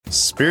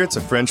Spirits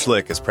of French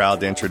Lick is proud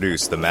to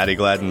introduce the Matty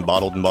Gladden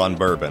Bottled and Bond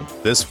Bourbon.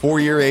 This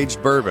 4-year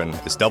aged bourbon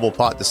is double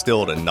pot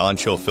distilled and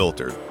non-chill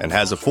filtered, and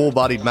has a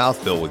full-bodied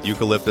mouthfeel with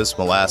eucalyptus,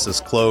 molasses,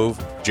 clove,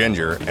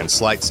 ginger, and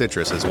slight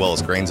citrus, as well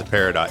as grains of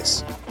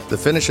paradise. The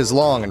finish is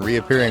long and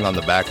reappearing on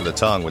the back of the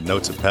tongue with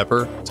notes of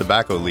pepper,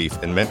 tobacco leaf,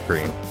 and mint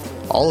green.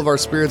 All of our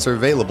spirits are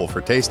available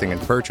for tasting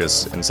and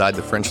purchase inside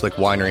the French Lick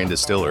Winery and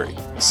Distillery.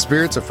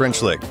 Spirits of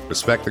French Lick.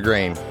 Respect the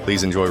grain,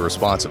 please enjoy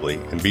responsibly,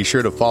 and be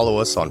sure to follow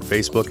us on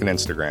Facebook and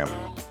Instagram.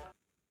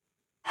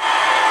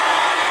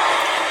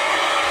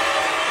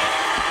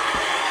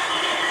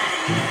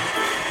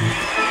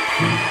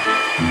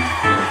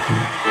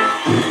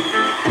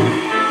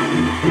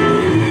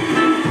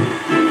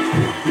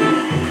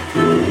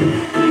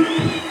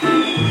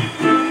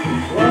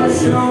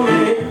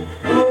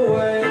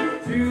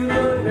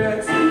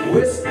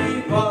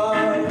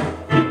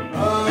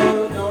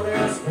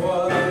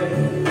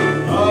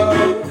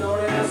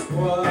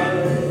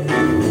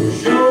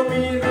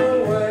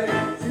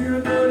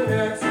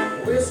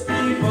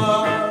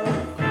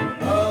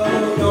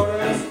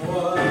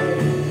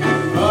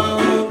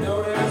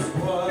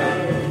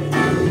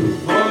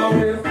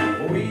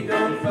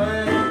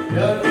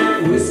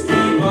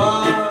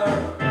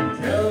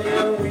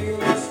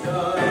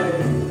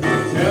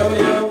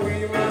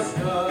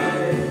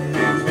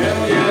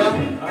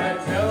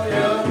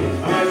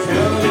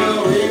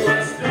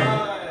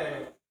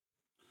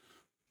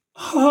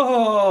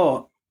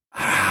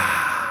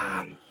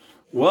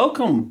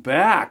 Welcome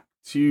back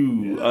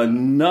to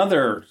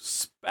another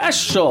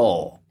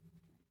special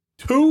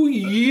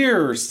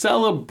 2-year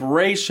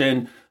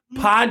celebration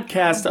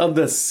podcast of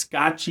the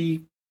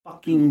Scotchy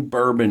fucking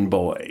Bourbon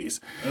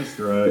Boys. That's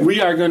right. We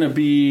are going to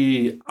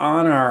be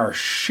on our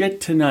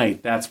shit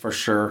tonight, that's for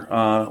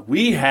sure.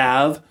 We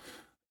have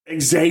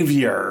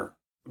Xavier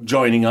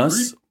joining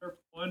us.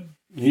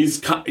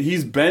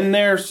 He's been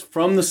there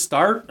from the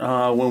start.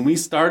 When we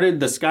started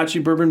the Scotchy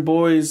Bourbon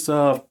Boys,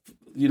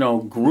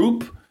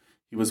 group.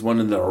 He was one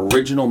of the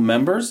original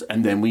members,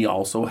 and then we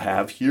also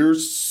have here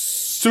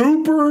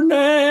Super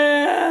Nash.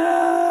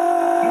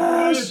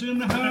 In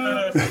the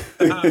house.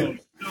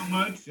 So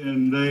much,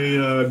 and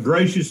they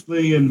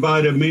graciously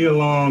invited me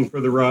along for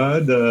the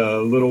ride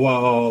a little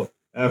while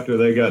after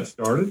they got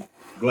started.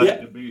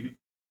 Glad to be here.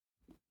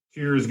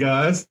 Cheers,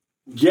 guys.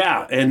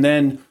 Yeah, and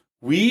then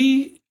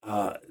we...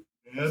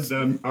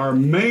 our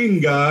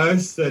main guy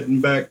sitting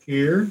back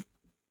here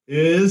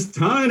is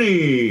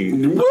Tiny.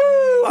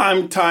 Woo!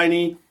 I'm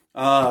Tiny.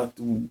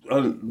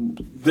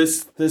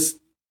 This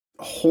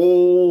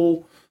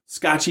whole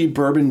Scotchy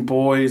Bourbon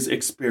Boys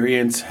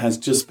experience has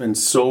just been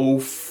so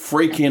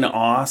freaking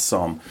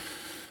awesome.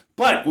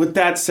 But with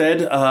that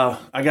said,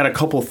 I got a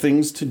couple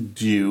things to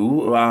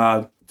do.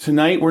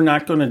 Tonight we're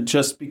not going to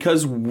just,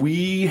 because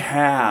we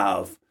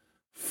have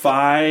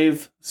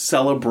 5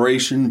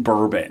 celebration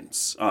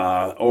bourbons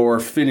or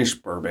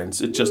finished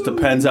bourbons. It just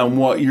depends on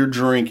what you're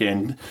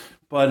drinking.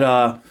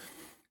 But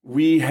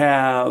we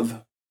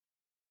have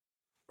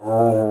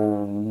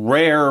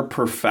Rare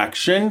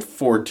Perfection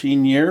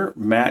 14-year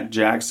Matt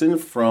Jackson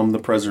from the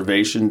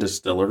Preservation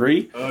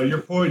Distillery.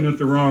 You're pointing at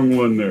the wrong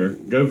one there.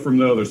 Go from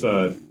the other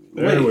side.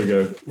 There we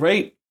go.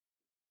 Right.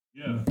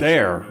 Yeah.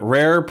 There.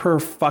 Rare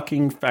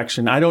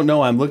Perfection. I don't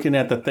know. I'm looking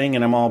at the thing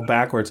and I'm all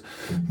backwards.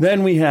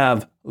 Then we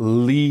have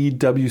Lee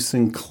W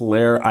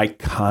Sinclaire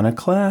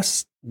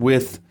Iconoclas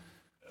with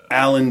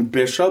Alan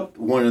Bishop,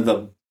 one of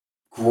the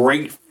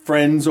great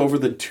friends over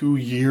the 2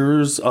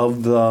 years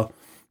of the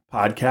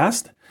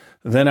podcast.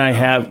 Then I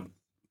have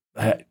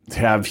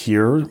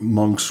here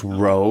Monk's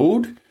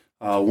Road,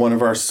 one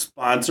of our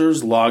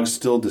sponsors, Log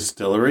Still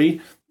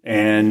Distillery,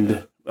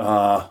 and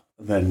the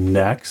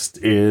next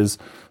is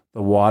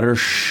the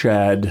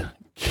Watershed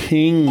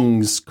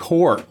King's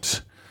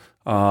Court,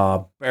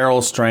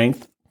 Barrel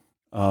Strength,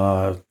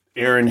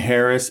 Aaron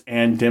Harris,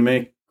 Ann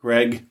Dimmick,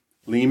 Greg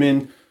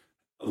Lehman,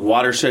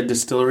 Watershed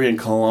Distillery in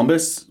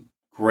Columbus,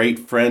 great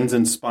friends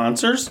and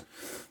sponsors.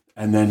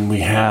 And then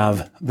we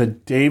have the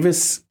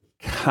Davis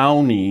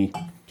County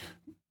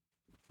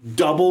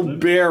Double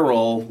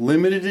Barrel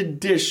Limited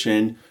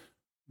Edition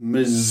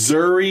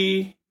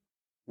Missouri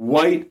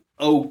White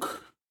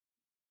Oak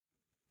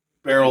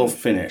Barrel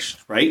Finish,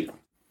 right?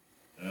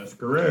 That's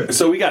correct.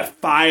 So we got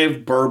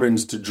 5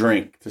 bourbons to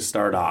drink to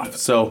start off.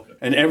 So,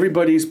 and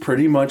everybody's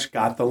pretty much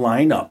got the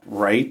lineup,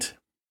 right?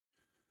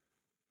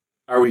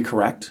 Are we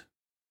correct?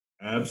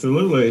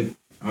 Absolutely.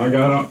 I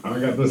got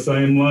the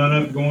same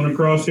lineup going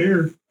across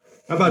here.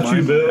 How about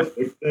you, Bill?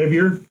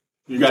 Xavier?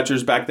 You got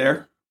yours back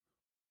there?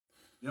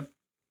 Yep.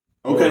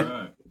 Okay.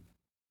 Right.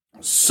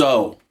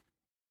 So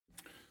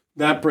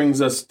that brings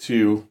us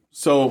to,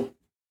 so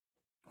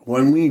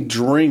when we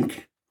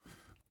drink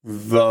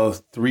the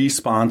 3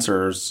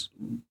 sponsors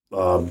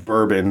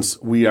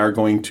bourbons, we are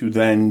going to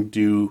then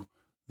do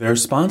their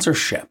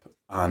sponsorship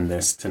on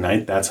this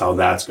tonight. That's how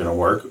that's going to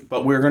work.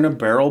 But we're going to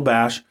barrel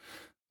bash.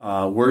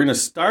 We're going to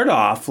start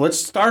off.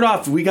 Let's start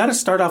off. We got to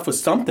start off with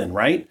something,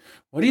 right?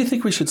 What do you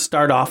think we should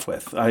start off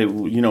with?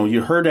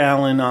 You heard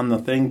Alan on the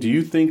thing. Do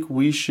you think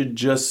we should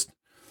just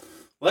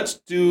let's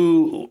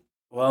do.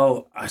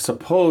 Well, I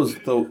suppose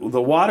the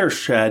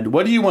watershed.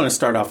 What do you want to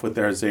start off with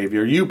there,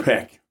 Xavier? You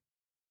pick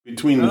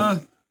between.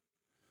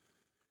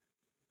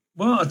 Well,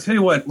 I'll tell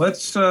you what.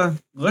 Let's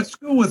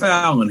go with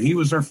Alan. He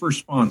was our first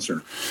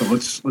sponsor, so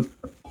let's.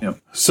 Yeah.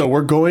 So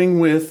we're going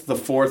with the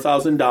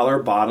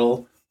 $4,000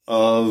 bottle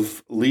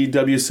of Lee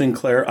W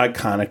Sinclaire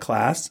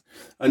Iconoclas.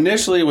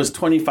 Initially, it was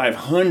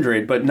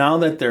 $2,500, but now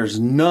that there's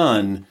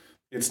none,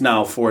 it's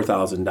now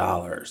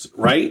 $4,000.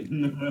 Right?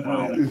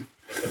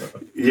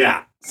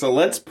 Yeah. So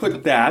let's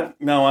put that.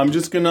 Now I'm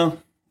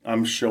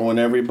showing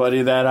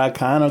everybody that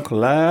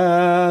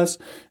Iconoclas.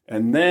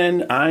 And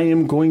then I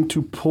am going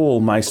to pull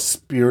my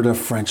Spirit of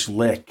French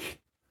Lick.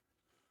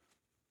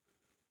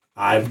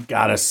 I've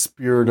got a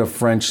Spirit of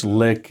French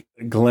Lick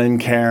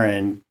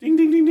Glencairn. Ding,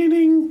 ding, ding, ding,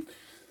 ding.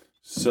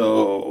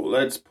 So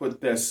let's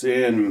put this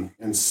in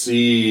and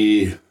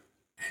see.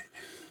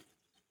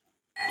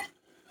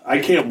 I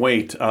can't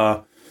wait.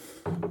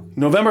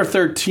 November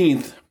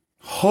 13th.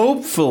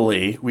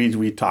 Hopefully,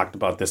 we talked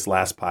about this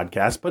last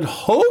podcast, but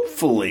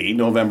hopefully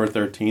November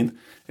 13th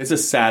is a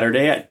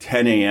Saturday at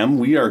 10 a.m.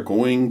 We are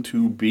going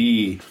to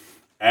be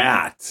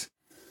at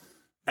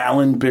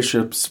Alan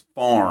Bishop's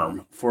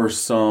farm for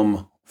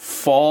some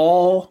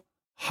fall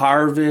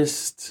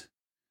harvest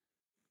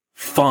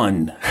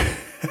fun.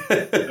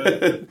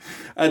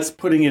 That's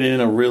putting it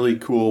in a really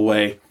cool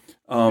way.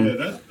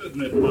 That's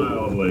putting it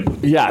mildly.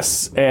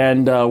 Yes,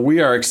 and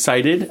we are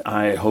excited.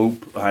 I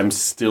hope I'm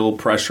still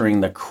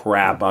pressuring the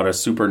crap out of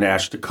Super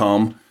Nash to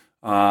come.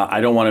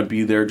 I don't want to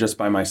be there just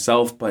by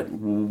myself, but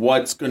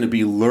what's going to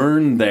be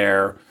learned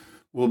there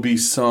will be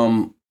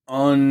some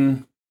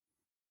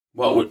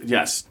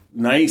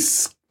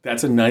nice.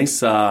 That's a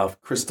nice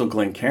Crystal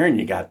Glencairn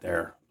you got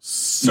there,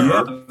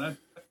 sir. Yeah,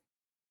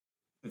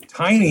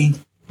 tiny.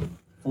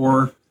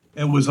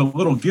 It was a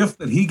little gift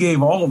that he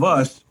gave all of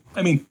us.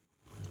 I mean,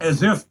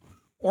 as if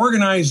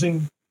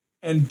organizing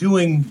and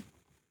doing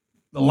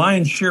the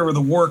lion's share of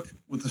the work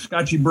with the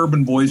Scotchy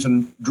Bourbon Boys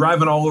and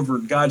driving all over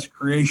God's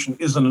creation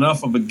isn't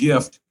enough of a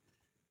gift.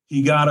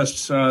 He got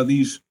us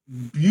these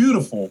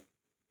beautiful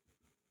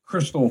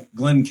crystal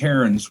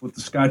Glencairns with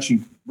the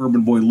Scotchy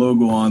Bourbon Boy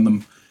logo on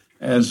them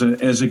as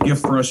a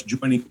gift for us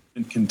joining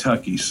in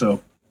Kentucky.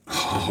 So,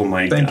 oh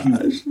my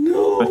gosh,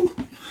 no.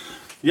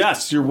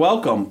 Yes, you're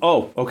welcome.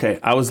 Oh, okay.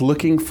 I was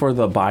looking for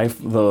the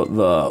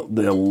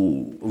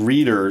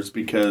readers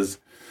because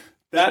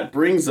that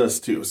brings us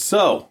to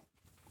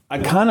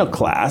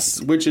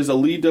Iconoclas, which is a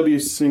Lee W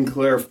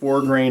Sinclaire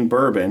 4-grain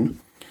bourbon.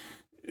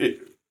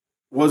 It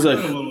was a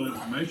little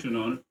information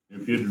on it.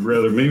 If you'd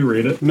rather me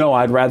read it. No,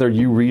 I'd rather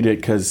you read it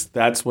because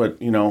that's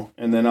what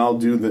and then I'll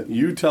do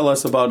you tell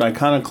us about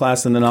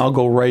Iconoclas, and then I'll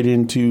go right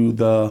into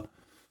the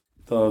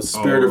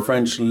Spirit of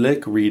French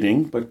Lick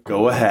reading. But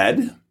go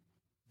ahead.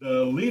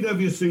 The Lee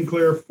W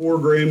Sinclaire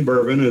 4-grain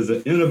bourbon is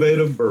an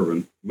innovative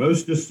bourbon.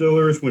 Most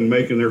distillers, when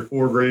making their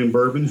 4-grain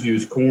bourbons,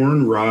 use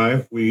corn,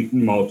 rye, wheat,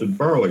 and malted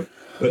barley,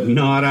 but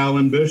not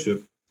Alan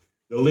Bishop.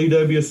 The Lee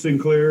W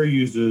Sinclaire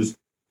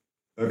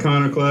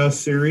Iconoclas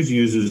series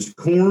uses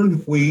corn,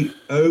 wheat,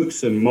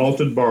 oats, and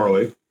malted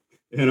barley.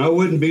 And I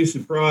wouldn't be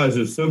surprised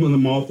if some of the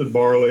malted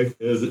barley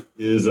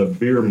is a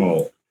beer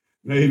malt,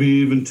 maybe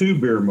even 2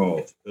 beer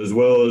malts, as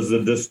well as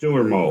the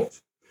distiller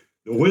malts.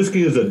 The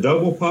whiskey is a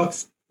double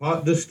pot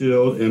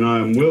distilled, and I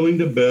am willing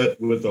to bet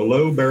with a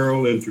low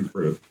barrel entry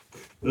proof.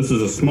 This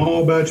is a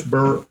small batch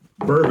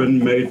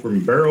bourbon made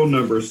from barrel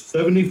numbers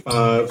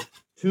 75,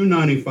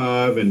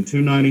 295, and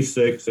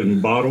 296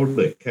 and bottled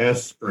at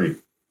cask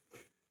strength.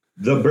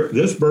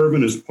 This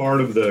bourbon is part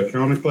of the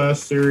Iconoclas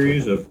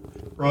series of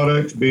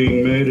products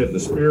being made at the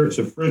Spirits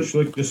of French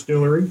Lick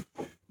Distillery.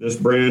 This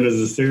brand is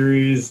a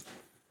series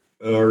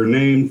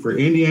named for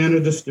Indiana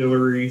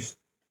distillers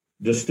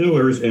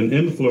and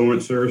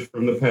influencers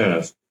from the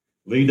past.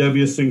 Lee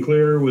W.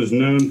 Sinclaire was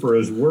known for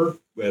his work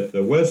at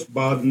the West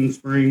Baden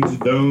Springs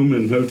Dome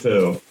and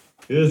Hotel.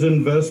 His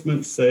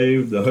investment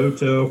saved the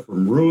hotel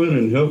from ruin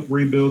and helped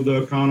rebuild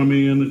the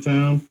economy in the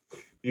town.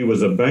 He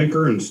was a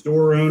banker and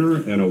store owner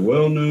and a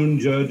well-known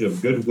judge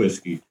of good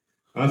whiskey.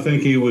 I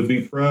think he would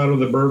be proud of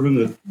the bourbon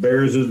that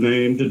bears his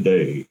name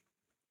today.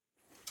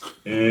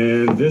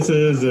 And this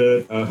is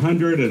at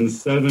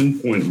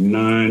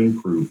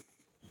 107.9 proof.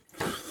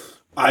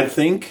 I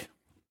think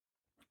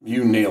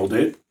you nailed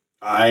it.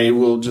 I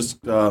will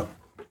just, I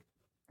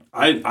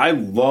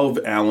love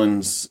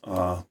Alan's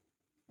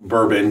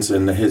bourbons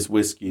and his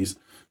whiskeys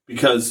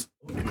because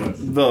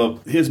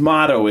his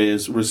motto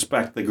is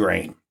respect the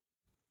grain.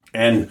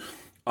 And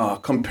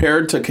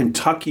compared to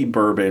Kentucky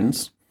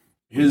bourbons,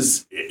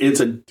 it's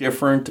a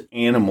different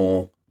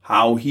animal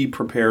how he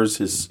prepares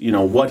his,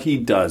 what he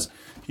does.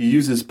 He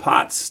uses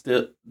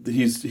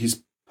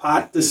he's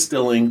pot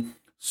distilling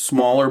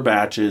smaller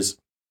batches,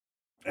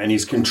 and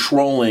he's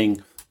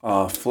controlling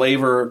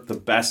flavor the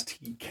best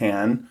he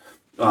can,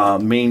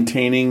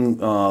 maintaining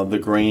the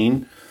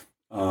grain.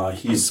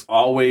 He's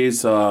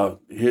always and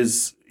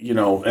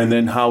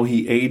then how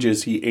he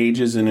ages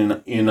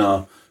in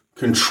a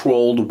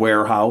controlled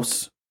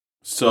warehouse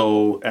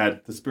So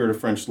at the Spirit of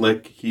French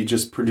Lick, he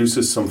just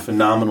produces some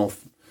phenomenal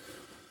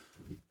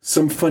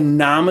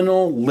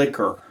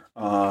liquor,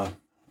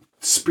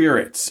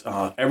 spirits,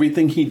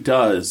 everything he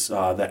does,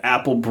 the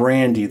apple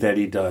brandy that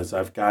he does.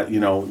 I've got,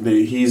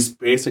 he's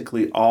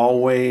basically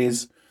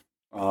always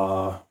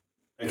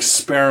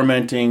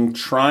experimenting,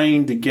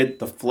 trying to get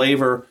the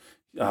flavor.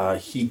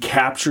 He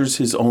captures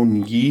his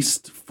own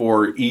yeast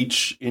for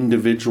each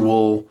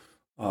individual,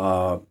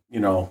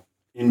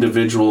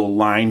 individual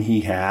line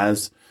he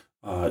has.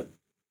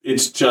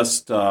 It's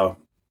just,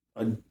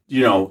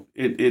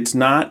 it's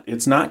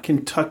not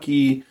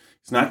Kentucky.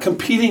 He's not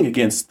competing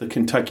against the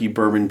Kentucky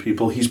bourbon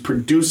people. He's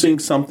producing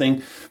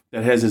something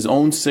that has his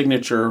own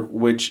signature,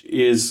 which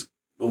is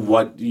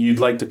what you'd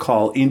like to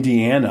call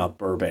Indiana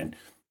bourbon.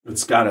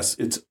 It's got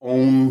its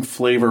own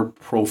flavor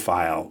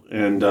profile.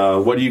 And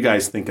what do you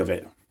guys think of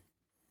it?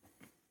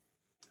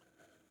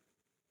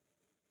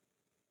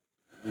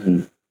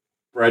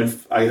 Bread,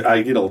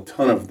 I get a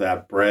ton of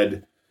that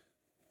bread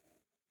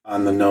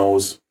on the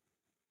nose.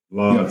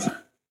 Lots.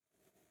 A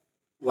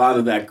lot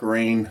of that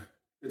grain.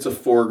 It's a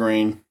 4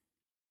 grain.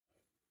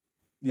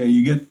 Yeah,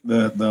 you get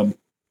the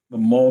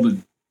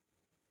malted.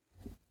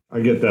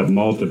 I get that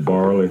malted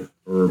barley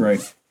or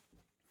right.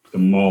 The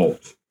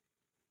malt.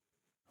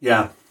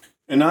 Yeah.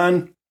 And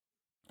on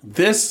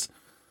this,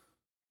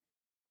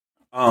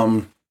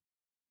 the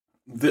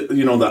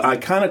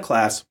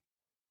Iconoclas,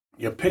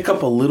 you pick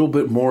up a little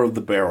bit more of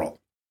the barrel.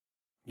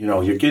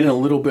 You're getting a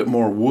little bit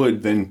more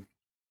wood than,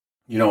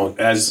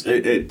 as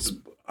it's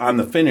on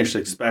the finish,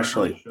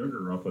 especially.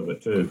 Sugar up of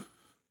it too.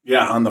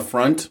 Yeah, on the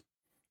front,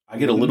 I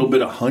get a little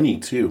bit of honey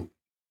too.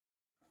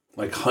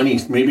 Like honey,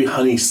 maybe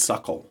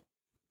honeysuckle.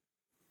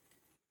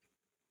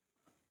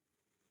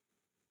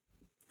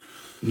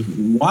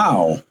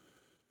 Wow.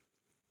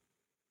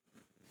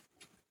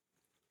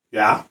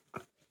 Yeah.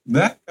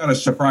 That got a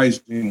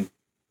surprising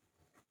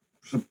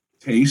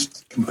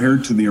taste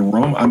compared to the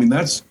aroma. I mean,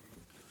 that's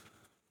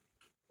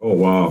Oh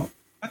wow.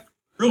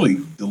 really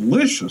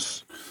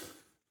delicious.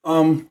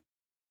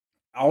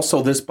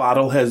 Also, this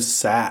bottle has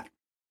sat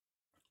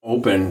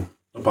open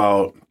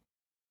about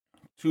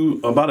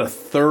a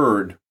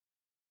third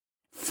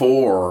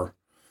for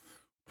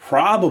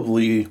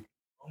probably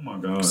Oh my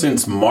God.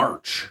 since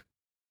March.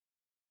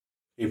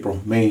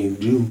 April, May,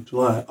 June,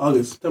 July,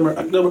 August, September,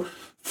 October,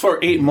 for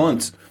 8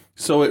 months.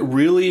 So it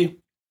really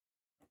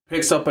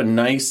picks up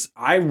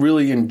I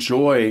really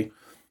enjoy,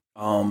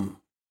 I'm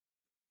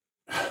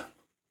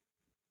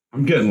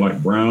getting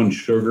like brown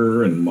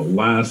sugar and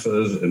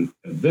molasses, and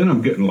then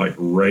I'm getting like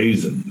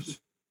raisins.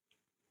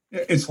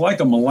 It's like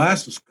a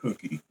molasses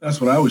cookie.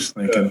 That's what I was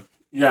thinking.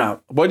 yeah.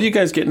 What are you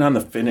guys getting on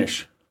the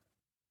finish?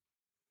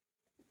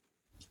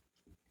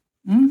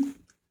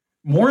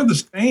 More of the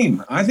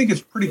same. I think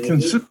it's pretty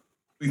consistently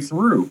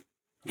through.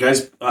 You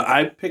guys,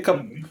 I pick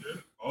up,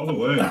 All the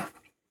way.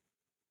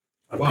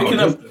 I'm Wow, picking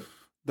up just-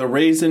 the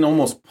raisin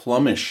almost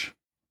plumish.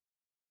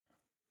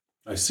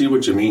 I see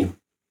what you mean.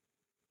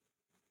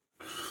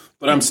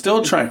 But I'm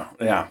still trying,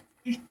 yeah.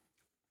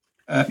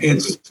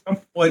 It's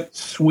somewhat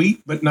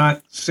sweet, but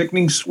not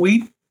sickening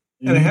sweet.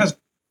 And it has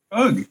a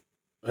hug.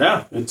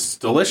 Yeah, it's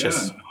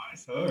delicious. Yeah,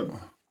 nice hug.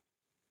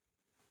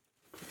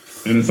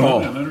 And it's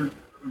only 100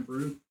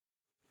 proof.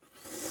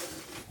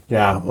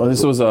 Yeah, well,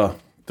 this was a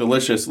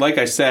delicious. Like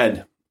I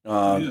said,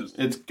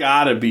 it's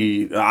got to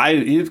be.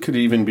 It could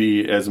even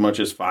be as much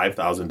as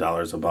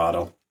 $5,000 a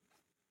bottle.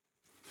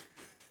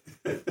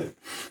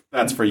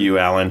 That's for you,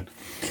 Alan.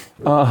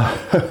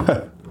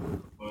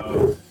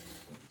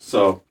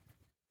 So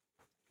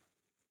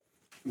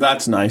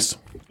that's nice.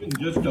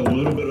 Just a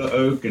little bit of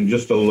oak and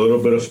just a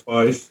little bit of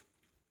spice.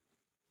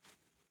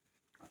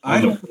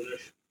 I don't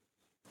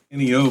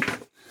any oak.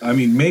 I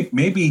mean,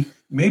 maybe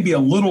a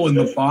little in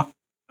the bottom.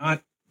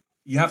 Not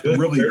you have to Just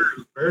really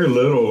very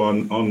little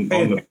on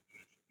the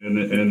and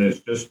it's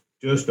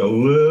just a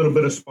little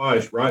bit of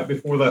spice right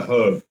before that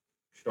hug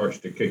starts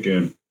to kick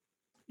in.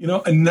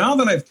 And now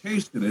that I've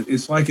tasted it,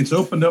 it's like it's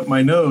opened up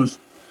my nose,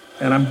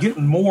 and I'm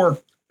getting more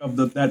of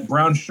that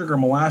brown sugar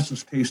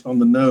molasses taste on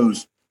the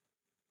nose.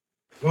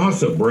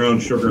 Lots of brown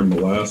sugar and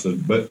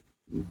molasses, but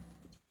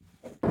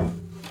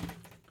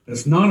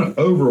it's not an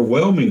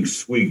overwhelming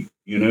sweet,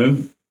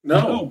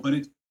 No, but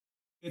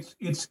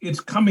it's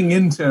coming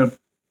into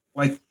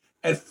like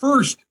at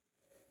first.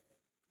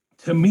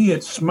 To me,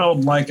 it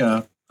smelled like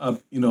a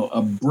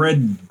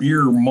bread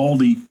beer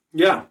moldy.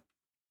 Yeah,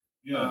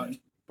 Yeah.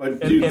 but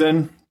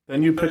then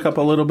you pick up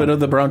a little bit of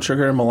the brown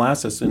sugar and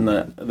molasses in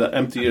the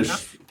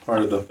empty-ish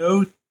part of the.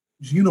 Nose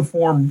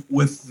uniform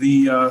with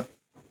the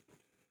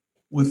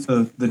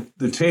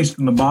taste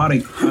in the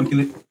body. I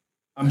mean,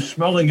 I'm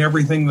smelling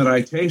everything that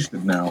I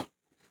tasted now.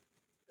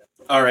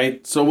 All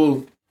right, so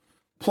we'll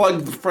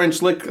plug the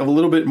French Lick a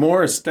little bit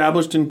more.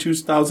 Established in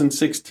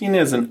 2016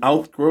 as an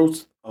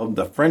outgrowth of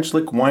the French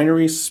Lick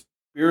Winery,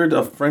 Spirit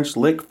of French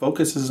Lick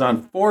focuses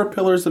on 4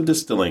 pillars of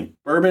distilling: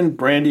 bourbon,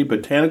 brandy,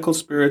 botanical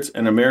spirits,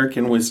 and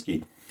American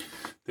whiskey.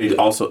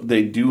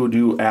 They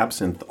do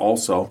absinthe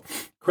also.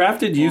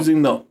 Crafted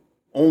using the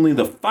only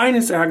the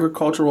finest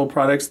agricultural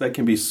products that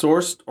can be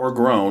sourced or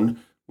grown,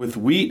 with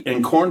wheat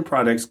and corn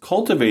products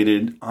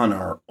cultivated on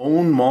our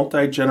own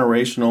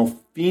multi-generational,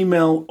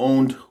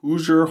 female-owned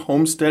Hoosier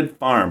homestead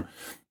farm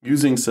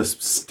using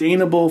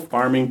sustainable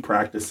farming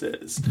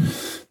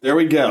practices. There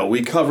we go.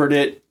 We covered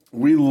it.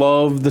 We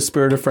love the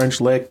Spirit of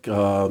French Lick.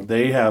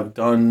 They have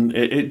done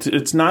it.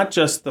 It's not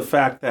just the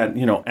fact that,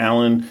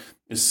 Alan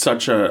is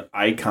such an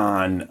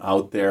icon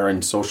out there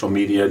in social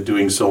media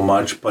doing so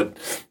much, but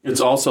it's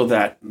also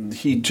that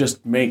he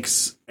just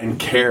makes and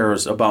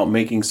cares about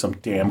making some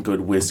damn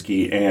good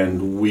whiskey,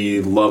 and we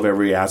love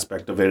every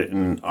aspect of it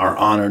and are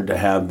honored to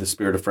have the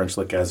Spirit of French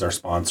Lick as our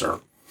sponsor.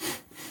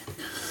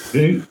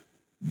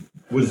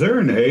 Was there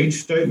an age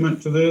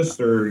statement to this,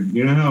 or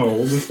you know how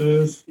old this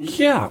is?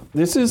 Yeah,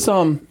 this is,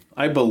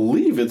 I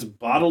believe it's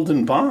bottled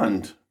in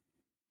bond.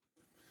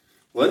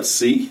 Let's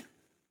see.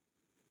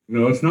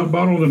 No, it's not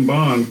bottled in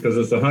bond because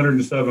it's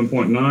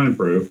 107.9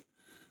 proof.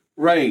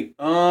 Right.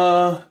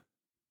 4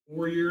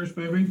 years,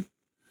 maybe?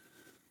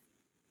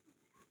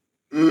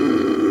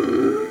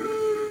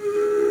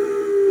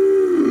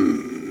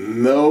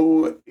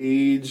 No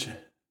age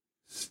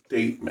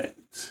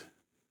statement.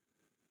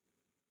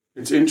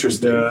 It's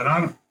interesting. Yeah,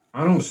 and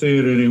I don't see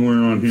it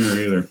anywhere on here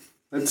either.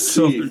 Let's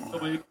So see.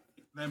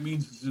 that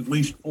means it's at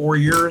least 4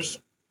 years.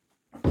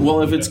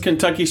 Well, if it's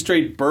Kentucky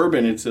Straight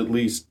Bourbon, it's at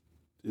least.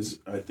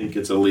 I think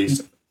it's at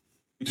least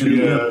 2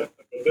 years.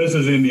 Yeah, this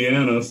is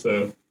Indiana,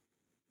 so.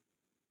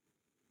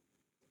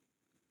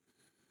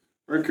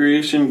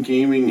 Recreation,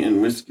 gaming,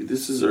 and whiskey.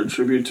 This is our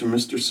tribute to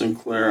Mr.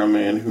 Sinclair, a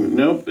man who.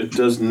 Nope, it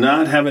does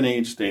not have an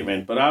age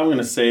statement, but I'm going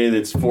to say that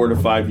it's 4 to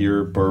 5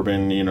 year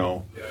bourbon,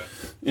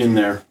 in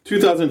there.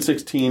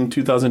 2016,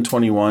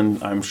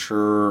 2021, I'm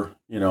sure,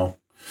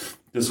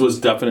 this was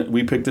definite.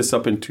 We picked this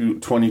up in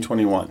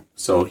 2021,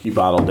 so he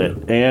bottled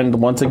it. And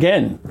once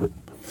again,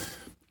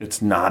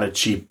 it's not a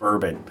cheap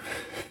bourbon.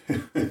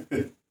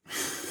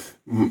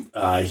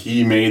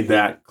 He made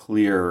that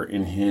clear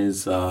in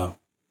his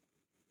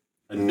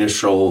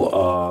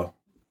initial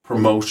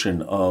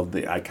promotion of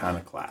the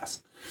Iconoclas.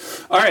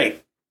 All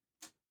right,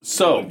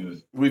 so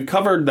we've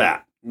covered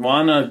that.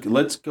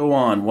 Let's go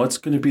on. What's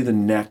going to be the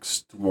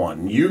next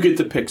one? You get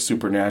to pick,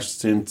 Super Nash,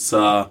 since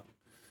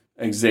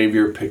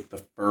Xavier picked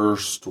the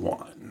first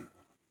one.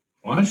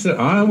 Well,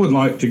 I would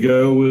like to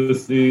go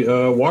with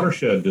the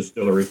Watershed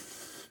Distillery.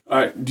 All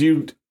right,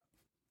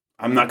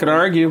 I'm not going to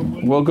argue.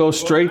 We'll go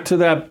straight to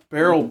that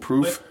barrel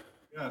proof.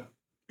 Yeah.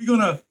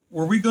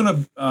 Were we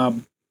gonna?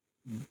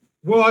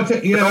 Well, I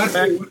tell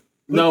you,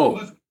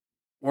 No,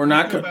 we're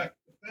not going to.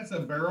 That's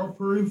a barrel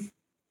proof.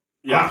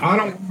 Yeah. I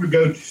don't want to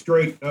go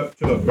straight up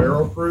to a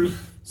barrel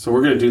proof. So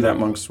we're going to do that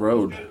Monks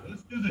Road.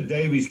 Let's do the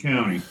Davies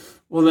County.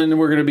 Well, then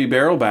we're going to be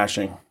barrel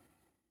bashing.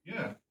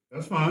 Yeah,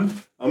 that's fine.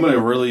 I'm going to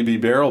really be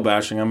barrel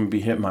bashing. I'm going to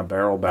be hitting my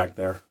barrel back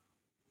there.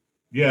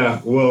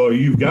 Yeah, well,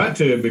 you've got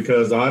to,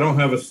 because I don't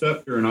have a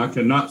scepter and I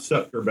cannot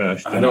scepter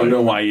bash tonight. I don't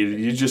know why.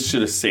 You just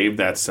should have saved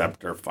that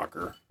scepter,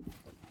 fucker.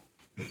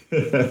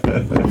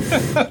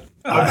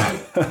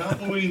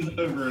 Halloween's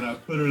over and I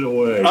put it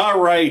away. All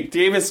right,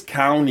 Davis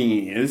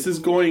County. This is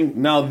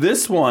going... Now,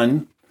 this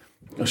one,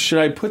 should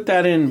I put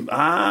that in?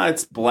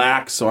 It's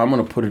black, so I'm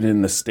going to put it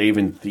in the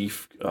Staven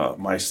Thief,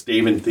 my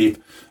Staven Thief.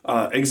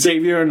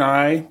 Xavier and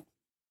I,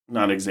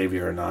 not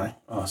Xavier and I,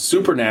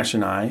 Super Nash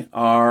and I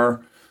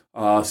are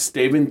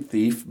Staven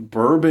Thief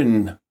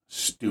bourbon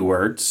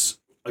stewards,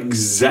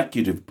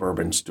 executive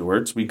bourbon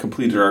stewards. We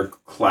completed our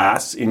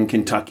class in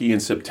Kentucky in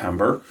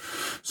September.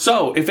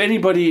 So if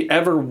anybody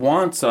ever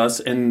wants us,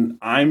 and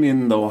I'm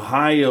in the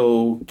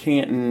Ohio,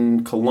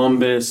 Canton,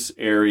 Columbus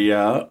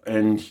area,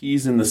 and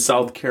he's in the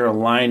South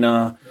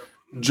Carolina,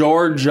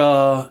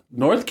 Georgia,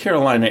 North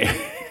Carolina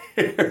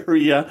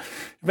area,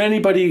 if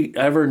anybody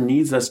ever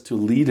needs us to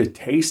lead a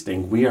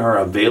tasting, we are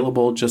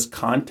available. Just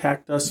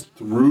contact us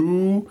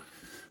through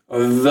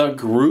the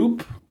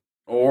group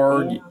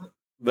or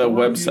the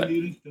website. If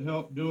you need us to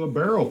help do a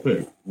barrel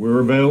pick, we're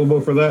available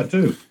for that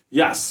too.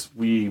 Yes,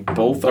 we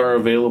both are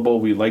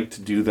available. We like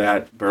to do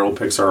that. Barrel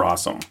picks are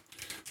awesome.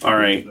 All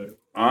right.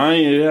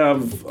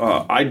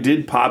 I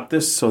did pop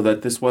this so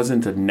that this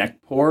wasn't a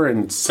neck pour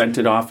and sent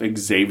it off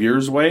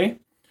Xavier's way.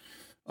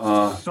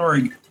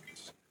 Sorry.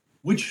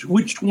 Which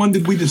one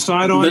did we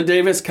decide on? The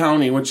Davis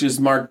County, which is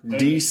marked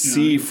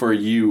DC for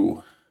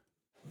you.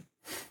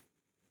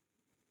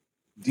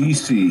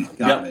 DC.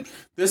 Got it.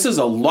 This is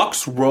a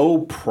Lux Row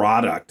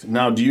product.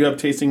 Now, do you have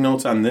tasting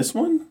notes on this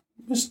one,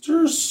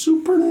 Mr.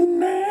 Super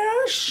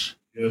Nash?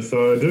 Yes,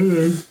 I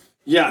do.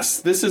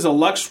 Yes, this is a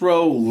Lux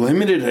Row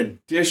limited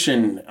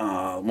edition.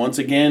 Once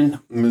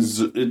again,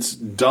 it's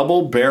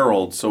double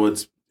barreled, so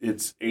it's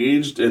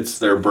aged. It's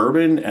their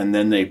bourbon, and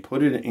then they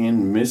put it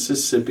in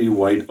Mississippi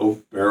white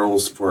oak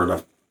barrels for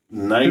a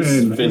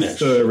nice finish.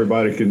 So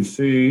everybody can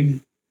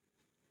see.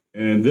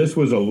 And this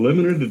was a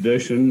limited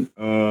edition,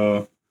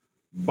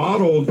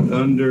 bottled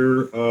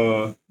under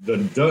the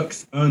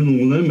Ducks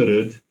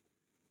Unlimited.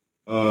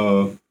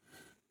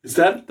 Is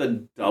that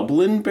the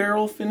Dublin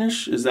barrel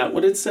finish? Is that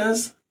what it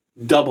says?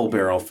 Double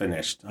barrel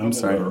finished. I'm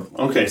sorry. Barrel.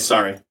 Okay,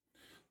 sorry.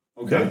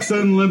 Okay. Ducks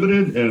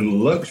Unlimited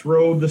and Lux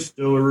Roll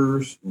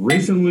Distillers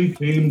recently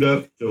teamed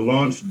up to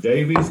launch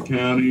Davies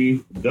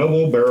County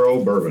Double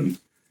Barrel Bourbon.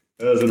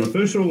 As an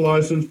official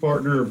licensed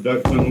partner of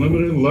Ducks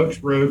Unlimited,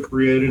 Lux Row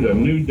created a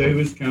new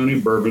Davis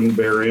County bourbon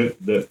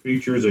variant that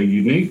features a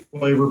unique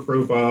flavor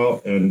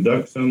profile and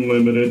Ducks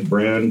Unlimited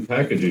brand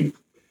packaging.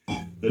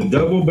 The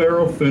double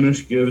barrel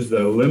finish gives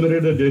the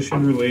limited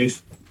edition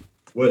release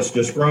what's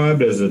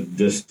described as a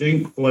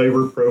distinct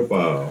flavor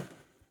profile.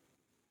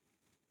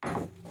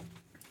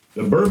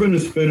 The bourbon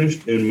is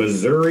finished in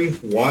Missouri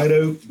white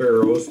oak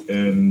barrels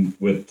and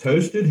with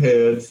toasted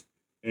heads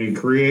and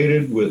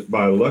created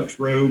by Lux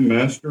Row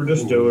master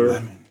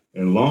distiller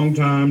and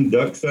longtime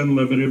Ducks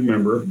Unlimited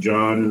member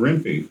John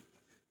Rempe.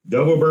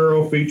 Double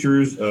barrel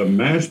features a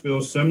mash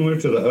bill similar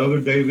to the other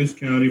Davis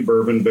County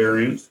bourbon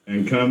variants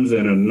and comes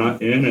in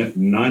at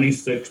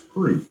 96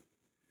 proof.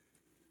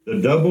 The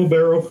double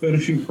barrel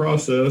finishing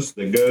process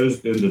that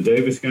goes into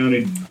Davis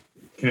County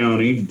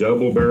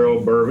double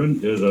barrel bourbon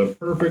is a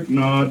perfect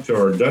nod to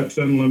our Ducks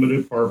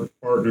Unlimited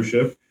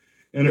partnership,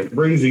 and it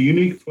brings a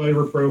unique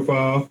flavor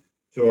profile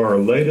to our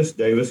latest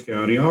Davis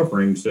County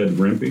offering, said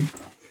Rempe.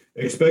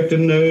 Expect a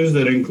nose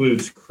that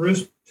includes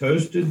crisp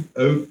toasted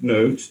oak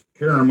notes,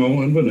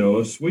 caramel and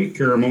vanilla, sweet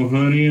caramel,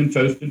 honey, and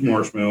toasted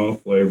marshmallow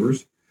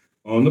flavors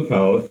on the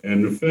palate,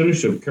 and the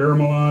finish of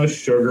caramelized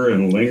sugar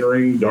and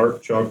lingering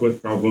dark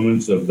chocolate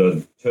complements of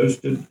the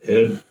toasted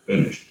head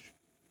finish.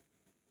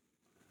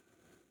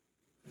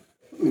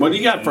 What do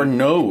you got for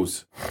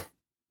nose?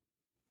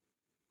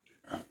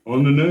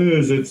 On the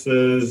nose, it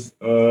says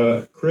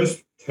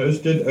crisp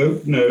toasted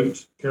oak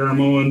notes,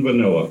 caramel, and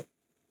vanilla.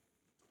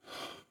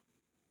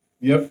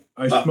 Yep,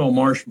 I smell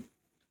marshmallow.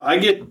 I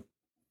get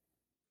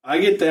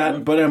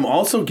that, but I'm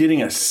also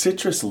getting a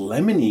citrus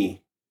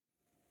lemony.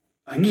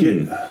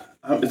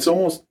 It's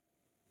almost.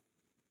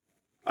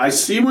 I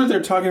see where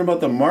they're talking about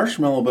the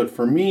marshmallow, but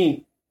for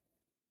me,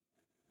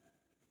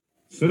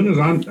 as soon as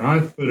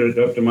I put it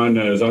up to my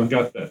nose, I've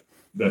got that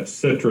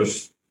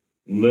citrus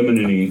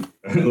lemony.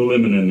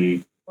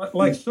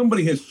 Like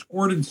somebody has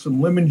squirted some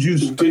lemon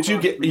juice. Did you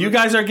get? You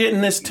guys are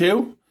getting this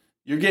too?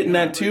 You're getting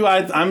that too?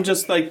 I'm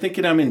just like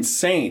thinking I'm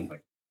insane.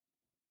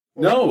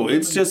 No,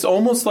 it's just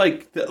almost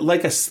like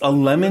a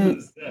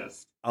lemon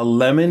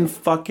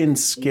fucking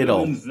Skittle.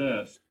 Lemon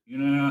zest. You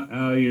know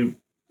how you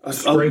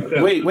scrape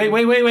that?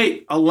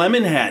 Wait. A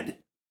lemon head.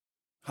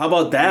 How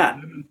about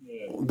that?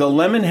 The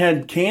lemon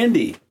head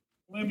candy.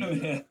 Lemon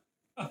head.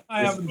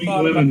 I haven't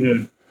thought about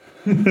it.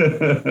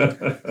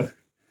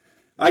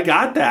 I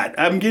got that.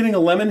 I'm getting a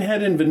lemon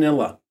head and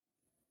vanilla.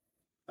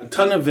 A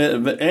ton of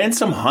it, and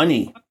some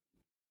honey.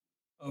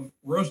 Of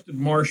roasted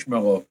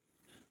marshmallow.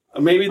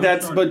 Maybe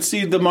that's, but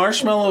see, the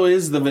marshmallow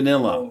is the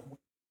vanilla.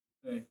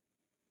 Okay.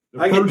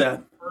 I get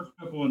that. The first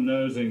couple of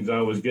nosings,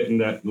 I was getting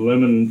that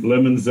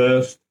lemon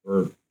zest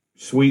or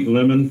sweet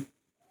lemon.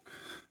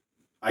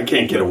 I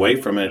can't get away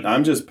from it.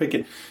 I'm just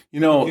picking,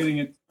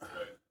 I'm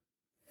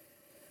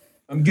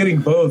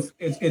getting both.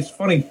 It's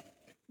funny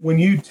when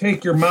you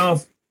take your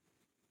mouth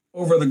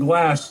over the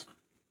glass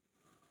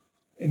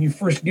and you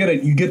first get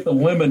it, you get the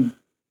lemon,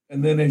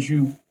 and then as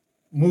you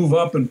move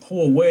up and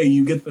pull away,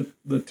 you get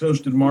the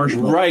toasted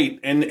marshmallow. Right,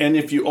 and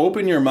if you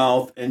open your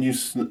mouth and you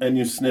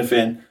sniff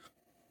in,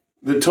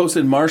 the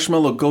toasted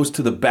marshmallow goes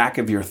to the back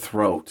of your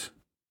throat.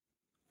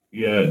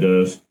 Yeah, it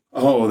does.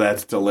 Oh,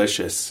 that's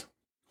delicious!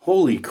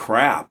 Holy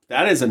crap!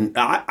 That's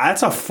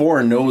a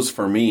 4 nose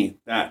for me.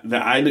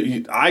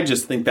 I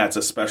just think that's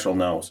a special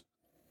nose.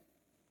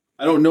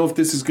 I don't know if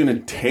this is going to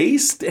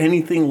taste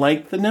anything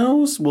like the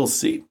nose. We'll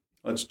see.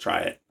 Let's try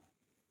it.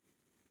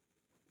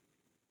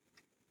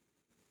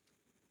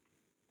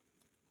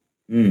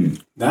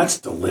 That's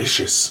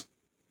delicious.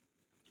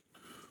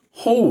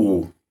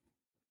 Oh.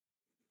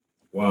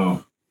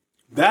 Wow.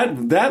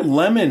 That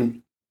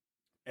lemon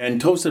and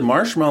toasted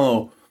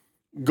marshmallow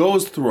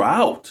goes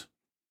throughout.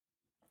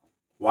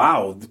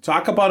 Wow.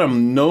 Talk about a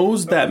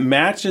nose that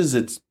matches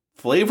its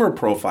flavor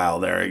profile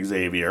there,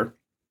 Xavier.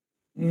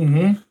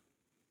 Mm-hmm.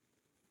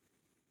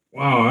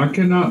 Wow, I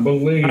cannot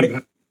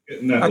believe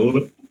getting that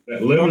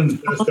lemon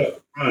zest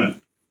up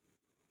front.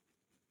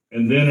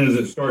 And then as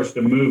it starts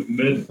to move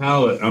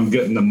mid-palate, I'm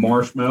getting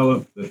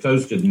the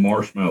toasted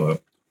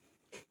marshmallow.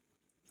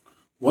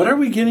 What are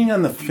we getting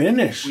on the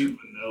finish? Sweet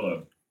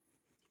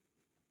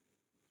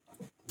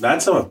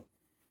vanilla.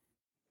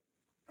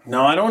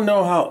 No, I don't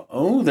know how.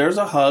 Oh, there's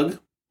a hug.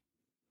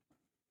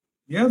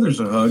 Yeah, there's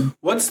a hug.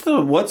 What's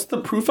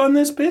the proof on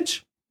this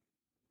bitch?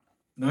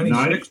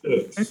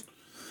 96.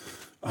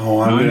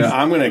 Oh,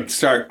 I'm gonna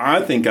start. I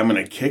think I'm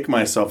gonna kick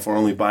myself for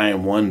only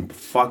buying one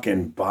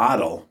fucking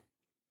bottle.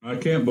 I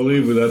can't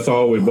believe that's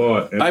all we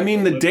bought. I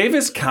mean, the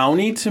Davis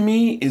County to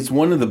me is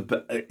one of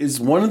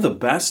the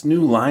best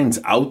new lines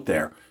out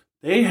there.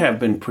 They have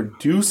been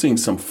producing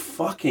some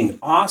fucking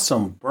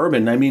awesome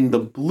bourbon. I mean, the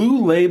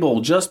Blue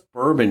Label just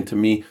bourbon to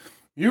me.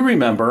 You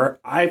remember?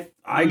 Don't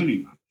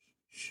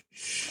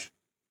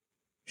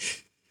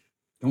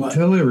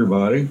tell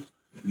everybody.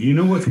 You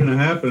know what's going to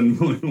happen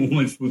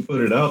once we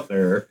put it out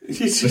there.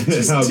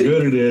 How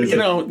good it is. You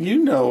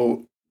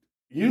know.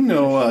 You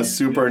know,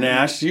 Super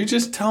Nash, you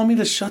just tell me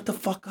to shut the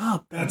fuck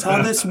up. That's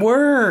how this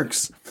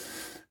works.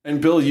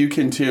 And Bill, you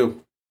can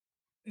too.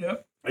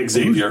 Yep.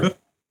 Xavier.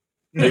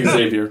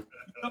 Xavier.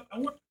 I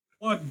want to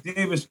plug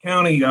Davis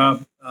County,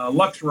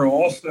 Luxrow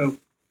also.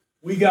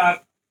 We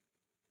got,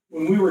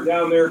 when we were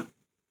down there,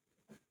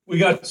 we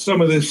got some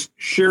of this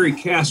sherry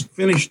cask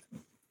finished.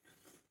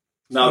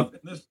 No.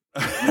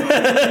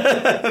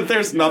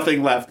 There's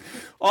nothing left.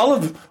 All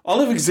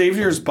of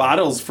Xavier's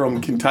bottles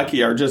from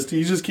Kentucky are just,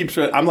 he just keeps,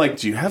 I'm like,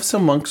 do you have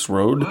some Monk's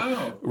Row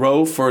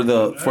for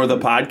the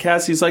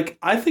podcast? He's like,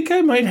 I think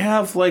I might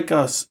have like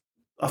a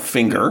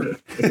finger.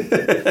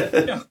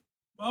 Yeah.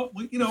 Well,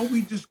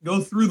 we just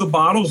go through the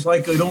bottles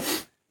like I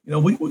don't,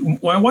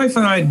 my wife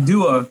and I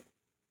do a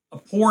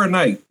pour a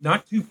night,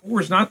 not 2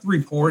 pours, not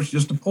 3 pours,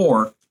 just a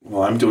pour.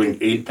 Well, I'm doing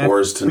 8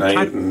 pours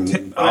tonight,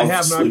 and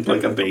I'll sleep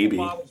like a baby.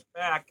 Bottles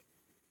back,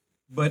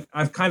 but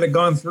I've kind of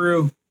gone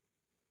through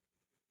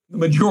the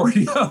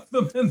majority of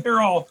them, and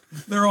they're all.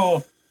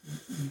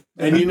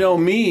 And you know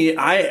me,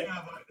 I'd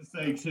like to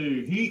say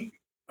too,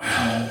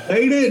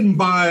 they didn't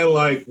buy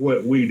like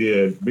what we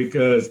did,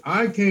 because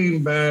I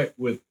came back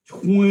with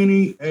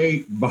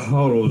 28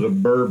 bottles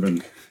of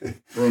bourbon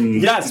from.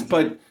 Yes,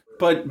 but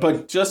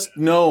just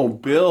know,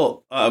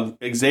 Bill,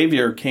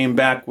 Xavier came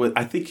back with,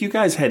 I think you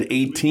guys had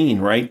 18,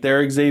 right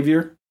there,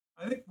 Xavier?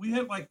 I think we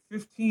had like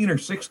 15 or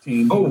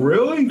 16. Oh,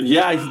 really?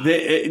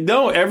 Yeah.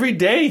 No, every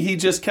day he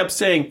just kept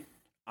saying,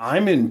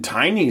 I'm in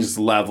Tiny's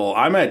level.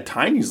 I'm at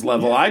Tiny's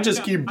level. Yeah, I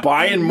just keep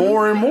buying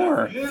more and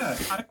more. Yeah,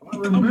 I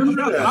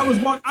remember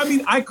that.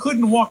 I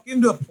couldn't walk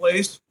into a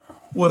place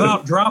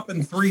without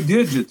dropping 3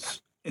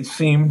 digits, it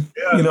seemed.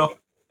 Yeah.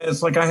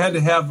 It's like I had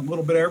to have a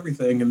little bit of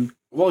everything. And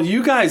well,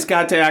 you guys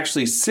got to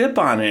actually sip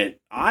on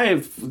it.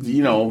 I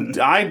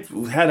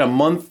had a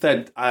month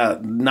that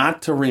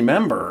not to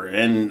remember,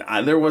 and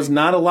there was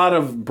not a lot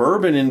of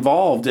bourbon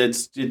involved.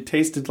 It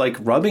tasted like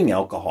rubbing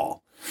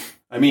alcohol.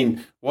 I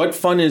mean, what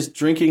fun is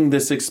drinking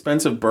this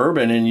expensive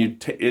bourbon and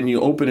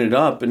you open it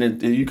up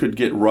and you could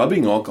get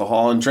rubbing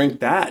alcohol and drink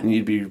that and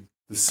you'd be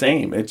the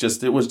same. It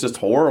was just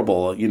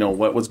horrible,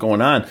 what was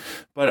going on.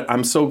 But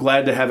I'm so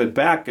glad to have it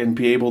back and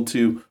be able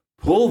to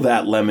pull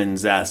that lemon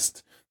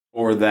zest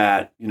or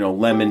that,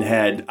 lemon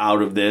head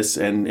out of this.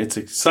 And it's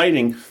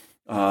exciting.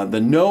 The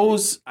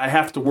nose, I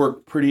have to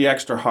work pretty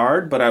extra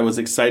hard, but I was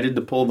excited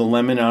to pull the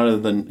lemon out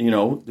of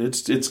the,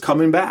 it's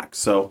coming back.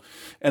 So,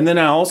 and then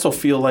I also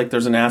feel like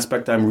there's an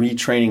aspect I'm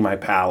retraining my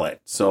palate.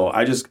 So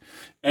I just,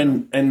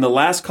 and the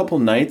last couple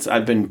nights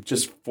I've been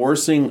just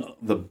forcing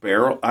the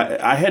barrel.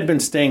 I had been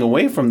staying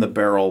away from the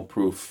barrel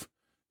proof,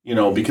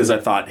 because I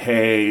thought,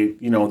 hey,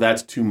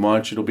 that's too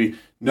much.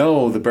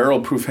 The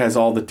barrel proof has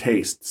all the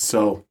taste.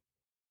 So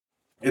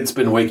it's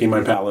been waking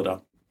my palate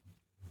up.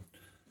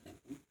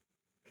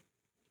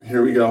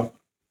 Here we go.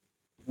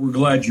 We're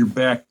glad you're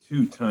back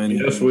too, Tiny.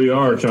 Yes, we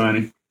are,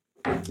 Tiny.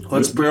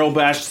 Let's barrel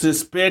bash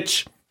this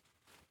bitch.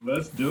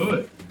 Let's do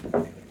it.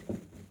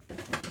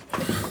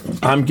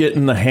 I'm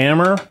getting the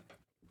hammer.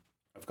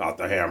 I've got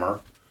the hammer.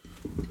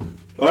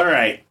 All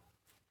right.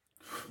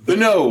 The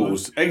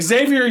nose.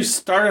 Xavier,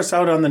 start us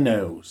out on the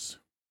nose.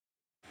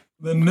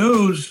 The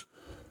nose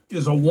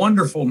is a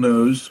wonderful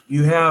nose.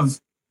 You have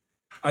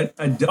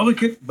a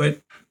delicate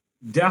but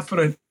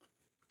definite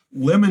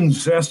lemon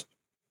zest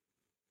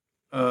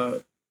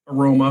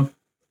aroma,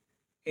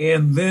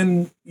 and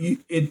then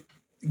it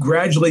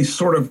gradually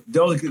sort of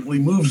delicately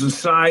moves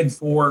aside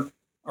for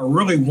a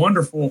really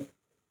wonderful,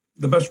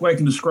 the best way I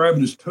can describe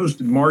it is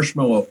toasted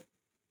marshmallow.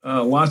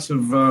 Lots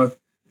of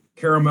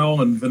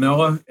caramel and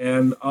vanilla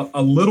and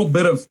a little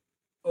bit of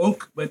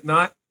oak, but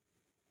not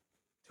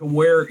to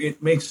where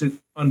it makes it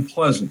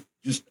unpleasant.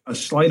 Just a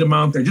slight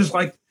amount there, just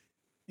like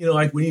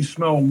like when you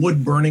smell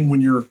wood burning when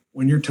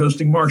you're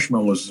toasting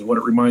marshmallows is what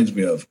it reminds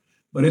me of.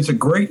 But it's a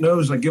great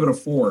nose. I give it a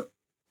 4.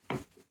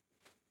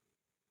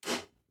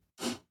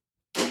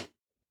 A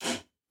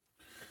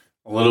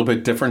little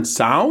bit different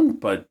sound,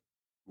 but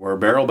we're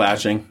barrel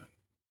bashing.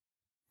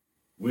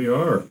 We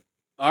are.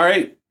 All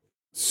right.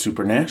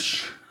 Super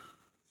Nash.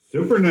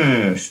 Super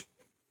Nash.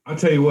 I'll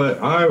tell you what,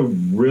 I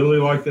really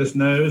like this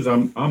nose.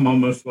 I'm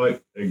almost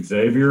like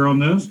Xavier on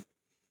this.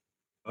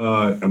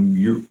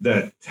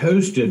 That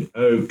toasted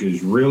oak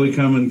is really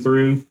coming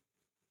through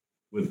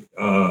with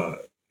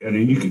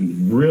and you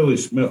can really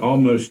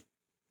almost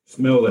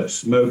smell that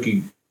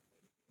smoky,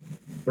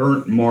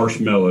 burnt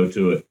marshmallow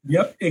to it.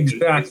 Yep,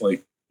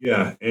 exactly.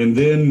 Yeah, and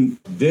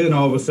then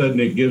all of a sudden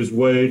it gives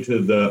way to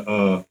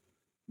the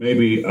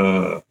maybe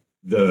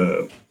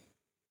the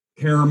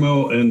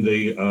caramel and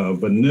the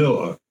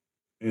vanilla,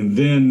 and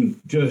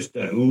then just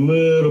that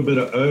little bit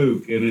of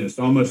oak, and it's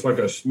almost like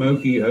a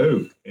smoky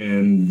oak,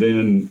 and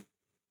then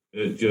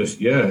it's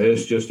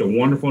just a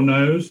wonderful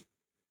nose,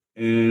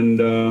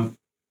 and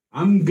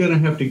I'm going to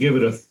have to give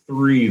it a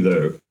 3,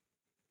 though.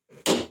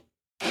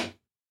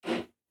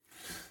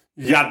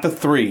 You got the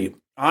 3.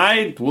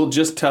 I will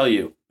just tell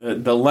you,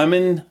 the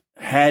lemon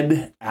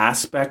head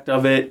aspect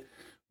of it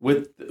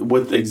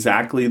with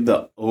exactly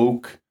the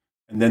oak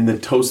and then the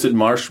toasted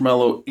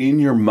marshmallow in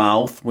your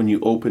mouth when you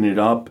open it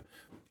up,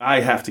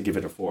 I have to give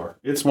it a 4.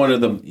 It's one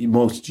of the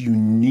most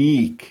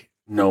unique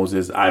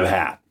noses I've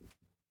had.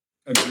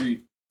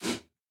 Agreed.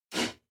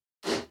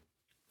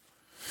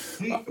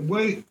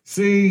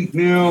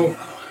 Now,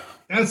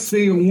 that's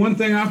the one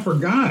thing I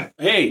forgot.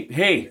 Hey.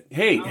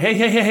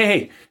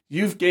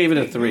 You've gave it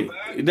a 3.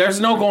 There's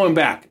no going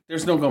back.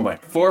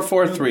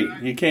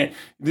 4-4-3. You can't.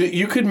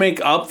 You could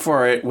make up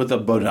for it with a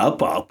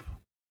up.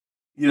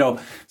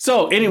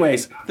 So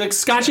anyways, the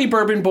Scotchy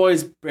Bourbon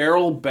Boys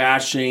barrel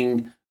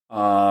bashing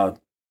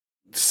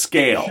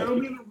scale. Show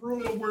me the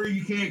rule where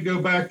you can't go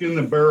back in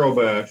the barrel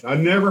bash. I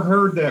never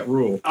heard that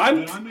rule.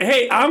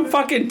 I'm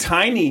fucking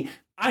tiny.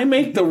 I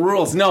make the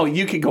rules. No,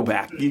 you could go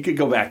back. Do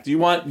you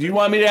want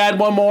me to add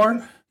one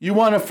more? You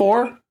want a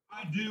 4?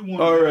 I do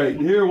want. All right,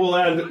 here we'll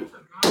add.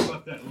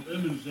 About that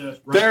lemon zest.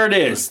 There it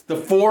is. The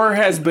 4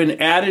 has been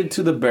added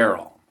to the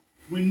barrel.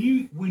 When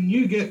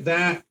you get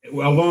that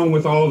along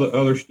with all the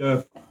other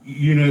stuff,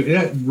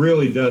 that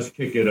really does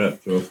kick it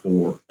up to a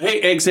 4.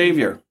 Hey,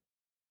 Xavier,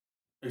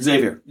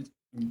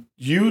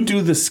 you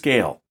do the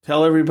scale.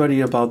 Tell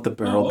everybody about the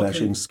barrel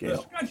bashing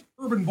scale. The Scotch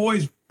Bourbon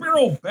Boys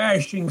barrel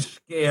bashing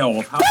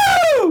scale.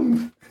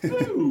 Boom!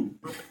 And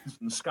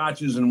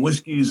scotches and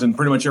whiskeys and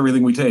pretty much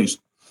everything we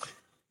taste.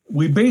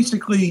 We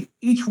basically,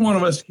 each one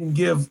of us can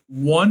give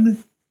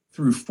 1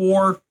 through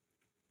 4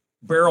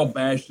 barrel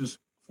bashes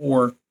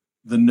for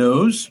the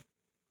nose,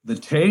 the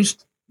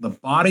taste, the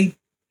body,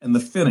 and the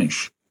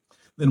finish.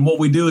 Then what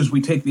we do is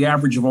we take the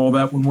average of all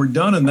that when we're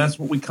done, and that's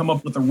what we come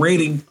up with a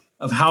rating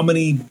of how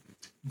many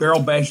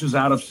barrel bashes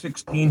out of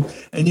 16.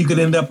 And you could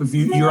end up, if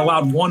you're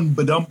allowed 1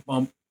 badump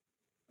bump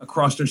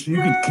across there, so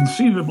you could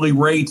conceivably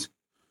rate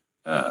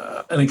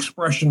an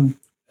expression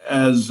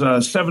as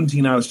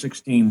 17 out of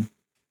 16.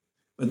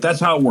 But that's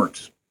how it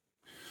works.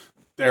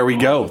 There we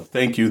go.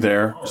 Thank you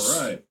there, all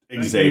right,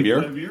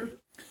 Xavier.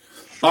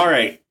 All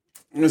right.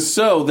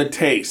 So the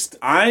taste.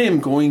 I am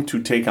going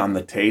to take on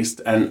the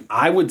taste, and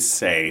I would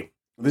say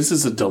this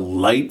is a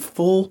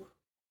delightful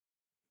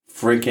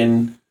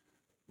freaking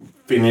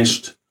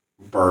finished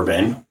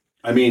bourbon.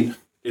 I mean,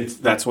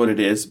 that's what it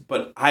is,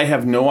 but I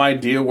have no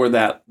idea where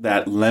that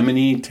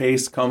lemony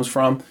taste comes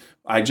from.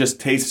 I just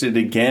tasted it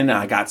again.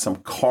 I got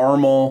some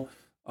caramel.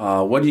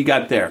 What do you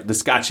got there? The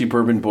Scotchy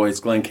Bourbon Boys,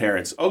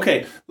 Glencairns.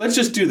 Okay, let's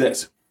just do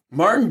this.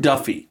 Martin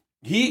Duffy.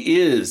 He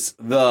is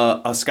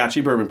a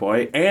Scotchy Bourbon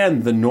Boy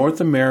and the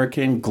North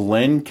American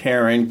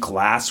Glencairn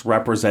glass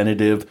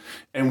representative.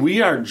 And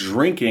we are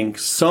drinking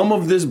some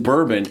of this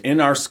bourbon in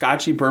our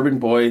Scotchy Bourbon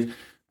Boy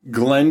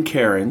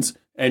Glencairns.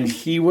 And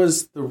he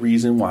was the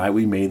reason why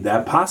we made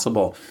that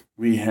possible.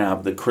 We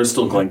have the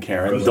Crystal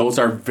Glencairn. Those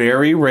are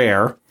very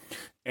rare.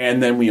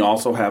 And then we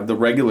also have the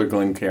regular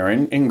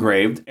Glencairn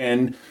engraved.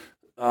 And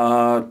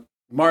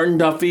Martin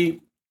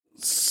Duffy,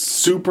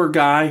 super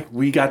guy.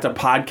 We got to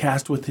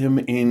podcast with him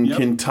in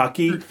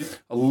Kentucky.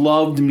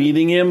 Loved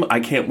meeting him.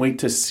 I can't wait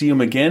to see him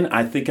again.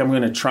 I think I'm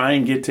going to try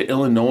and get to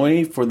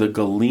Illinois for the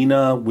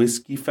Galena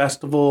Whiskey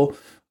Festival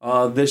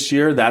this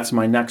year. That's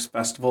my next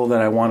festival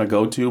that I want to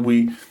go to.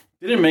 We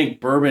didn't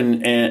make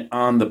bourbon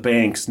on the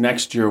banks.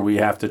 Next year we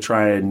have to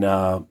try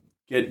and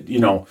get,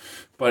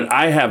 but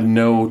I have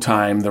no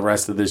time the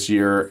rest of this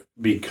year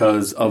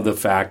because of the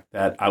fact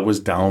that I was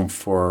down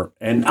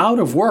and out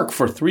of work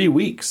for 3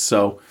 weeks.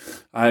 So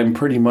I'm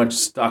pretty much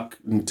stuck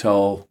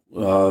until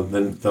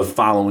the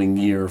following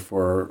year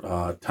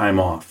for time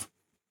off.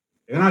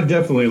 And I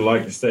definitely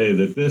like to say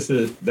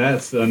that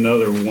that's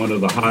another one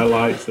of the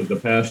highlights of the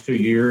past 2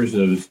 years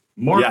is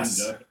Martin.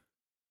 Yes.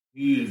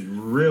 He has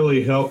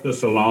really helped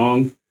us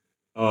along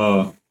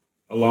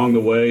the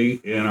way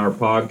in our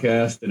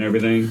podcast and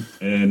everything.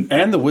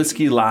 And the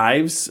Whiskey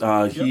Lives.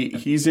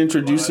 He's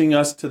introducing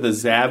us to the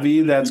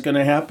Zavvy that's going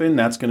to happen.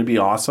 That's going to be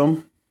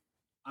awesome.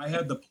 I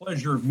had the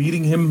pleasure of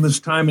meeting him this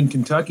time in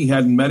Kentucky.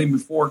 Hadn't met him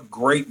before.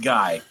 Great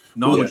guy.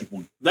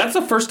 Knowledgeable. That's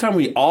the first time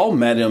we all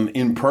met him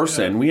in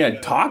person. We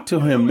had talked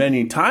to him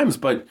many times,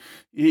 but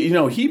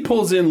he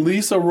pulls in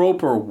Lisa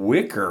Roper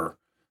Wicker.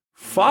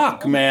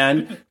 Fuck,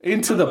 man,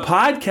 into the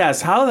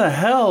podcast. How the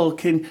hell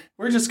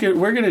we're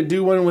going to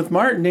do one with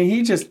Martin, and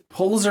he just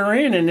pulls her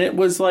in, and it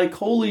was like,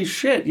 holy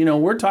shit.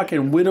 We're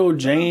talking Widow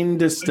Jane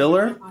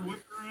Distiller.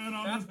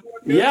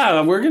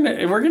 Yeah, we're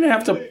gonna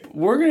have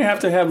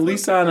to have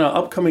Lisa on an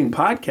upcoming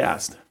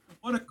podcast.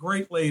 What a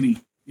great lady.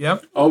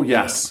 Yep. Oh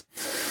yes.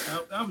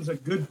 That was a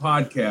good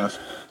podcast.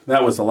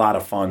 That was a lot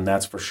of fun,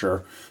 that's for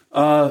sure.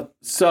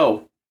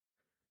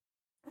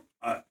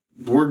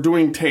 We're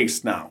doing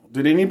taste now.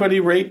 Did anybody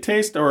rate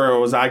taste, or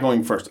was I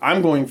going first?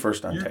 I'm going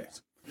first on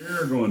taste.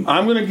 You're going.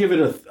 I'm going to give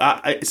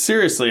it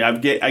seriously. I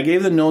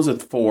gave the nose a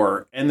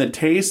 4, and the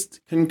taste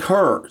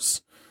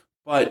concurs,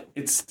 but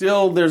it's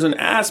still there's an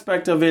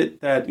aspect of it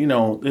that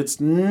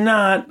it's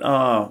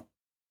not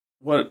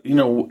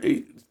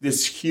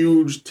this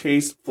huge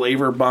taste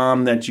flavor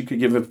bomb that you could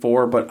give it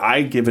 4, but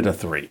I give it a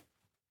 3.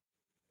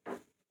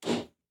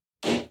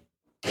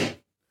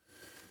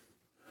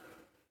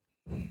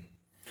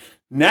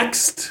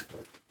 Next.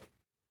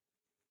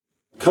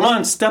 Come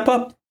on, step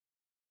up.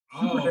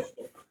 Oh,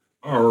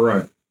 all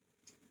right.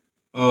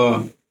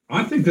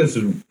 I think this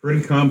is a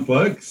pretty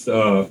complex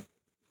flavor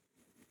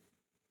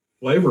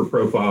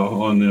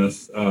profile on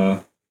this.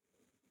 That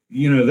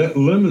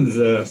lemon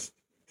zest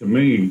to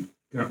me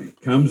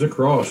comes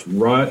across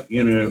right,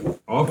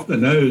 off the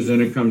nose,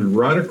 and it comes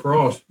right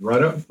across,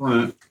 right up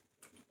front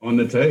on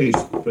the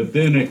taste. But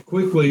then it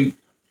quickly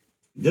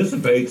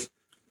dissipates,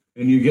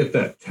 and you get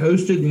that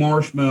toasted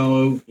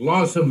marshmallow,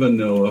 lots of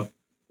vanilla,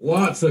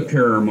 lots of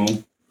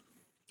caramel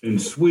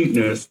and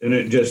sweetness, and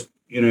it just,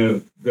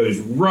 goes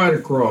right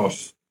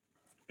across.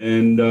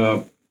 And,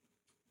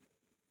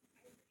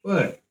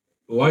 but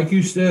like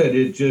you said,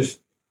 it's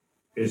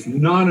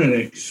not an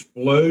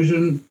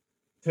explosion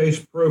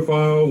taste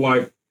profile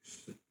like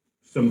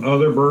some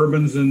other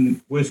bourbons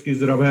and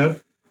whiskeys that I've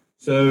had.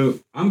 So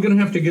I'm going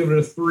to have to give it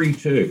a 3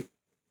 too.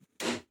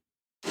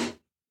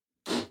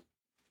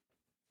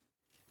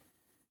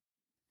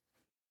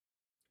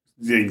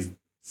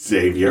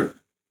 Xavier.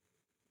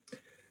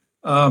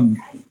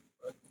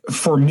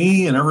 For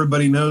me, and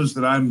everybody knows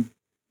that I'm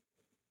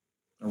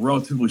a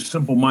relatively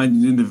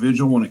simple-minded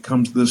individual when it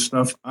comes to this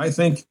stuff, I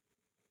think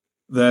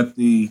that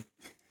the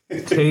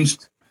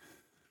taste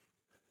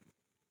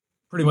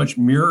pretty much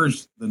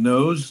mirrors the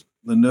nose.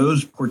 The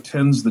nose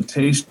portends the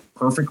taste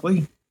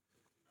perfectly.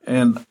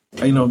 And,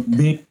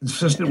 being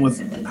consistent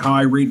with how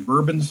I rate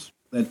bourbons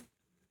that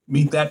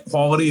meet that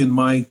quality in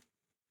my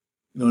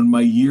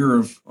year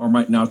of, or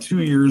my now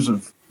 2 years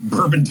of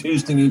bourbon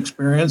tasting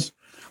experience,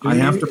 I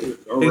have to.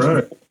 All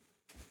right.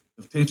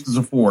 The taste is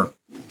a 4.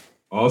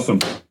 Awesome.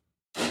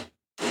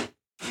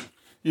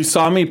 You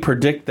saw me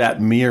predict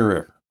that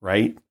mirror,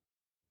 right?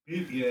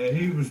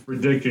 He was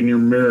predicting your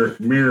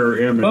mirror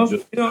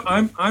image. Well,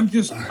 I'm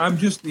just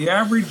the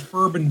average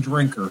bourbon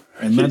drinker,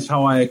 and that's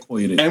how I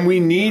equate it. And we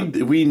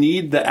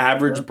need the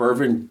average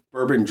bourbon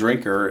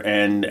drinker,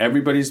 and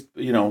everybody's,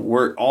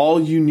 we're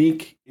all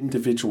unique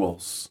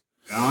individuals.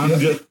 I'm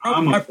a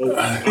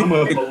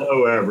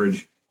below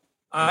average.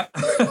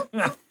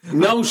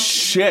 No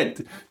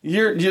shit.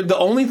 You're the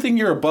only thing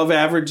you're above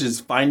average is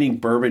finding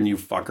bourbon, you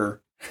fucker.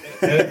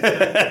 We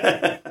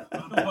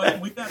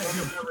got to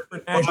give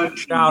Super Nash a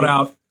shout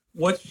out.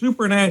 What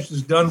Super Nash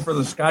has done for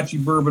the Scotchy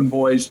Bourbon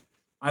Boys,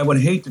 I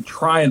would hate to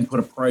try and put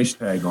a price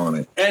tag on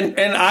it. And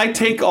I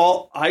take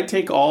all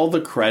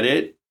the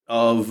credit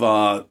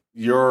of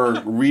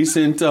your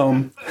recent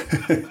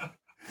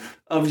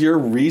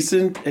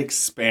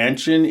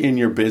expansion in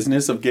your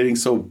business, of getting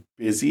so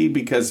busy,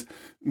 because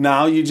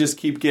now you just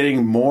keep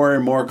getting more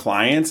and more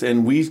clients,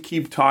 and we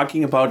keep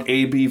talking about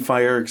AB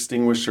fire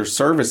extinguisher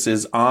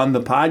services on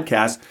the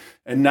podcast.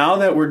 And now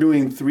that we're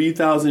doing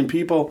 3,000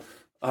 people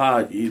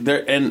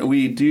there, and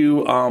we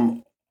do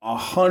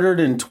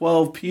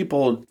 112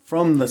 people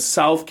from the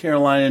South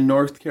Carolina,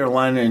 North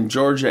Carolina, and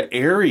Georgia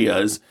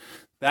areas,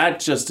 that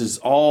just is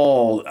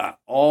all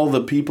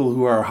the people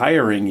who are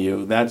hiring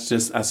you. That's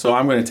just, so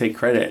I'm going to take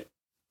credit.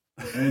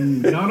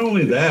 And not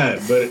only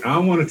that, but I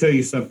want to tell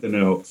you something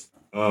else.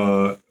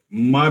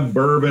 My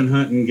bourbon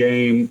hunting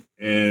game,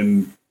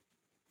 and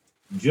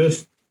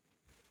just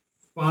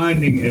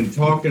finding and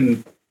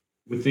talking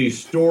with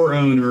these store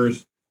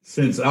owners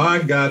since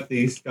I got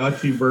these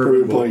Scotchy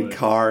Bourbon Boy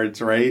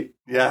cards, right?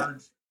 Yeah.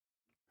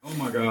 Oh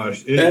my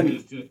gosh.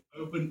 It's just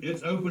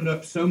it's opened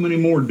up so many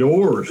more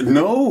doors.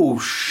 No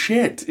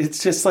shit.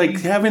 It's just like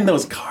having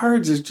those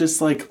cards is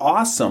just like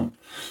awesome.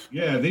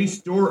 Yeah, these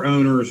store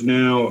owners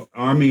now,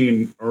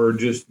 are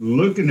just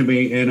looking to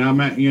me, and I'm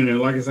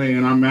like I say,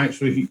 and I'm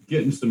actually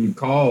getting some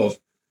calls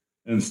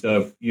and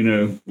stuff,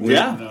 when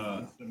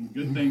some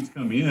good things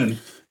come in.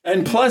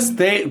 And plus,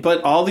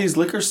 but all these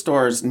liquor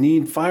stores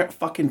need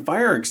fucking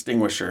fire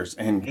extinguishers,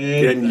 and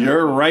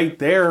you're right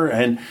there.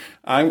 And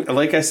I'm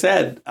like I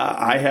said,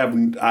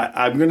 I'm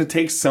going to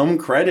take some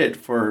credit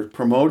for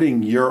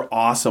promoting your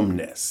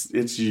awesomeness.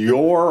 It's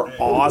your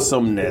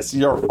awesomeness,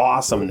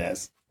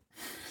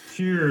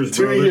 Cheers,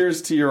 2 brother.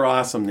 years to your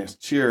awesomeness.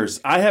 Cheers.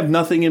 I have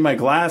nothing in my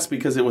glass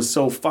because it was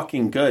so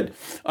fucking good.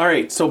 All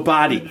right, so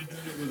body.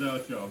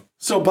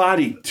 So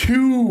body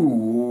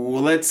 2.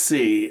 Let's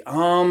see.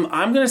 I'm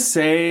gonna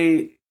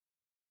say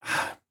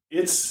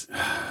it's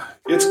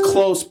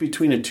close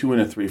between a 2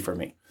 and a 3 for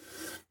me.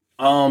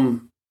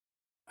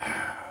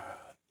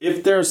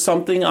 If there's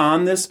something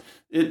on this,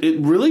 it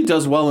really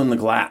does well in the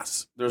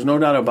glass. There's no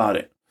doubt about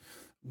it.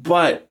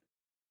 But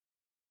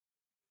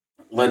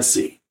let's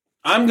see.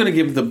 I'm gonna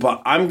give it a 3.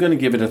 I'm gonna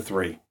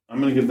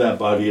give that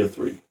body a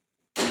 3.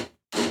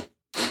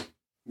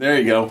 There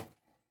you go.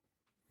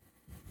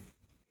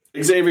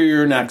 Xavier,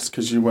 you're next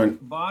because you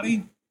went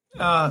body.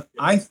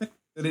 I think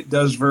that it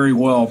does very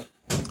well,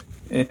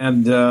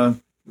 and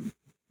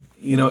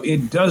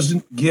it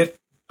doesn't get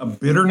a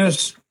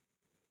bitterness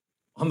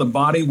on the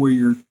body where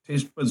your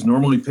taste buds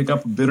normally pick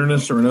up a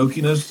bitterness or an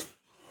oakiness.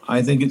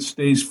 I think it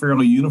stays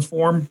fairly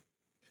uniform,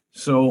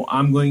 so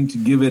I'm going to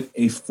give it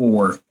a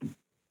 4.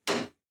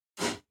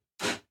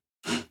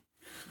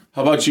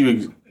 How about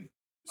you,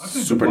 I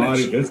think Super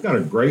body, it's got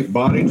a great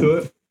body to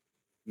it.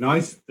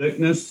 Nice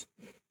thickness.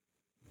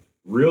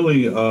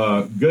 Really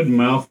good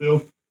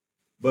mouthfeel.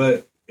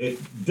 But it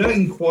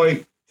doesn't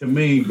quite to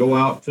me, go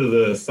out to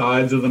the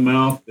sides of the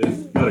mouth.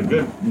 It's got a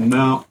good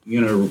mouth,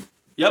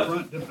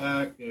 front to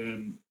back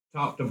and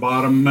top to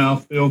bottom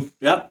mouthfeel.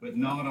 Yep. But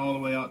not all the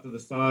way out to the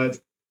sides.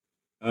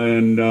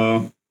 And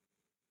I'm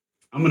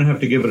going to have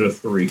to give it a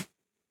 3.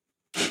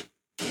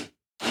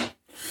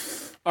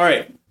 All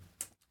right.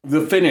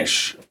 The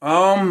finish.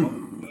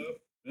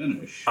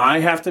 I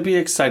have to be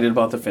excited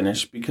about the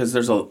finish because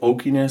there's a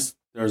oakiness,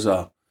 there's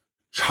a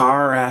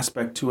char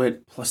aspect to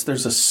it, plus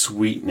there's a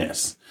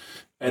sweetness.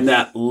 And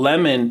that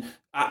lemon,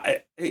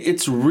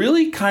 it's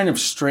really kind of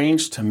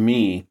strange to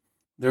me.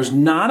 There's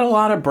not a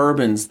lot of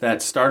bourbons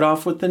that start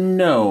off with the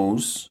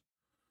nose,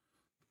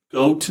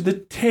 go to the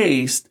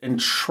taste, and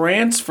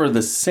transfer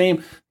the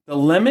same. The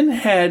lemon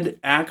head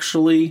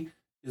actually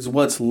is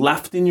what's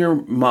left in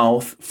your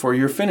mouth for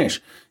your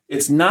finish.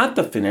 It's not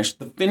the finish.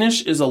 The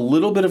finish is a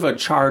little bit of a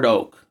charred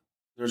oak.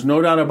 There's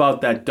no doubt about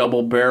that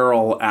double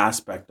barrel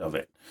aspect of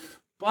it.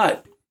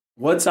 But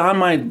what's on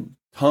my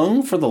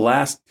tongue for the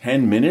last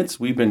 10 minutes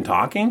we've been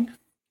talking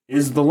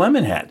is the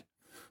lemon head.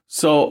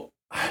 So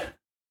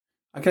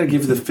I got to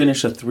give the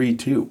finish a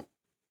 3-2.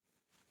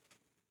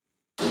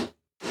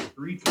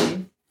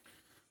 3-2?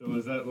 So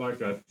is that like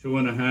a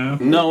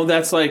 2.5? No,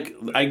 that's like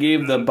I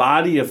gave the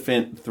body a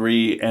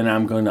 3, and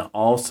I'm going to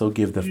also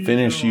give the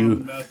finish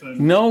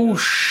No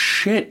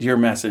shit, you're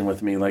messing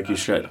with me like you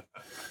should.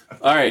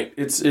 All right,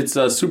 it's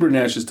Super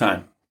Nash's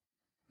time.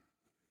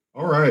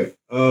 All right,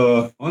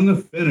 on the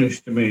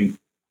finish, to me,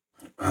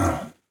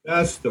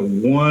 that's the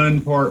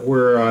one part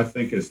where I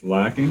think it's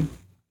lacking,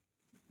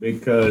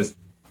 because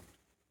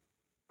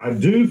I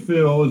do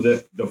feel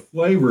that the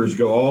flavors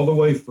go all the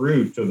way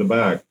through to the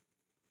back.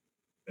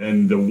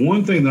 And the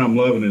one thing that I'm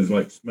loving is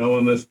like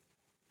smelling this,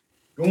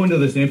 going to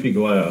this empty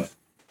glass.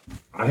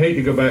 I hate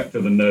to go back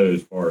to the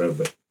nose part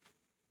of it.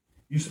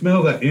 You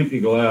smell that empty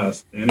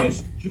glass, and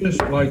it's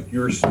just like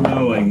you're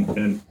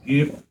smelling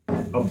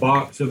a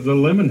box of the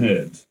lemon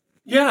heads.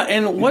 Yeah,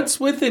 and what's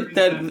with it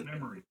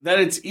that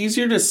it's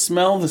easier to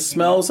smell the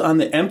smells on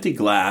the empty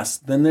glass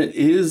than it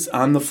is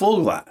on the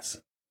full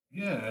glass?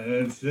 Yeah,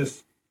 it's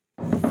just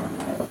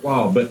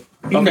wow. But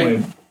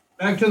anyway,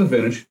 back to the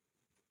finish.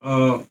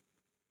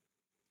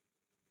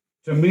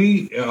 To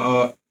me,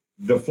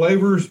 the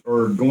flavors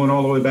are going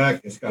all the way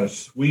back. It's got a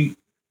sweet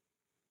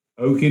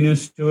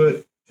oakiness to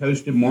it,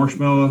 toasted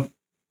marshmallow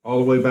all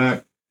the way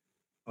back.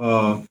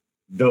 The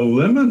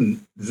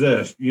lemon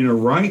zest,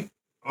 right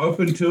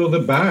up until the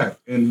back,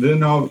 and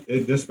then and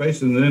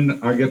then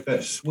I get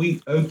that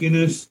sweet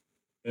oakiness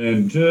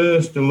and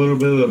just a little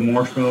bit of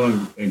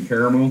marshmallow and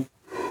caramel.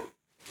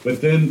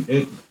 But then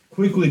it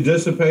quickly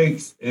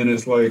dissipates, and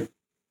it's like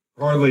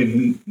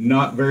hardly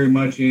not very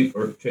much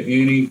to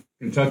any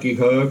Kentucky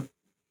hug.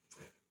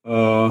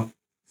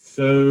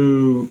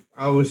 So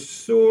I was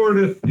sort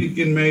of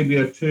thinking maybe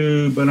a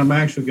 2, but I'm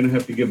actually going to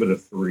have to give it a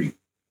 3.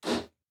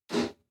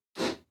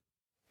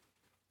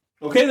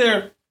 Okay,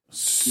 there.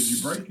 Did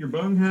you break your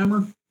bone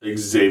hammer?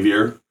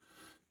 Xavier.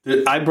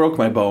 I broke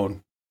my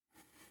bone.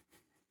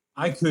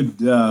 I could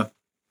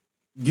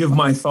give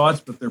my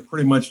thoughts, but they're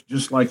pretty much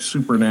just like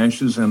Super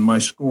Nash's, and my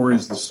score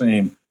is the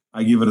same.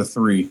 I give it a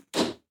 3.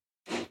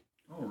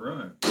 All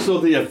right. So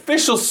the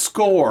official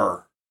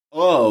score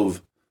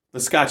of the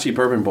Scotchy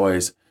Bourbon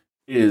Boys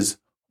is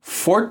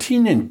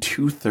 14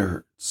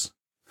 2/3.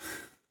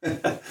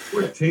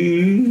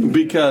 14.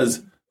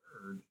 Because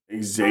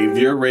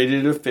Xavier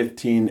rated a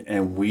 15,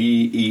 and we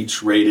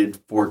each rated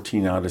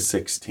 14 out of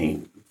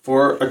 16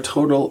 for a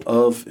total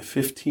of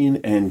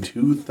 15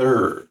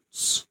 2/3.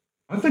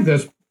 I think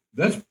that's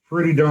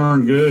pretty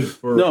darn good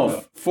for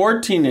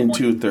 14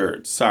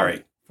 2/3.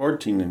 Sorry,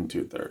 14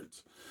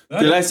 2/3.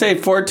 Did I say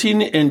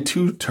 14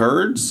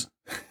 2/3?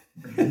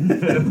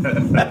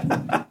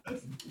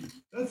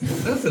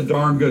 That's a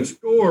darn good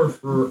score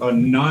for a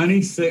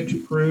 96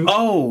 proof.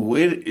 Oh,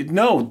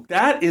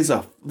 that is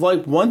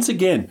once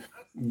again,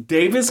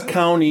 Davis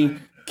County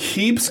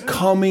keeps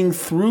coming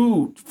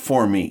through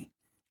for me.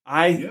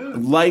 I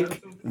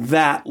like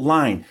that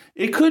line.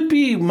 It could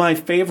be my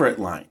favorite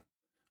line,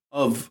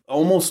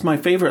 almost my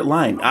favorite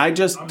line. I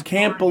just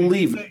can't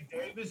believe it.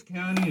 Davis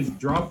County has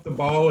dropped the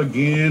ball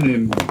again,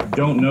 and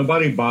don't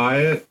nobody buy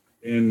it.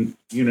 And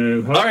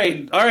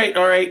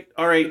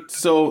all right.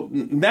 So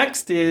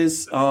next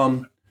is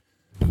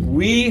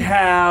we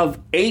have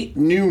 8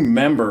 new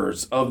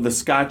members of the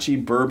Scotchy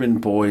Bourbon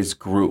Boys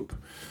group.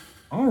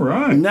 All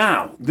right.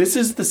 Now, this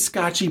is the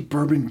Scotchy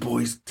Bourbon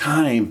Boys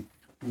time.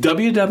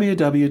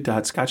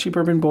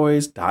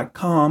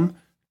 www.scotchybourbonboys.com.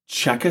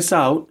 Check us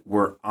out.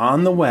 We're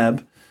on the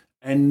web.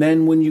 And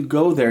then when you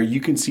go there,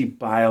 you can see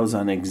bios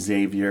on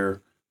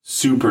Xavier,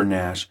 Super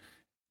Nash,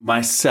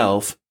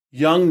 myself,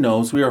 Young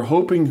Nose. We are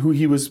hoping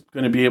he was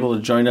going to be able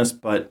to join us,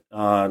 but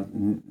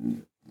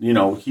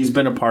he's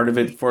been a part of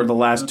it for the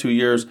last 2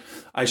 years.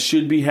 I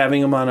should be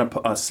having him on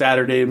a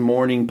Saturday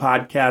morning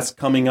podcast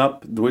coming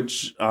up,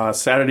 which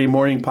Saturday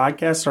morning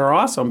podcasts are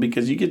awesome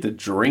because you get to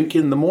drink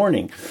in the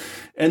morning.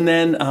 And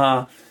then,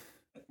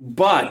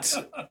 but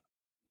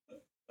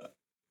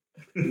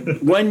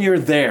when you're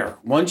there,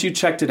 once you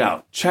checked it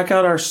out, check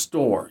out our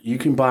store. You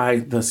can buy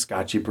the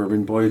Scotchy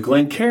Bourbon Boy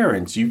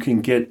Glencairns. You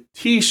can get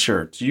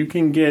T-shirts. You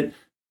can get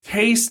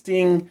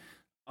tasting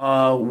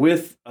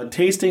with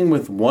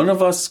one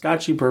of us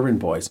Scotchy Bourbon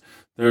Boys.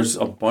 There's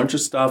a bunch of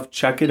stuff.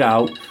 Check it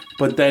out.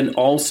 But then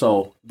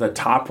also the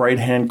top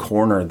right-hand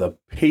corner, the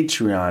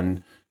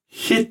Patreon,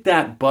 hit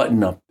that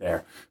button up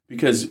there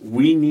because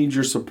we need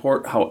your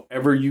support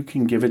however you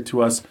can give it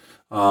to us.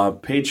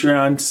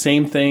 Patreon,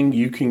 same thing.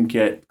 You can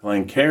get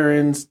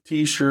Glencairns,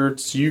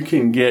 T-shirts. You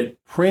can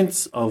get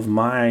prints of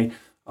my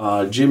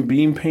Jim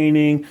Beam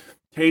painting,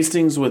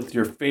 tastings with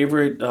your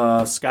favorite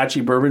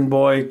Scotchy Bourbon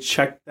Boy.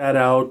 Check that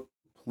out.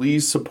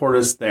 Please support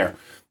us there.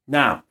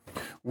 Now,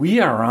 we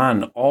are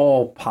on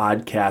all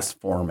podcast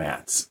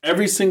formats.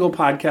 Every single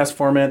podcast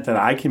format that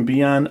I can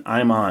be on,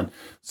 I'm on.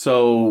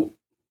 So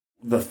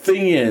the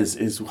thing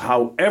is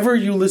however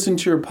you listen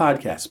to your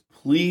podcast,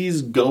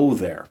 please go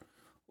there.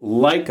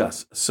 Like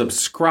us,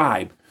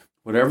 subscribe,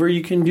 whatever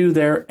you can do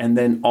there, and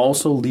then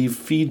also leave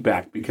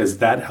feedback because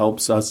that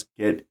helps us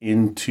get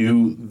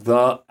into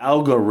the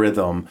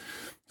algorithm.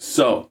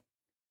 So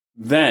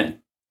then,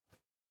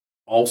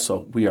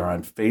 also, we are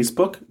on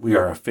Facebook. We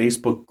are a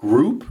Facebook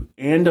group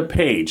and a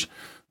page.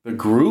 The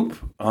group,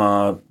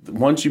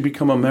 once you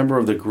become a member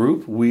of the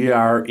group, we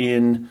are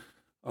in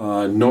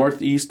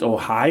Northeast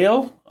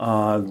Ohio.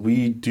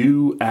 We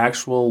do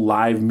actual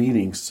live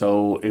meetings.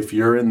 So if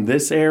you're in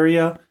this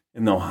area,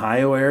 in the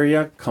Ohio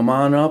area, come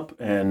on up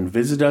and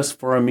visit us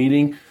for a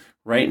meeting.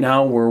 Right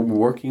now, we're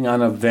working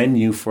on a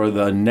venue for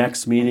the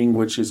next meeting,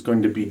 which is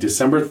going to be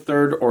December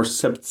 3rd or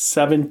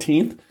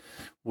 17th.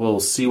 We'll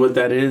see what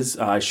that is.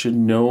 I should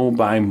know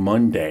by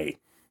Monday.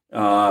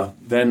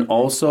 Then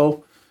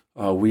also,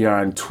 we are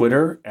on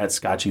Twitter at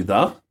Scotchy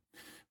The.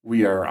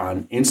 We are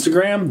on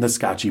Instagram, the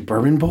Scotchy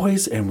Bourbon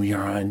Boys, and we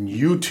are on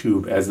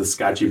YouTube as the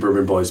Scotchy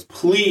Bourbon Boys.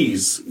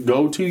 Please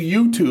go to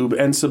YouTube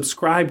and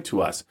subscribe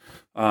to us.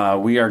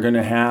 We are going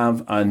to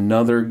have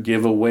another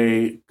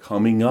giveaway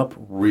coming up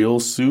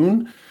real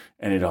soon,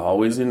 and it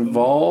always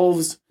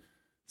involves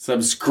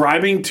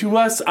subscribing to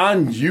us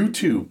on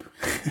YouTube.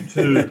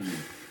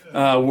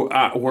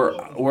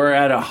 We're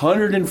at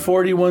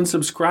 141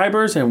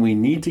 subscribers, and we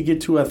need to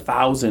get to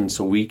 1,000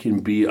 so we can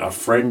be a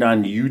friend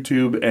on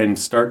YouTube and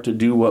start to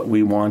do what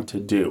we want to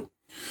do.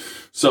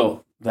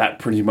 So that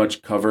pretty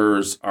much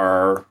covers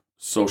our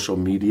social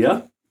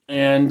media,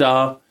 and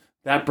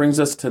that brings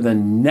us to the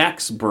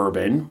next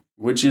bourbon,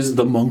 which is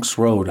the Monk's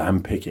Road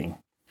I'm picking.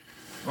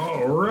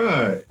 All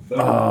right.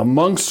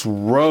 Monk's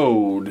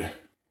Road.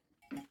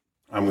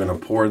 I'm going to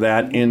pour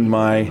that in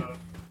my...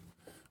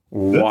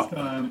 This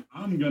time,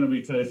 I'm going to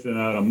be tasting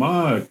out of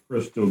my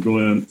Crystal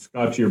Glen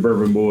Scotchy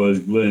Bourbon Boys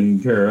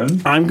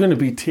Glencairn. I'm going to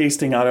be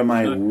tasting out of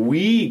my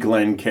wee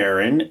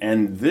Glencairn,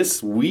 and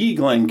this wee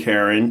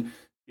Glencairn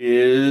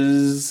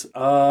is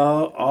a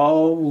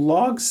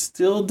Log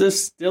Still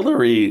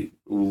Distillery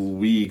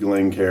wee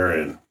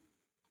Glencairn.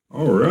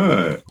 All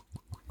right.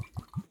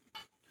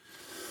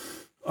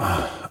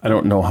 I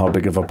don't know how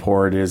big of a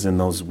pour it is in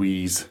those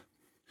wees,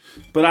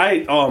 but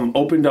I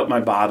opened up my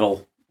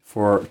bottle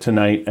for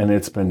tonight, and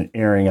it's been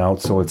airing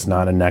out, so it's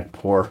not a neck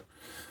pour.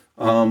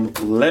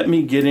 Let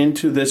me get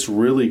into this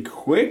really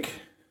quick.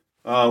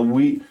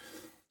 Log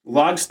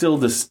Still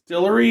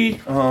Distillery.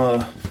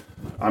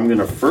 I'm going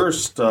to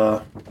first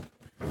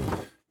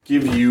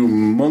give you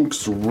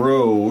Monk's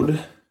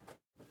Road.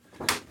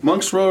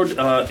 Monk's Road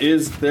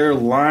is their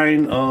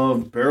line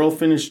of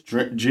barrel-finished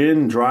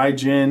gin, dry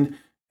gin,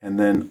 and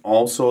then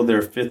also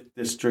their 5th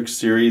District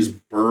Series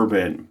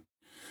bourbon.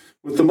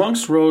 With the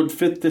Monk's Road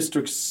 5th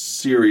District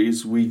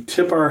Series, we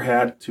tip our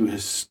hat to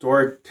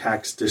historic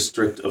tax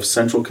district of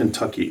central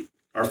Kentucky.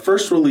 Our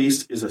first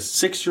release is a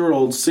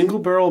 6-year-old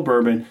single-barrel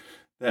bourbon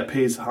that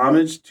pays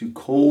homage to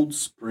Cold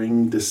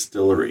Spring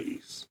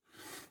Distilleries,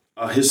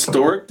 a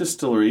historic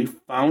distillery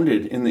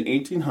founded in the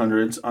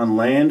 1800s on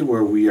land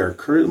where we are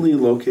currently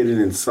located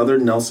in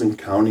southern Nelson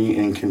County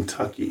in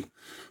Kentucky.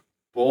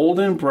 Bold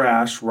and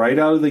brash right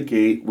out of the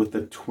gate with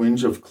a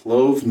twinge of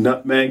clove,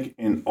 nutmeg,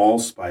 and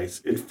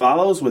allspice. It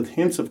follows with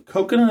hints of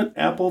coconut,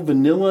 apple,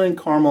 vanilla, and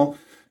caramel,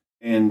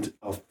 and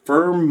a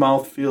firm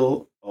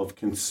mouthfeel of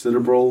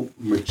considerable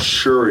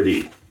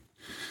maturity.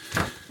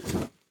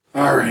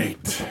 All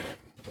right.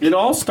 It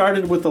all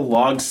started with a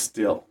log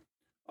still.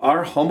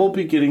 Our humble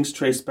beginnings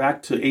trace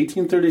back to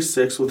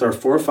 1836 with our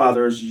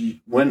forefathers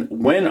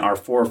when our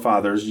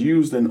forefathers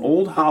used an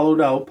old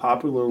hollowed-out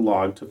poplar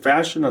log to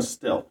fashion a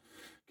still.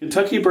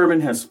 Kentucky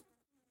bourbon has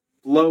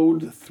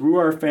flowed through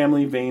our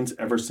family veins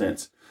ever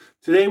since.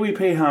 Today we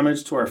pay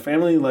homage to our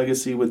family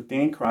legacy with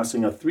Dan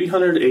Crossing, a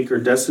 300-acre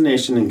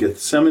destination in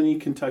Gethsemane,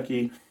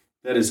 Kentucky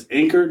that is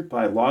anchored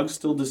by Log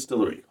Still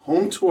Distillery,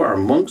 home to our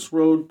Monk's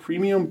Road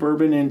premium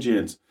bourbon and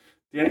gins.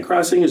 Dan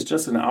Crossing is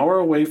just an hour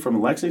away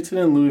from Lexington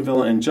and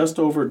Louisville and just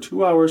over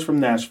 2 hours from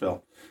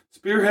Nashville.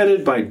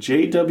 Spearheaded by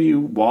J.W.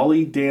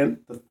 Wally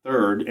Dant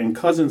III and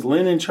cousins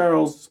Lynn and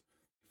Charles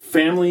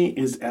Family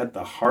is at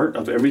the heart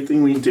of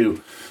everything we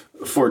do.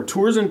 For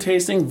tours and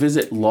tasting,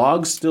 visit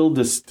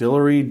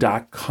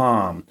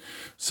logstilldistillery.com.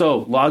 So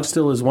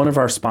Logstill is one of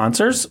our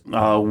sponsors.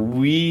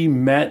 We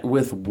met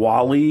with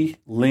Wally,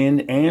 Lynn,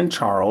 and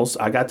Charles.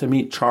 I got to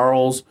meet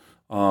Charles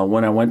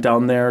when I went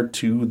down there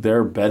to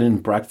their bed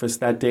and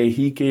breakfast that day.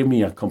 He gave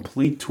me a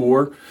complete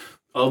tour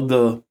of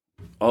the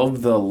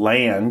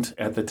land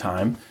at the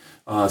time.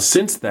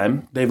 Since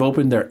then, they've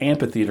opened their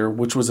amphitheater,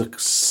 which was a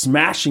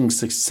smashing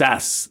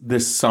success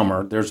this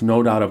summer. There's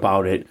no doubt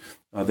about it.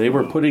 They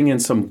were putting in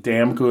some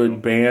damn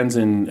good bands,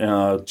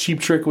 and Cheap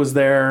Trick was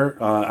there.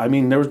 I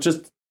mean, there was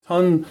just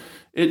ton.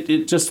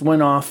 It just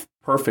went off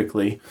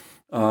perfectly.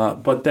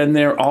 But then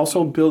they're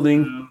also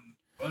building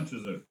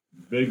bunches of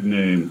big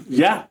names.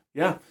 Yeah.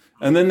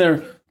 And then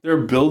they're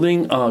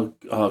building a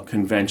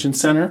convention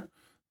center.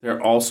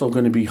 They're also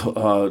going to be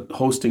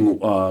hosting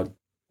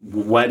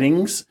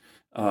weddings.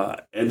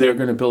 They're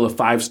going to build a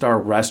 5-star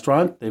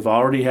restaurant. They've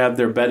already have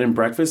their bed and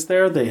breakfast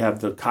there. They have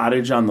the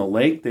cottage on the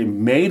lake. They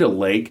made a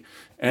lake,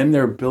 and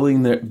they're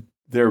building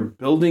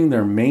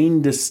their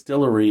main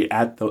distillery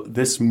at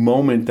this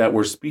moment that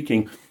we're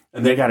speaking.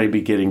 And they got to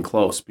be getting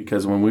close,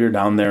 because when we were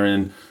down there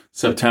in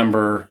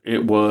September,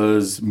 it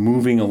was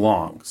moving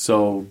along.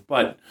 So,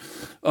 but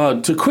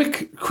to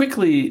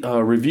quickly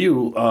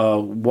review,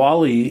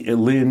 Wally,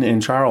 Lynn,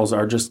 and Charles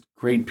are just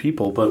great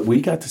people. But we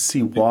got to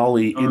see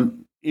Wally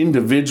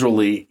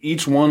individually,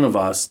 each one of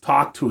us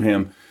talk to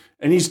him,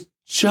 and he's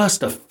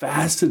just a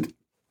fascinating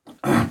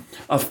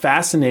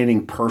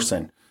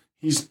person.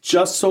 He's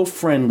just so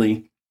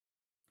friendly.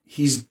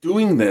 He's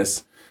doing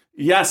this.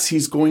 Yes,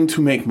 he's going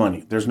to make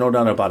money. There's no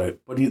doubt about it.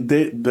 But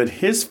but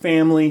his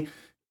family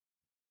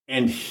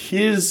and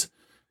his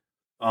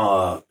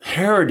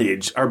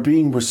heritage are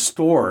being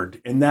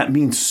restored, and that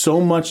means so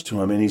much to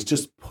him. And he's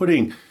just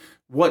putting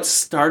what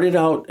started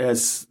out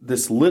as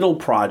this little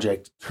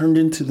project turned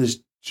into this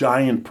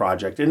giant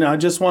project. And I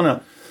just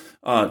want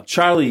to,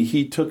 Charlie,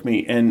 he took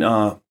me, and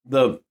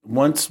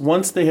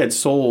once they had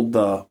sold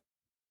the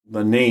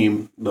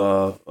name,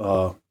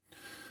 the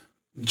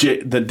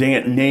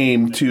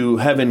name to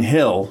Heaven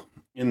Hill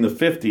in the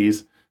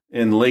 50s,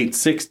 in late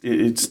 60s,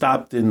 it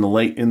stopped in the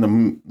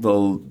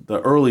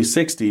early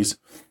 60s.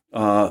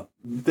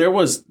 There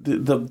was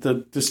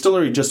the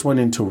distillery just went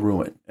into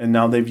ruin, and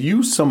now they've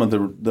used some of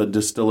the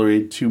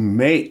distillery to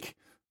make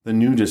the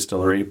new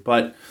distillery,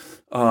 but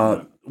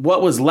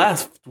what was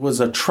left was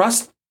a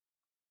trust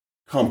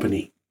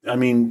company. I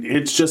mean,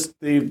 it's just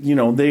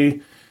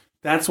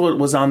that's what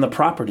was on the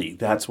property.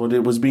 That's what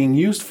it was being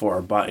used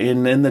for. But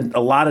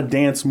a lot of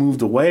dance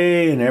moved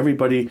away, and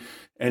everybody,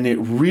 and it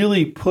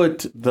really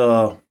put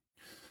the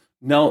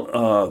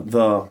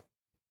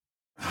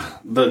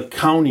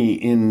county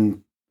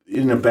in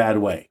a bad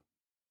way.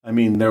 I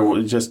mean, there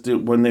was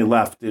when they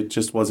left, it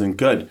just wasn't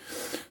good.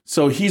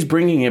 So he's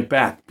bringing it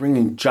back,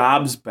 bringing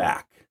jobs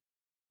back.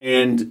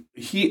 And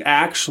he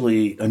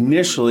actually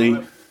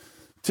initially,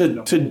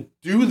 to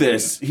do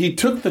this, he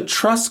took the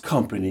trust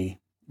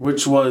company,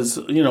 which was,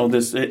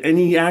 this, and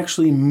he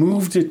actually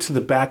moved it to the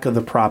back of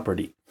the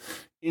property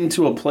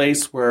into a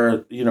place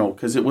where,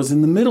 because it was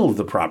in the middle of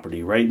the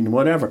property, right? And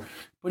whatever.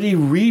 But he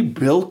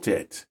rebuilt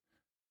it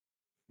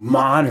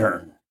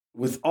modern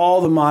with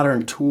all the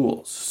modern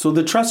tools. So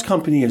the trust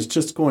company is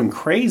just going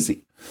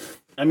crazy.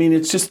 I mean,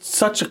 it's just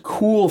such a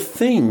cool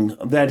thing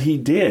that he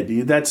did.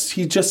 He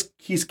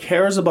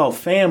cares about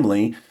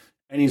family,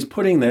 and he's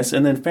putting this,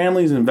 and then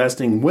family's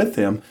investing with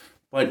him.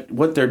 But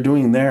what they're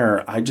doing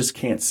there, I just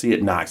can't see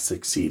it not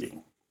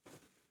succeeding.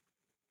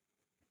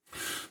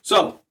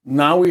 So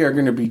now we are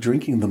going to be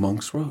drinking the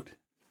Monk's Road.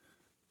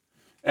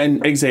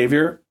 And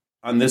Xavier,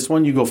 on this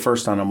one, you go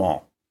first on them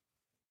all.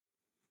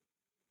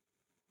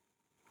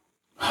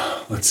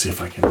 Let's see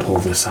if I can pull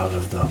this out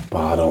of the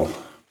bottle.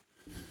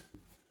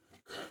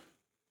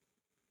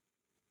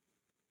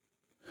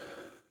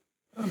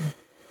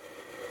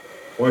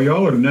 While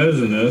y'all are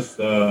nosing this,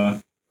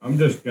 I'm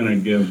just going to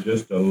give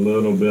just a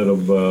little bit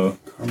of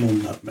caramel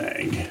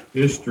nutmeg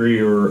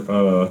history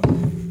or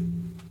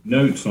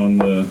notes on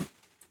the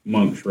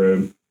Monk's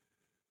Road.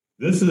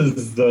 This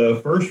is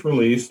the first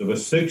release of a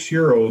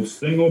 6-year-old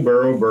single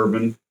barrel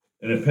bourbon,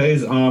 and it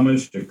pays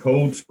homage to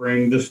Cold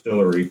Spring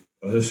Distillery,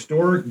 a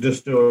historic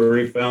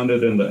distillery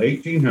founded in the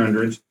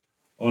 1800s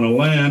on a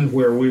land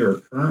where we are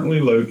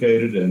currently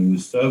located in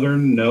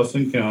southern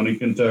Nelson County,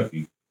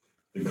 Kentucky.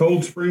 The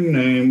Cold Spring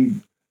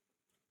name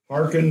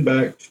harkened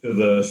back to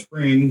the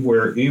spring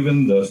where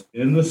even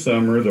in the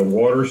summer the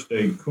water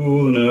stayed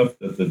cool enough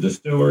that the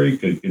distillery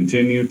could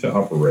continue to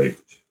operate.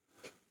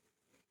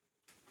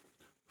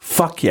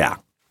 Fuck yeah.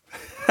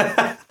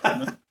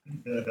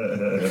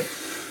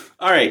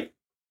 All right.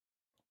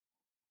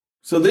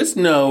 So this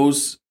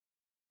knows.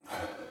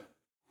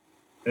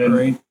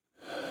 And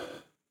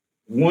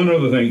one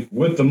other thing,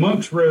 with the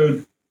Monk's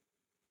Road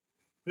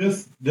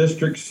 5th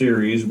District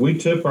Series, we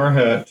tip our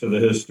hat to the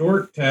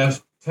historic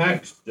tax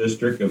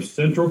district of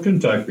Central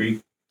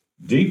Kentucky,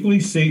 deeply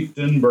steeped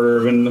in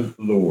bourbon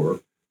lore.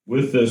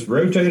 With this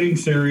rotating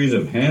series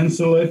of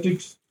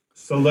hand-selected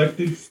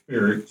selected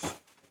spirits,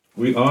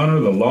 we honor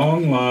the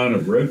long line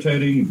of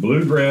rotating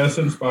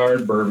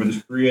bluegrass-inspired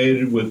bourbons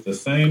created with the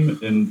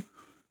same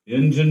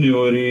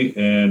ingenuity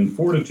and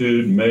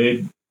fortitude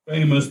made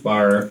famous by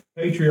our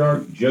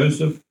patriarch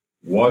Joseph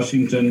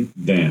Washington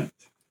Dant.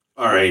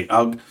 All right,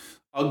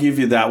 I'll give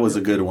you that was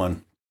a good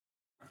one.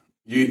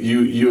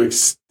 You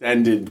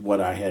extended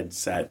what I had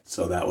said,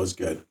 so that was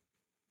good.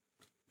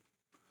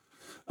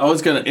 I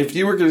was gonna, if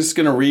you were just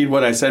gonna read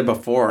what I said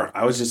before,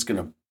 I was just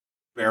gonna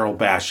barrel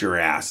bash your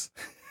ass.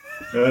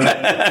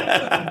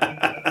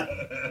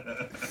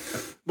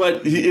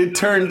 But it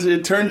turned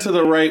to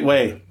the right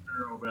way.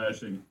 Barrel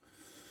bashing.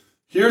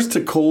 Here's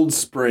to Cold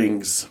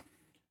Springs.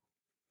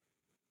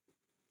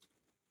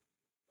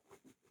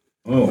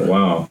 Oh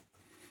wow!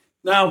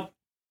 Now,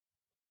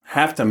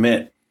 have to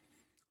admit,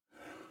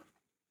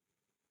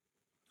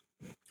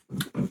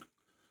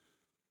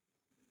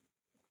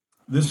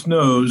 this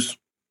nose,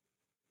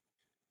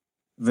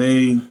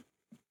 they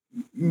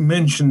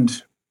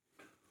mentioned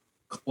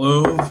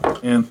clove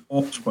and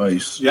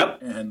allspice.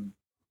 Yep. And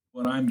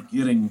what I'm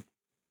getting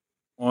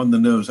on the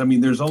nose, I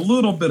mean, there's a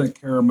little bit of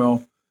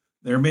caramel.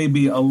 There may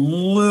be a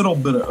little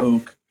bit of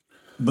oak,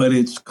 but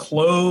it's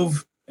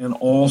clove and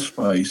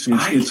allspice.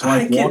 It's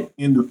like walking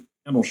into a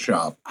candle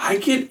shop. I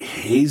get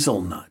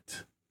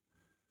hazelnut.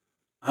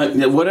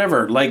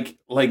 Whatever, like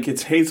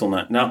it's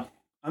hazelnut. Now,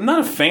 I'm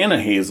not a fan of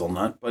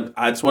hazelnut, but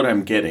that's what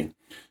I'm getting.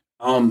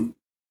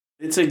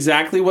 It's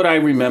exactly what I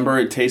remember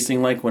it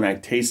tasting like when I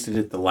tasted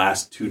it the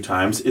last 2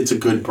 times. It's a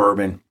good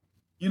bourbon.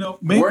 You know,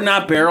 we're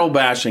not barrel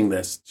bashing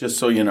this, just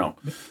so you know.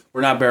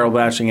 We're not barrel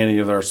bashing any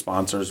of our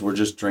sponsors. We're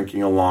just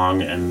drinking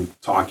along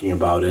and talking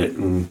about it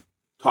and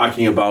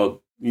talking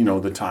about,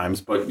 the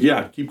times. But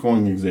yeah, keep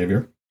going,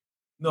 Xavier.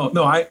 No,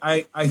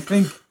 I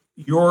think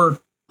your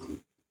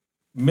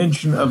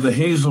mention of the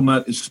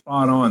hazelnut is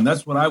spot on.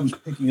 That's what I was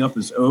picking up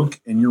as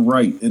oak, and you're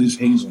right. It is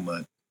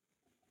hazelnut.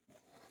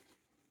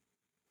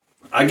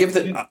 I give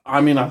the.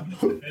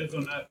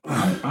 Hazelnut.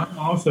 I'm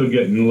also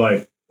getting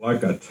like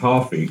a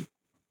toffee,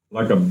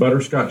 like a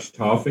butterscotch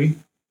toffee.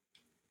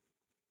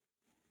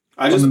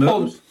 I just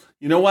pulled.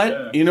 You know what?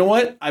 Yeah. You know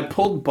what? I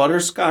pulled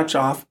butterscotch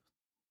off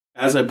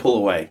as I pull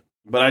away,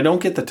 but I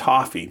don't get the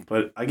toffee.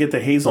 But I get the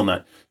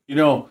hazelnut.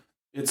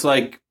 It's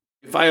like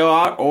if I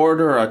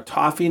order a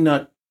toffee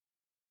nut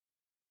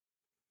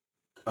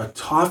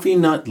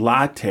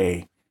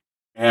latte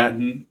at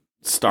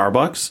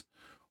Starbucks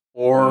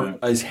or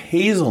a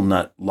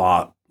hazelnut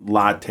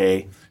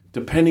latte,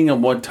 depending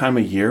on what time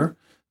of year,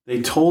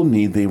 they told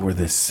me they were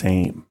the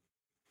same.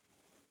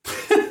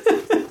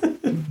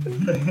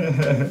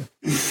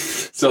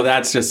 So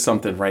that's just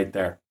something right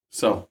there.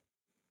 So,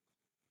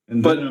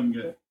 and then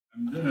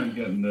I'm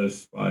getting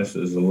those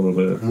spices a little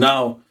bit.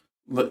 No,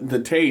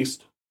 the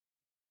taste.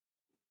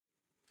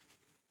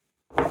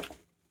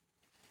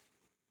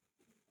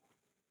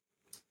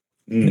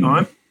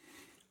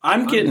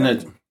 I'm getting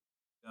it.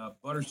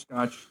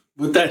 Butterscotch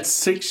with that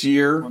 6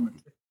 year.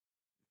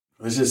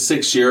 This is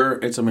 6 year.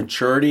 It's a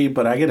maturity,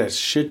 but I get a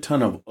shit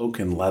ton of oak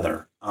and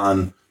leather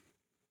on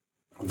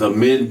the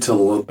mid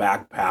to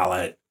back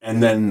palate,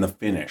 and then the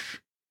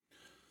finish.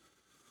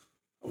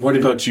 What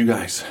about you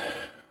guys?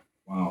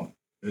 Wow,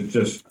 it's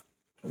just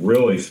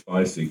really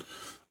spicy.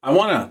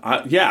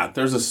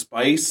 There's a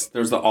spice.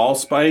 There's the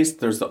allspice.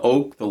 There's the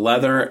oak, the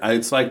leather.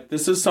 It's like,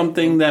 this is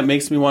something that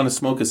makes me want to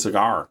smoke a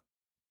cigar.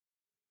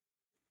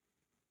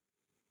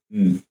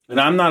 And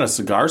I'm not a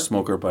cigar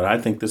smoker, but I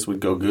think this would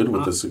go good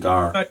with a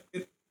cigar.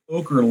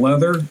 Oak or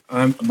leather,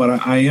 but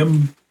I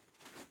am.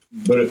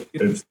 But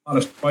it's a lot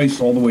of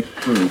spice all the way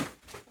through.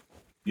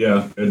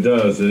 Yeah, it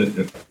does.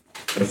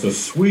 It's a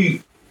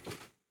sweet.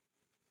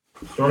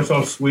 It starts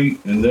off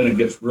sweet, and then it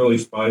gets really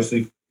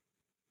spicy,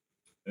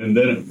 and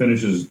then it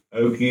finishes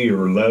oaky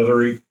or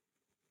leathery.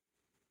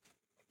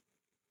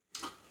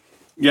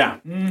 Yeah,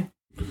 I'm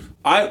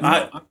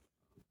going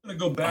to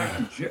go back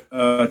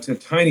to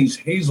Tiny's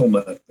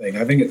hazelnut thing.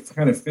 I think it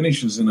kind of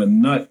finishes in a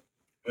nutty.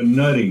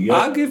 Yeah.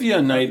 I'll give you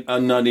a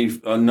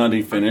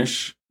nutty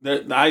finish.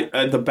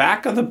 The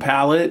back of the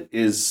palate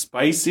is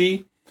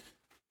spicy,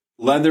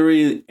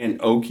 leathery, and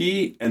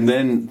oaky, and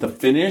then the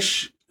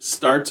finish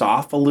starts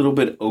off a little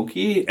bit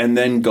oaky, and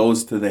then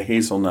goes to the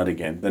hazelnut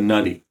again, the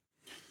nutty.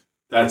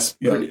 That's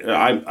pretty.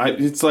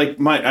 It's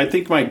like I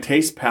think my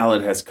taste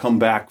palate has come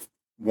back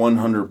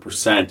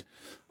 100%.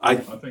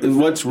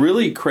 What's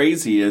really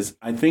crazy is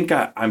I think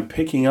I'm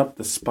picking up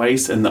the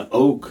spice and the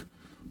oak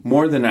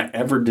more than I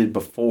ever did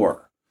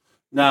before.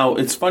 Now,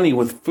 it's funny,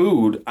 with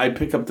food, I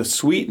pick up the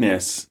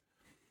sweetness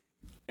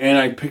and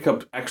I pick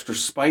up extra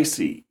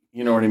spicy.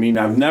 You know what I mean?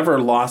 I've never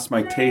lost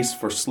my taste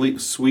for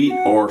sweet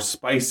or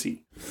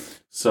spicy.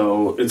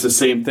 So it's the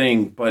same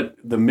thing, but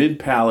the mid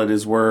palate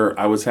is where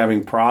I was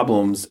having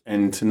problems.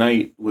 And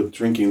tonight, with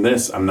drinking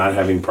this, I'm not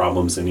having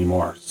problems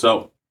anymore.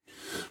 So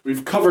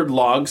we've covered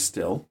logs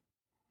still.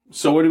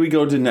 So where do we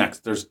go to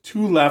next? There's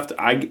 2 left.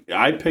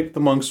 I picked the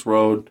Monk's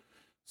Road.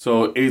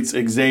 So it's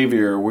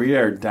Xavier. We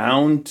are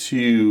down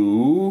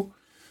to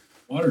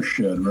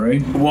Watershed,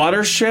 right?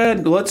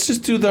 Watershed. Let's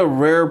just do the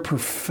rare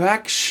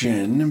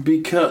perfection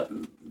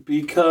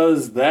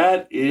because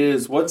that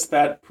is, what's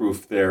that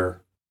proof there?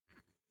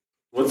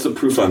 What's the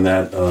proof on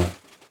that,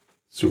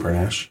 Super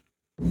Nash?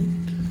 Let's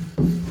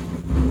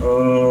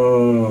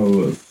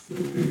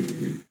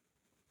see.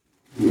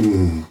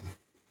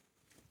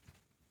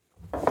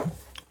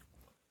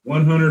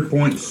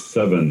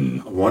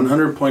 100.7.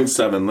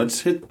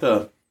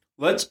 100.7.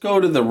 Let's go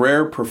to the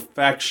rare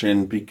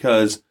perfection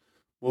because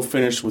we'll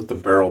finish with the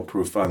barrel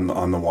proof on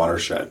the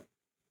Watershed.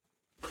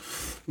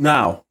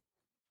 Now.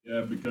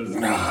 Yeah, because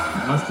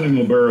my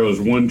single barrel is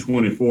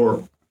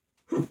 124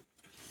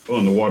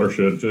 on the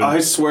Watershed too. I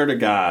swear to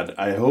God,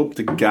 I hope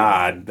to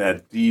God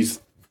that these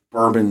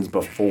bourbons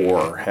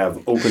before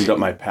have opened up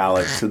my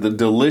palate to the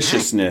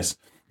deliciousness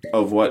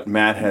of what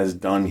Matt has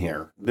done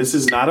here. This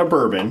is not a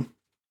bourbon.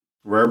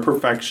 Rare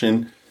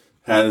Perfection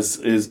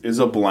is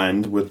a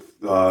blend with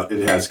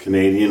it has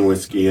Canadian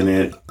whiskey in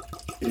it.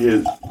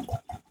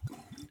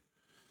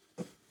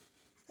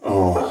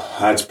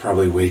 That's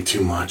probably way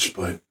too much,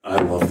 but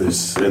I love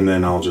this. And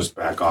then I'll just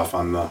back off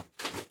on the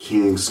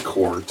King's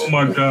Court. Oh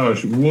my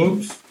gosh!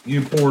 Whoops!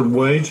 You poured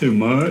way too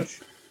much.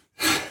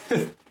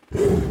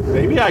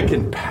 Maybe I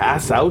can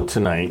pass out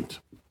tonight.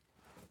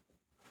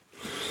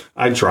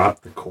 I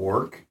dropped the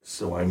cork,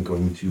 so I'm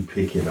going to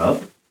pick it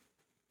up.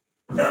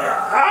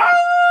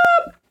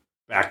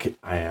 Back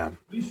I am.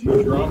 At least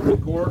you dropped the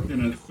cork,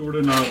 and it's sort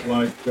of not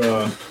like.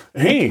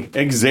 Hey,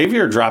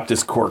 Xavier dropped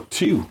his cork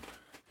too.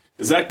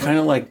 Is that kind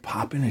of like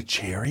popping a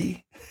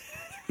cherry?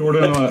 Sort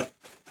of like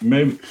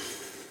maybe.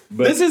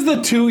 But This is the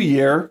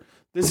 2-year.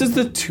 This is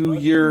the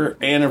 2-year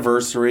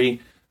anniversary.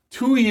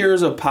 2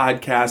 years of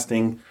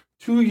podcasting.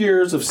 2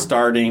 years of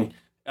starting.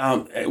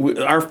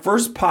 Our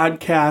first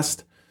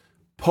podcast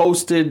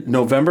posted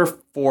November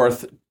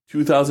 4th,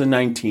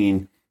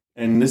 2019.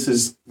 And this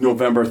is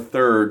November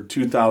 3rd,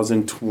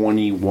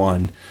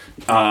 2021.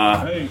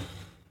 hey,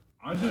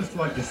 I'd just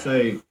like to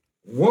say,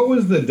 what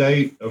was the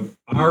date of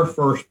our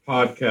first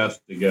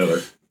podcast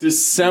together?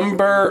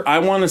 December, I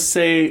want to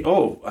say,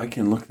 I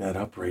can look that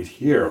up right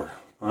here.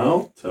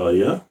 I'll tell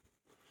you.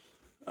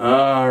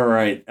 All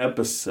right,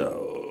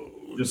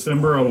 episode.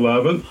 December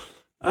 11th.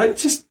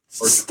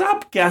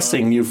 Stop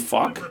guessing, you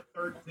fuck.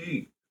 December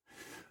 13th.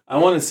 I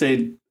want to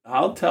say,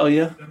 I'll tell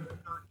you. December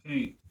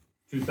 13th,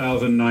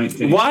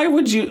 2019. Why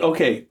would you?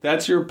 Okay,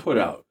 that's your put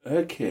out.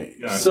 Okay,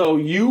 Yeah. So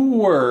you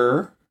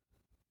were.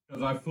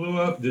 Because I flew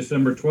up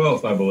December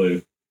 12th, I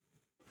believe.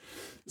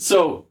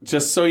 So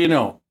just so you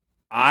know,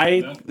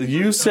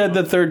 you said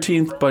the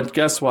 13th, but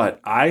guess what?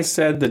 I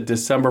said the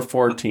December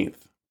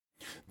 14th.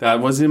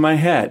 That was in my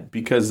head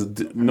because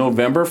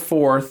November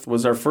 4th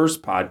was our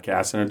first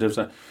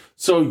podcast.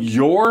 So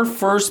your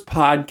first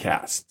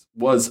podcast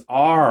was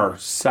our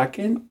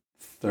second,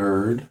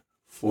 third,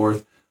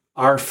 fourth,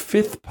 our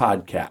fifth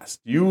podcast.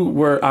 You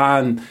were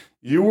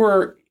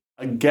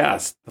a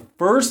guest, the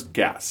first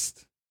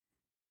guest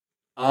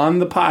on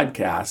the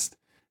podcast,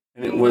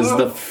 and it was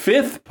the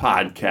fifth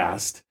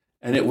podcast,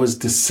 and it was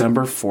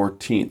December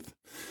 14th.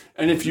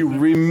 And if you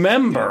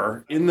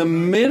remember, in the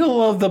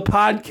middle of the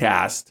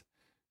podcast,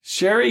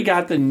 Sherry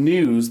got the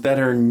news that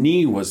her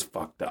knee was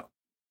fucked up.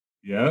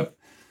 Yeah.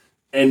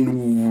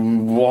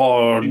 And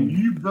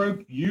you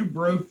broke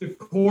the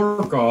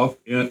cork off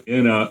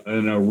in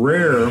a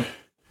rare.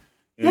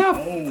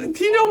 Yeah,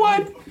 you know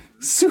what?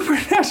 Super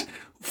Nash,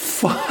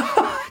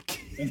 fuck.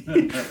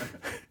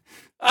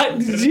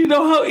 Do you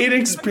know how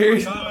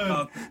inexperienced?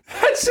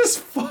 That's just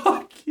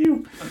fuck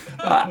you.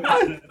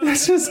 I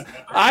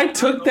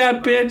took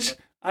that bitch.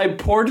 I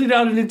poured it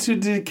out into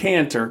the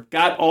decanter,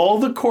 got all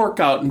the cork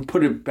out, and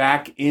put it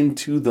back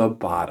into the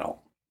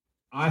bottle.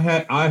 I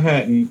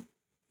hadn't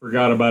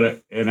forgot about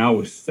it, and I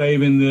was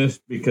saving this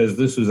because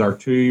this is our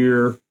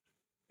 2-year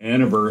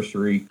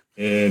anniversary,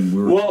 and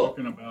we were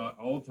talking about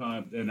old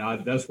times, and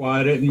that's why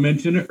I didn't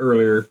mention it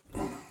earlier,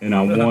 and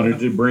I wanted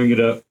to bring it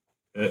up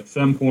at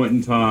some point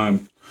in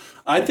time.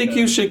 I think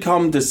you should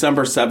come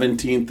December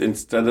 17th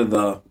instead of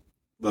the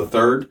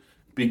 3rd,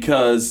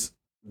 because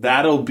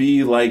that'll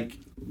be like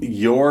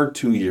your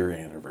 2-year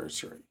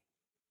anniversary.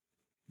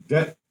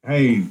 That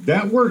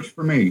works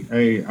for me.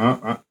 Hey,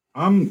 I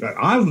want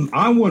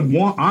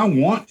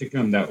to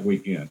come that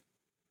weekend.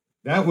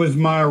 That was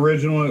my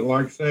original,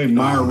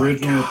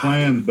 original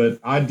plans, but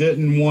I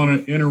didn't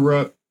want to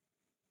interrupt.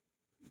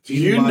 Do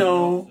you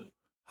know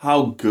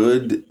how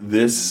good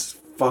this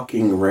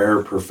fucking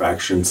Rare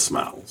Perfection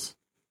smells?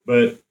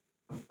 But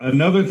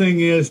another thing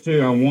is,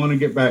 too, I want to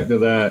get back to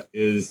that,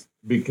 is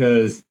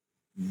because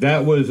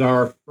that was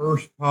our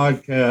first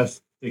podcast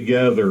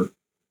together,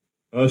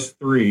 us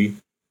three.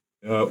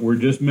 We're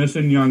just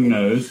missing Young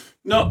Nose.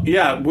 No,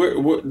 yeah, it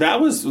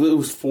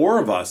was 4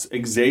 of us.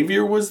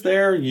 Xavier was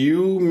there,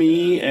 you,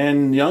 me,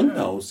 and Young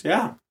Nose.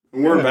 Yeah,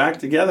 and we're back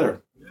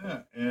together. Yeah,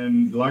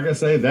 and like I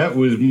say, that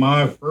was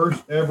my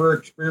first ever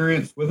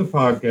experience with a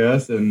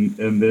podcast, and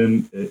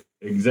then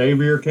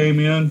Xavier came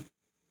in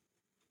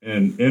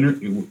and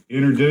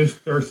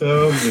introduced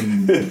ourselves,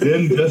 and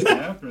then just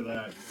after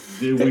that,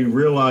 did we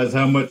realize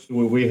how much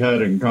we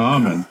had in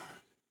common.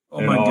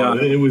 Oh my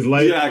God! It was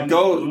late. Yeah,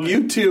 go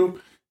you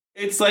two.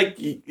 It's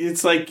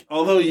like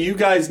although you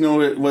guys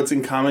know what's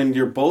in common,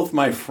 you're both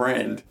my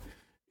friend.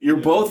 You're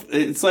both.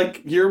 It's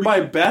like you're my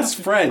best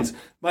friends,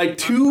 my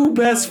two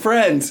best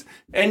friends,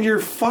 and you're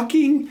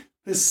fucking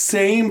the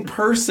same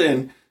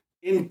person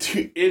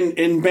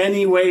in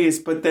many ways.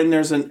 But then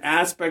there's an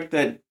aspect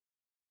that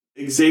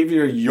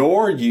Xavier,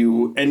 you're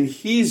you, and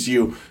he's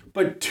you.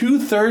 But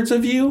 2/3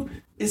 of you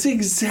is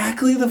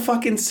exactly the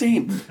fucking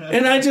same,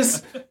 and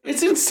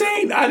it's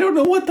insane. I don't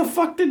know what the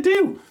fuck to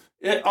do.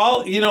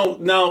 Now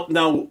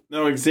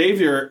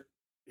Xavier,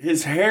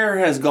 his hair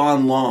has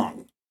gone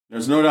long.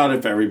 There's no doubt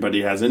if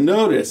everybody hasn't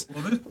noticed.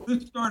 Well,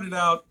 this started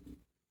out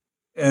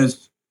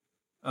as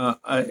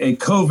a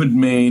COVID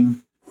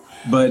mane,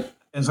 but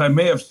as I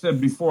may have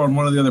said before on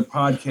one of the other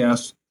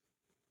podcasts,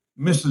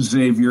 Mrs.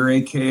 Xavier,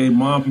 a.k.a.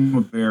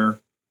 Mama Bear,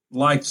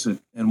 likes it.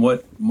 And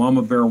what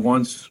Mama Bear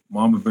wants,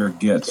 Mama Bear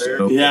gets.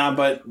 So. Yeah,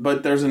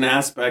 but there's an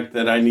aspect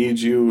that I need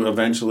you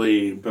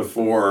eventually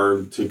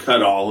before to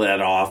cut all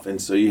that off.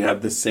 And so you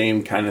have the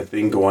same kind of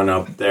thing going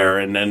up there.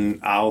 And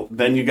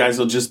then you guys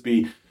will just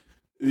be...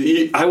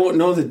 I won't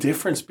know the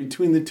difference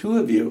between the two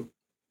of you.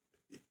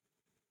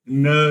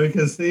 No,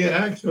 because see,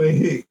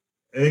 actually,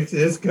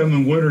 it's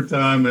coming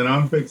wintertime, and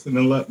I'm fixing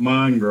to let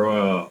mine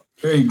grow out.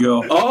 There you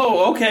go.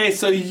 Oh, okay.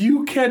 So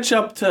you catch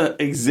up to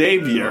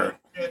Xavier.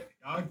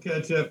 I'll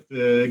catch up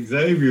to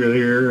Xavier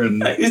here,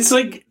 and it's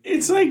like,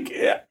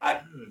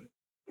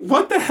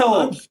 what the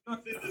hell?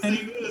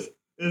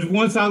 Is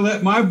once I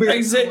let my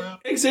beard grow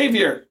out.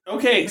 Xavier.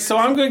 Okay, so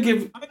I'm gonna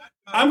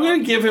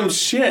give him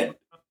shit.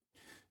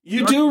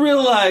 You do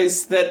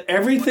realize that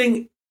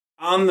everything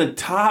on the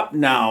top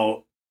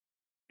now,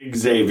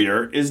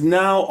 Xavier, is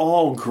now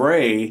all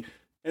gray,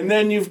 and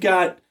then you've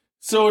got.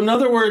 So in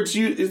other words,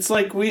 it's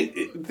like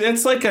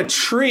a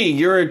tree.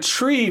 You're a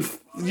tree.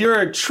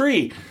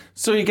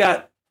 So you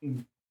got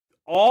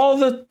all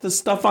the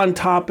stuff on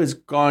top is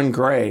gone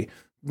gray.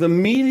 The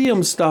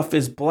medium stuff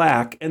is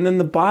black, and then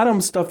the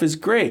bottom stuff is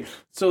gray.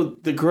 So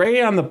the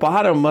gray on the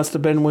bottom must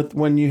have been with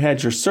when you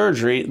had your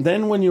surgery,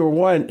 then when you were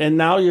one, and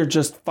now you're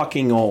just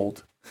fucking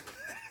old.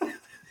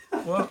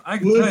 Well, I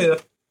can tell you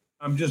that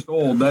I'm just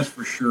old, that's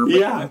for sure. But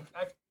Yeah.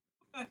 I've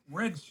got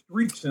red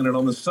streaks in it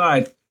on the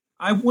side.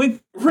 I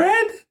went...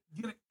 Red?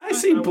 I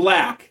see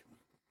black.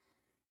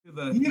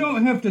 You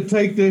don't have to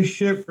take this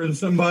shit from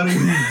somebody.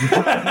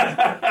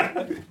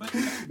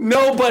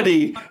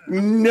 Nobody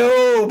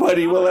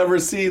will ever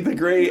see the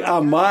gray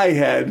on my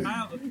head.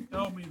 They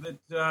tell me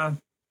that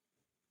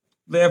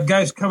they have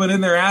guys coming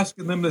in there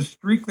asking them to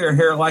streak their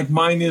hair like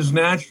mine is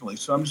naturally.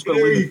 So I'm just going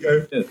to leave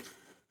it.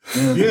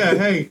 Yeah,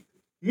 hey,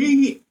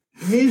 his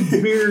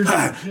beard is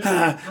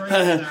just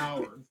straight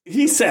hours.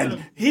 He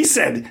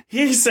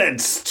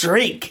said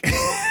streak.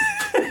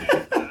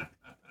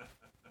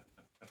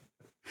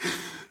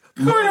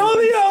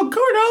 Cornholio.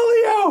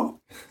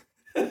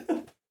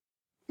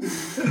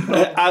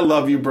 I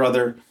love you,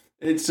 brother.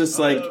 It's just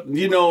like, I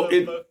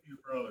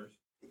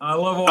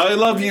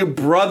love you,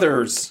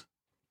 brothers.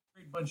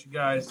 Great bunch of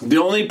guys. The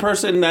only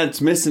person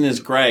that's missing is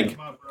Greg.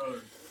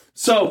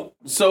 So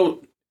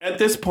at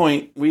this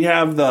point, we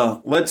have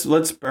the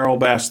let's barrel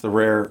bash the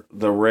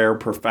rare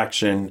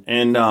perfection,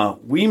 and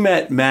we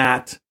met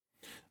Matt.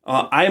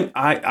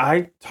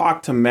 I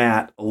talked to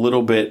Matt a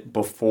little bit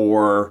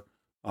before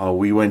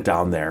we went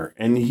down there,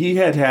 and he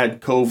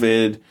had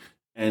COVID.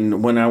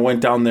 And when I went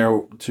down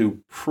there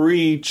to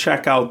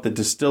pre-check out the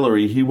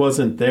distillery, he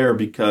wasn't there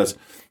because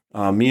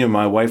me and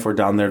my wife were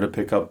down there to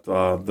pick up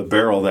the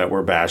barrel that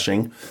we're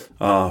bashing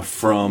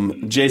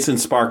from Jason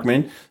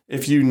Sparkman.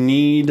 If you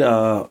need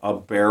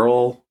a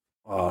barrel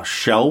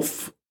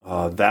shelf,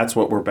 that's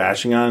what we're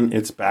bashing on.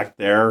 It's back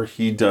there.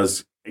 He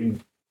does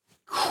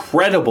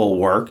incredible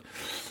work.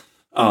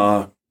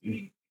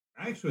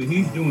 Actually,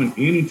 he's doing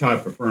any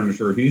type of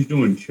furniture. He's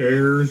doing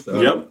chairs,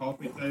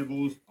 coffee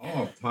tables,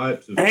 all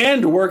types of.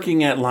 And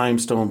working at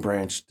Limestone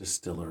Branch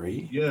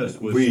Distillery. Yes,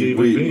 with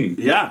Stephen Beam.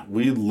 Yeah,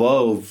 we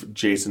love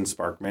Jason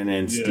Sparkman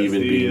and Stephen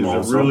Beam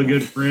also. He's a really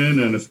good friend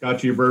and a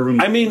Scotchy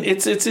bourbon. I mean,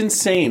 it's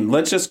insane.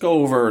 Let's just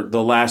go over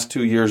the last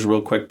 2 years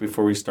real quick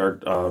before we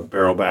start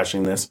barrel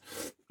bashing this.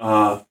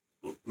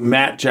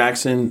 Matt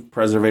Jackson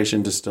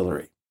Preservation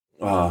Distillery.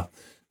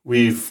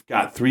 We've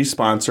got 3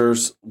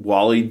 sponsors: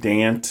 Wally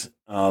Dant,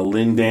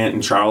 Lynn Dant,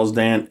 and Charles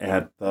Dant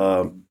at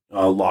the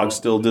Log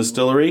Still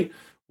Distillery.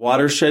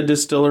 Watershed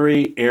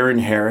Distillery, Aaron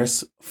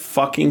Harris,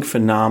 fucking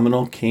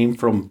phenomenal, came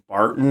from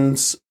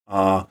Barton's,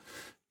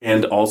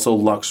 and also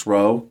Lux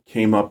Row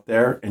came up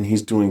there, and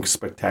he's doing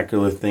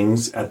spectacular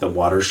things at the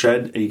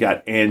Watershed. You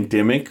got Ann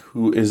Dimmick,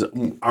 who is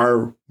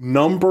our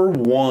number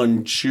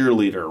 1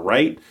 cheerleader,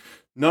 right?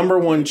 Number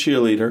 1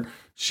 cheerleader.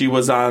 She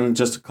was on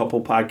just a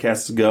couple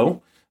podcasts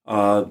ago,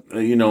 and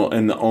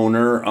the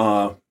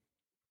owner,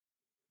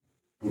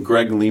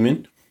 Greg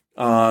Lehman,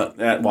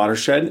 at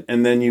Watershed.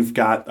 And then you've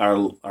got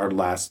our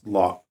last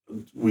log.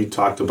 We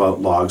talked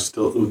about Log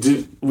Still.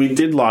 We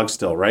did Log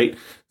Still, right?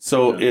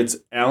 So It's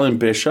Alan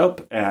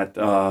Bishop at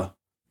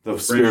the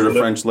Spirit of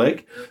French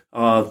Lick.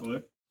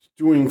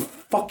 Doing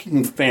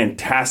fucking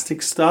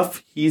fantastic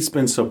stuff. He's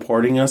been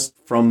supporting us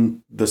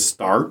from the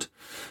start.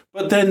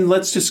 But then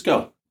let's just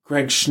go.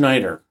 Greg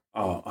Schneider.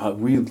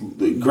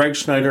 Greg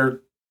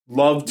Schneider,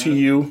 love to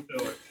you.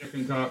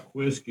 Chicken cock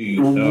whiskey.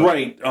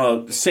 Right.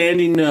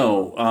 Sandy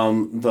No.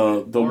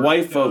 The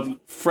wife of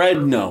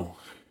Fred No.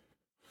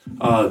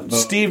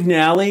 Steve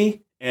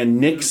Nally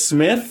and Nick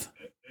Smith.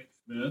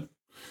 Yes.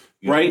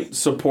 Right.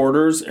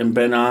 Supporters and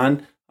been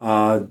on.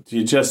 Let's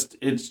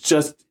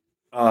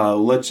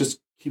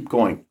just keep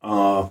going.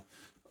 We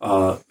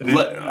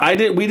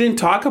didn't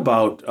talk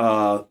about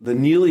the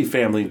Neely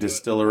family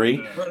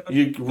distillery.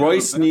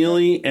 Royce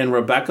Neely and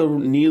Rebecca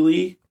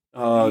Neely.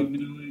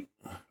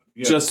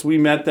 Just we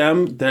met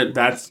them.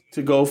 That's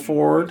to go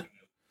forward.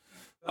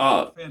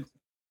 There's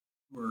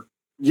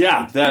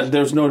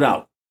no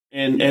doubt.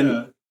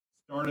 And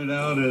started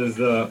out as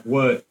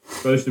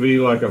supposed to be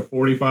like a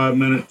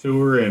 45-minute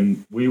tour,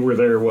 and we were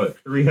there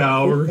 3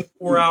 hours?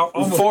 4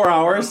 hours. 4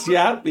 hours.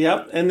 Yep.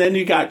 And then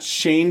you got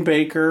Shane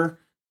Baker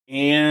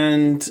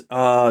and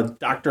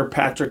Dr.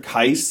 Patrick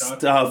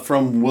Heist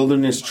from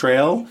Wilderness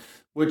Trail,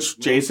 which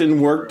Jason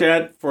worked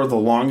at for the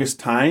longest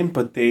time,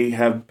 but they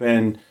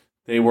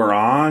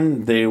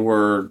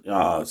were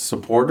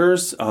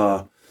supporters.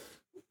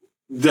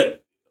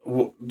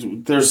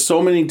 There's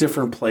so many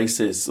different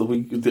places.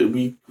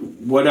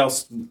 What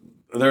else?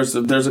 There's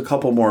a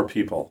couple more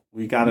people.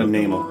 We got to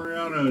name them.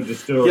 Mariano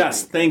Distillery.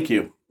 Yes, thank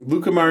you.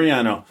 Luca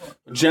Mariano,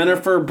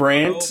 Jennifer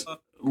Brandt,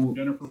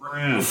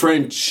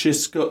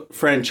 Francesco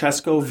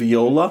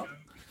Viola,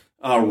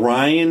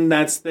 Ryan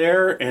that's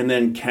there, and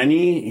then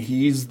Kenny,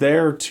 he's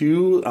there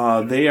too.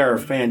 They are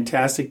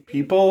fantastic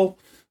people.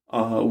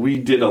 We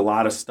did a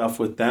lot of stuff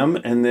with them,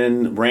 and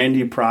then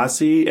Randy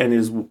Prossi and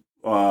his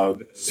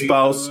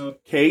spouse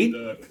Kate.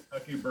 The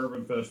Kentucky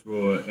Bourbon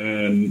Festival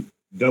and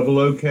Double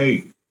O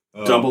Kate.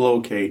 Double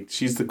O Kate,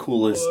 she's the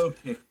coolest.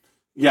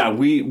 Yeah,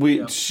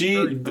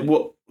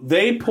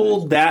 they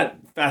pulled that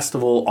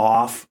festival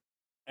off,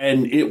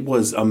 and it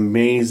was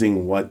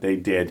amazing what they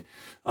did.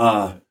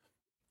 And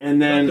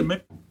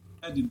then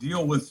had to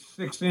deal with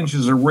 6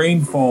 inches of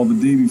rainfall the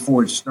day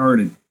before it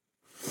started,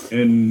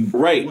 and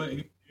right what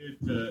he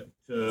did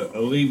to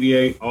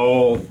alleviate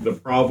all the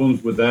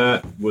problems with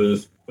that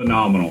was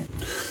phenomenal.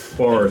 As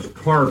far as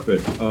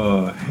carpet,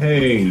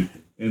 hay,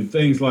 and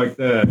things like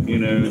that,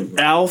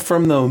 Al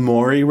from the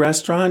Maury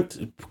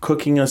restaurant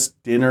cooking us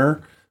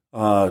dinner.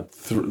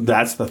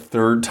 That's the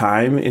third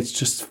time. It's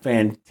just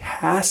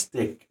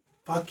fantastic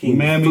fucking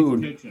Mammy's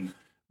food. Kitchen.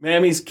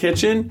 Mammy's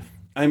Kitchen.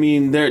 I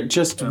mean, they're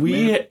just Go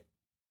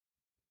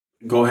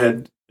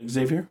ahead,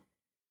 Xavier.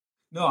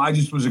 No, I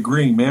just was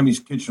agreeing. Mammy's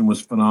Kitchen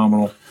was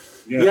phenomenal.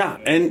 Yeah,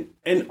 and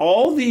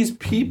all these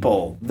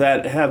people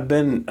that have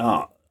been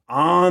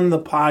on the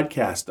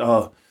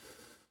podcast,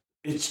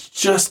 it's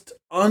just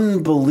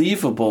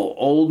unbelievable.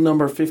 Old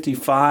Number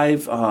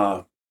 55.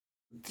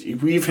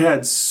 We've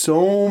had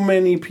so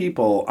many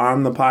people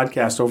on the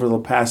podcast over the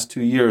past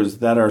 2 years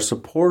that are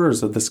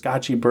supporters of the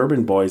Scotchy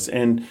Bourbon Boys,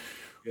 and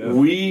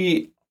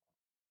we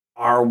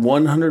are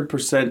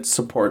 100%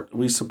 support.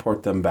 We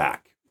support them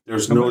back.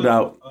 There's no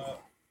doubt.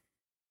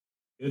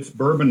 It's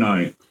Bourbon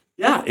Night.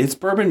 Yeah, it's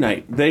Bourbon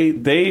Night.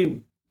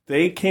 They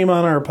came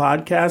on our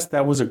podcast.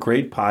 That was a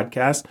great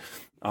podcast.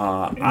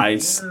 I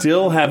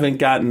still haven't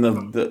gotten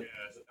the.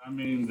 I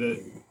mean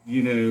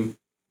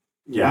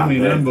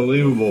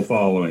unbelievable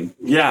following.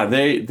 Yeah,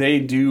 they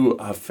do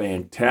a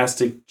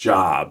fantastic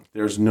job.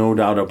 There's no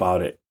doubt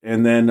about it.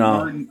 And then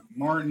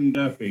Martin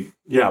Duffy.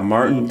 Yeah,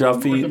 Martin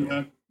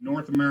Duffy,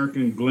 North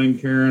American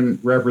Glencairn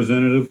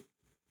representative.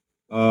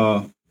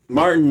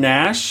 Martin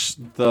Nash,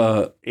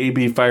 the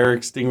AB Fire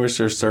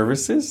Extinguisher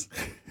Services.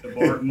 The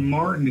Barton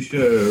Martin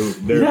Show.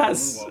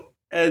 Yes,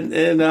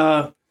 and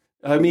I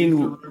mean,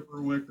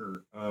 Roper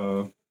Wicker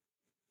came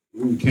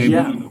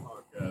on the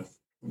podcast.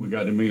 We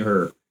got to meet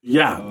her.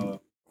 Yeah.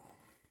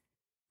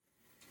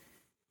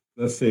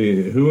 Let's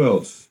see, who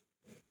else?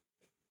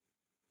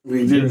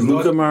 We did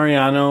Luca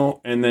Mariano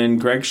and then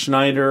Greg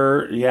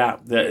Schneider. Yeah,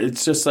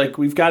 it's just like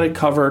we've got it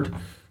covered.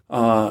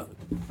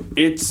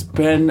 It's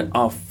been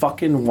a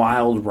fucking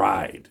wild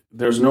ride.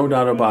 There's no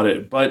doubt about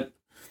it. But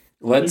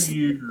 2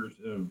 years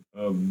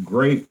of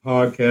great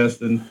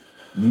podcasting,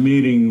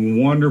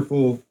 meeting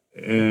wonderful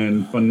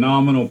and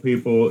phenomenal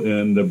people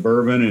in the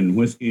bourbon and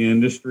whiskey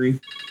industry,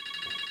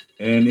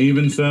 and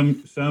even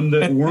some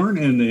that weren't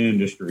in the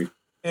industry.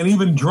 And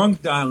even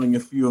drunk dialing a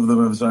few of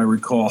them, as I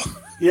recall.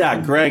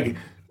 Yeah, Greg.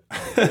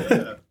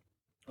 Yeah.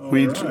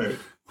 We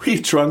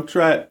drunk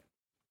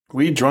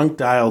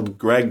dialed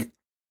Greg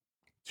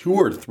 2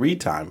 or 3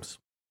 times.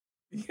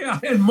 Yeah,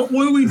 and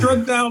we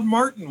drunk dialed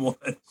Martin once.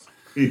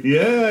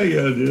 Yeah,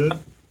 dude.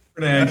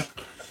 Nash.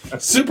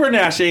 Super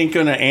Nash ain't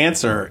gonna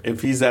answer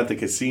if he's at the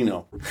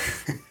casino.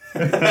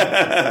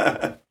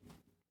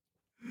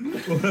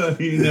 Well,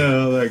 you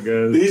know how that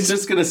goes. He's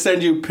just gonna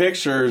send you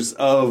pictures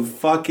of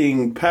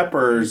fucking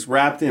peppers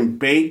wrapped in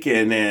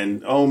bacon,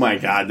 and oh my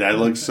god, that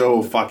looks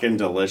so fucking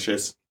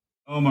delicious.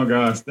 Oh my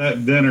gosh,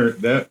 that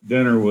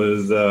dinner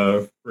was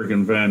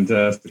freaking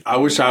fantastic. I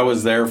wish I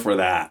was there for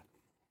that.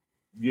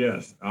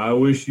 Yes, I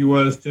wish you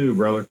was too,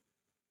 brother.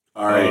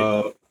 All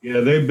right.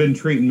 Yeah, they've been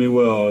treating me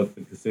well at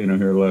the casino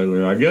here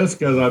lately. I guess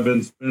because I've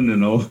been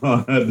spending a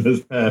lot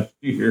this past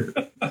year.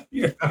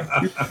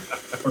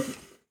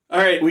 All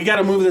right, we got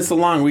to move this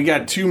along. We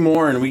got 2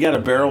 more, and we got to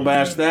barrel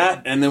bash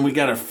that, and then we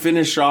got to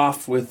finish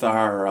off with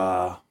our...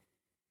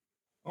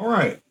 All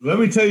right, let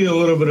me tell you a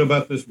little bit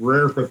about this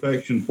Rare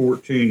Perfection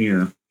 14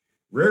 year.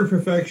 Rare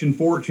Perfection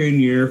 14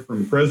 year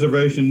from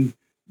Preservation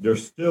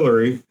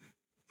Distillery.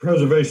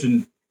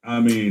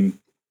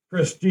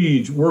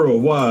 Prestige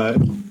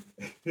Worldwide.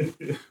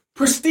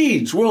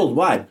 Prestige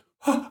Worldwide.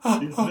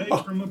 It's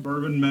made from a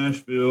bourbon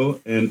mash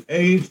bill and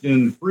aged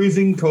in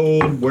freezing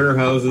cold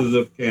warehouses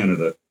of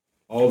Canada.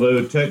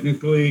 Although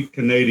technically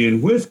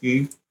Canadian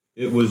whiskey,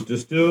 it was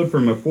distilled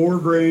from a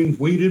 4-grain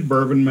wheated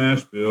bourbon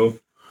mash bill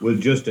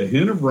with just a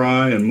hint of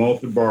rye and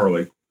malted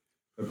barley.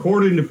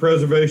 According to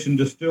Preservation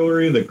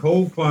Distillery, the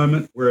cold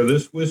climate where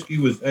this whiskey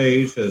was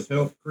aged has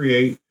helped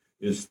create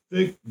its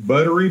thick,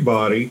 buttery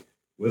body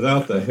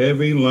without the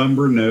heavy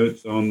lumber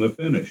notes on the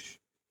finish.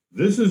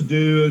 This is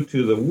due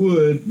to the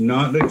wood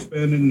not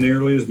expanding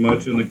nearly as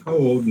much in the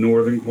cold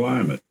northern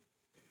climate.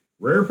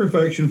 Rare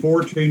Perfection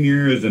 14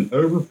 year is an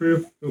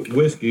overproof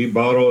whiskey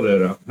bottled at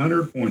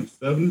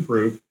 100.7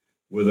 proof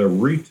with a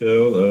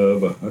retail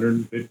of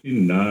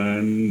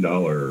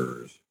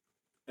 $159.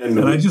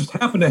 And I just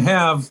happen to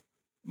have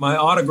my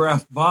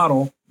autographed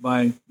bottle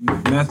by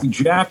Matthew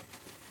Jack,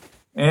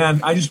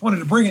 and I just wanted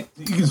to bring it.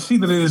 You can see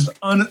that it is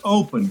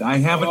unopened. I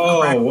haven't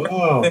cracked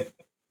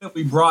that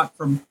we brought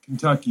from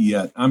Kentucky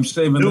yet. I'm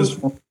saving this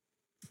for.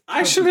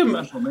 I should have.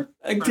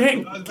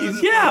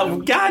 Yeah,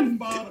 God,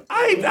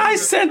 I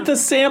sent the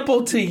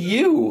sample to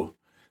you.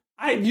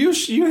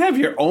 You have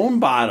your own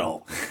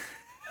bottle.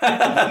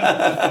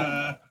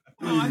 I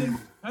didn't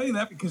tell you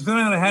that because then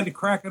I had to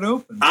crack it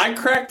open. I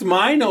cracked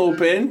mine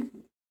open.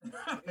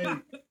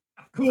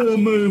 Cool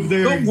move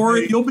there. Don't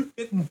worry, you'll be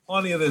getting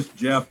plenty of this,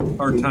 Jeff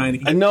or Tiny.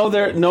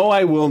 No,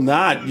 I will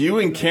not. You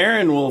and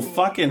Karen will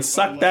fucking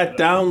suck that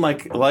down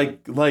like. It's not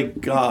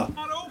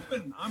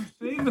open. I'm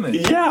saving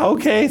it. Yeah,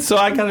 okay. So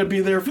I got to be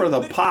there for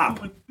the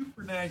pop. When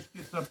Super Nash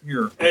gets up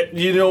here.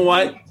 You know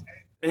what?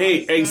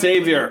 Hey,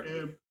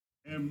 Xavier.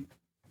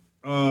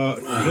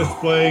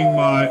 Displaying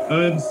my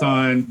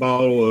unsigned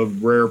bottle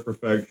of Rare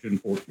Perfection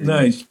 14.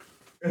 Nice.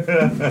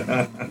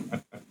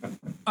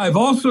 I've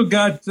also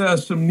got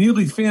some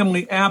Neely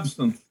family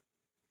absinthe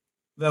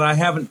that I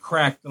haven't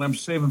cracked that I'm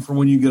saving for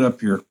when you get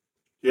up here.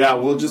 Yeah,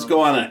 we'll just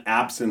go on an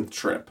absinthe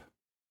trip.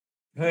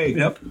 Hey,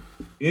 yep.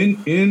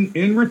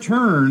 In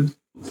return,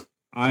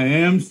 I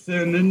am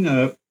sending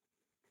up.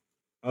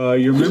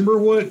 You remember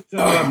what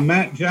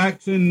Matt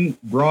Jackson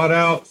brought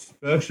out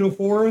special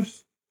for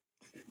us?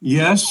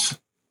 Yes.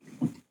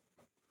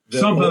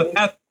 Something that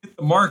hasn't hit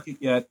the market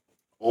yet.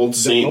 Old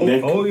Saint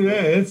Nick. Oh yeah,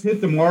 it's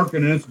hit the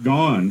market and it's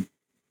gone.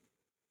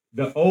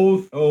 The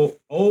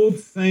old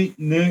Saint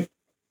Nick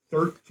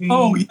 13.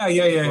 Oh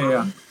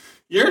yeah.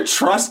 You're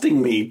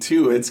trusting me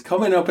too. It's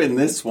coming up in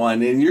this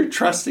one, and you're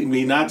trusting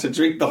me not to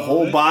drink the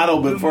whole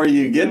bottle before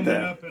you get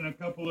there. Up in a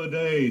couple of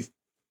days.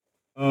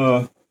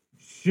 Do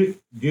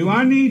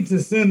I need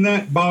to send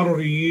that bottle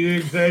to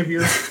you,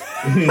 Xavier?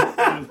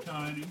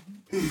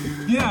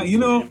 Yeah, you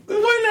know.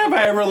 When have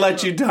I ever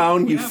let you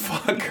down, you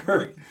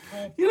fucker?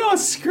 You know,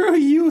 screw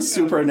you,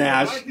 Super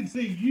Nash. I can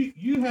see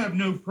you have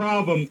no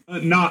problem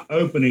not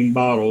opening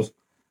bottles.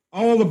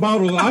 All the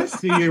bottles I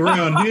see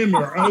around him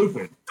are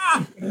open.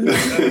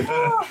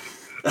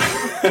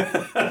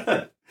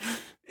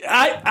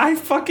 I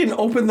fucking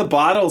open the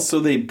bottles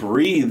so they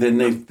breathe,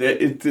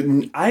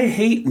 and I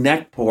hate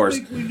neck pours.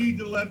 I think we need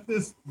to let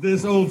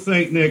this old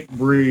Saint Nick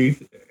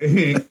breathe.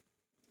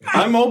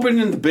 I'm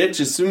opening the bitch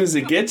as soon as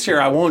it gets here.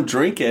 I won't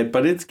drink it,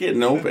 but it's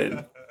getting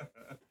open.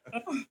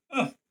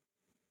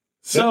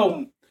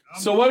 So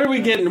what are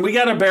we getting? We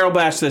got to barrel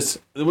bash this.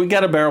 We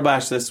got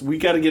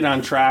to get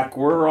on track.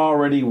 We're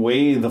already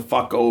way the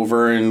fuck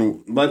over,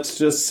 and let's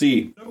just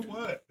see. So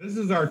what? This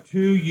is our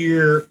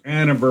 2-year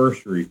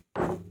anniversary.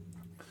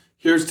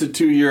 Here's to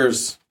 2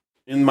 years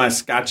in my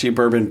Scotchy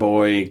Bourbon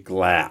Boy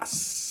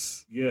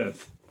glass.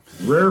 Yes.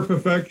 Rare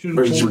Perfection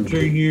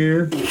 14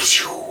 year.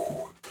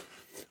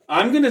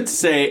 I'm going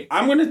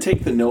to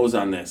take the nose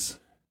on this.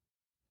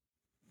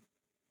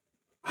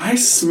 I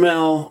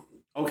smell,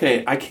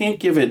 okay, I can't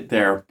give it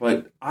there,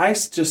 but I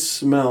just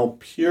smell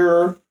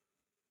pure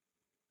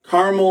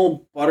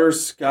caramel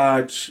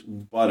butterscotch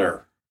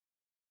butter.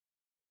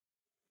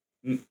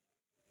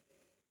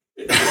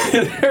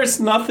 There's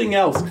nothing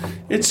else.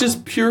 It's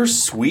just pure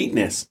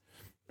sweetness.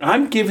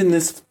 I'm giving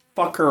this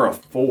fucker a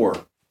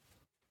 4.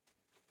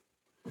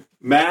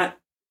 Matt,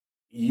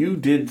 you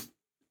did.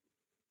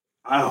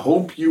 I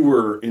hope you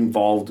were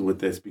involved with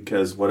this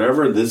because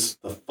whatever the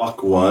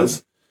fuck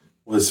was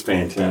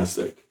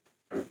fantastic.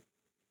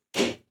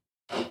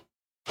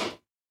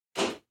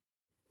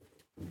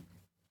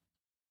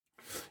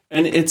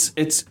 And it's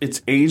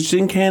aged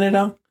in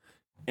Canada,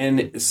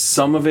 and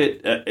some of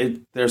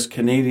it, there's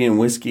Canadian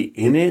whiskey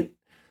in it,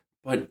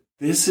 but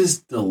this is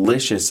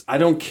delicious. I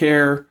don't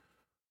care.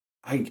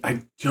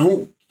 I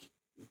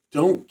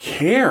don't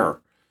care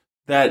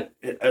that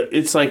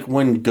it's like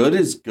when good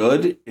is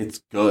good, it's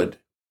good.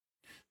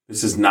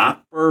 This is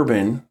not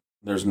bourbon.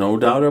 There's no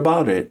doubt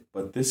about it,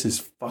 but this is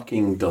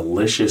fucking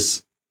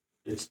delicious.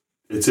 It's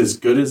as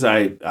good as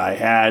I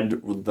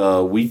had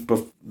the week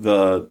before,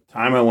 the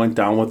time I went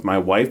down with my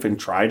wife and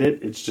tried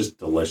it. It's just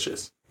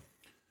delicious.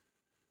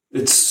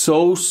 It's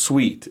so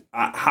sweet.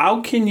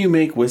 How can you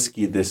make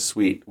whiskey this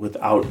sweet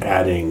without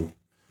adding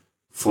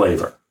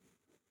flavor?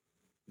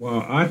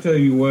 Well, I tell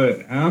you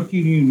what, how can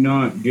you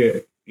not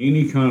get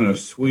any kind of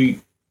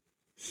sweet,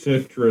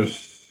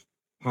 citrus,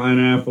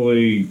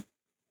 pineapple-y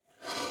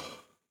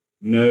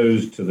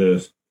nose to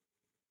this?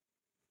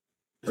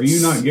 Are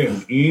you not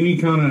getting any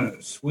kind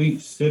of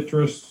sweet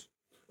citrus?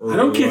 I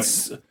don't get.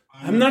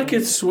 I'm not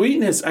getting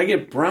sweetness. I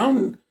get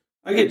brown.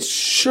 I get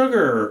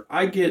sugar.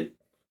 I get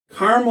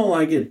caramel.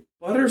 I get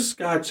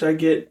butterscotch. I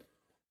get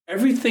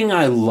everything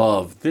I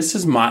love. This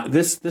is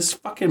this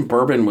fucking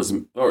bourbon was,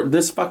 or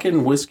this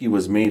fucking whiskey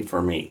was made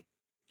for me.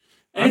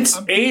 And it's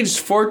aged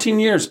 14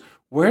 years.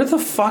 Where the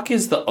fuck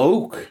is the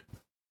oak?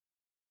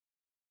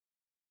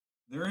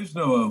 There is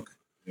no oak.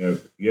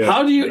 Yeah.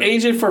 How do you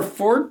age it for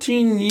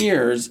 14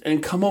 years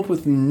and come up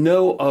with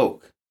no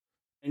oak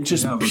and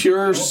just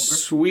pure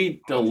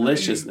sweet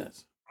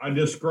deliciousness? I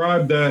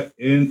described that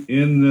in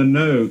the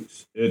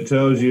notes. It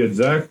tells you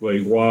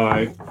exactly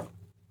why.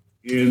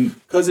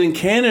 Because in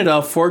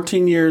Canada,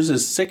 14 years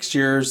is 6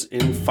 years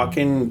in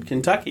fucking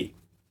Kentucky.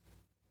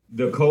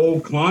 The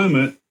cold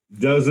climate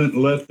doesn't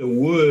let the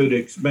wood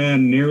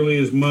expand nearly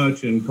as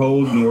much in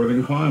cold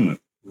northern climate.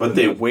 But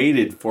they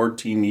waited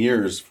 14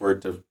 years for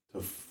it to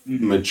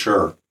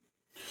mature.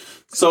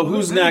 So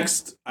who's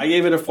next? I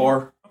gave it a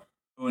 4.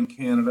 In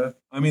Canada,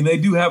 I mean, they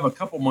do have a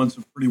couple months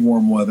of pretty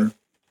warm weather.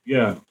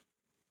 Yeah,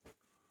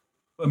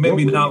 but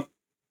maybe not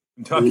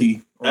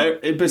Kentucky.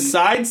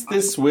 Besides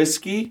this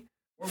whiskey,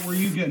 what were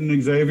you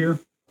getting, Xavier?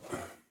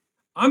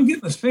 I'm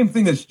getting the same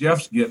thing as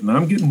Jeff's getting.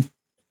 I'm getting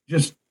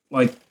just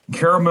like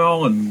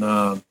caramel and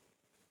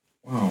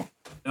vanilla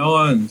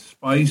and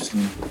spice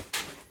and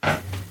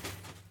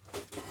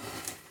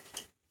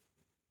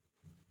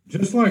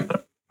just like.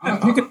 I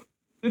pick a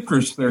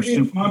citrus there.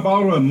 My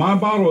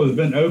bottle has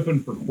been open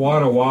for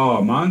quite a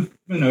while. Mine's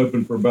been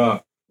open for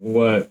about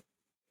a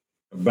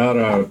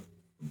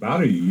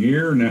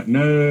year now.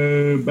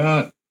 No,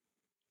 about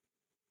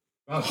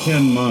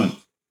 10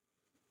 months.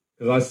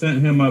 Because I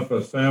sent him up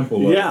a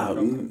sample.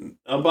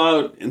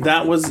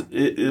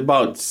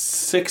 About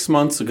 6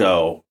 months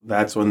ago.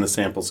 That's when the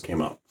samples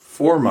came up.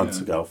 4 months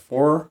ago.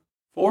 Four?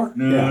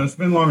 No, It's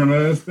been longer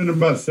than that. It's been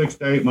about 6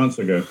 to 8 months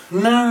ago.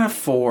 Nah,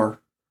 4.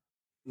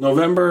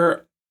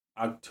 November,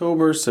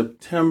 October,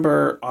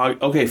 September.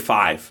 Okay,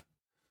 5.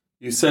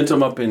 You sent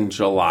them up in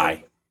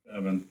July.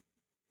 7.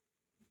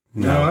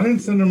 No, I didn't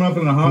send them up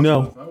in the hot.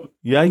 No.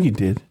 Yeah, you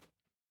did.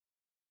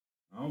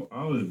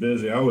 I was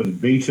busy. I was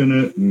beaching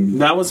it.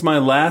 That was my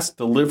last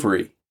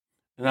delivery.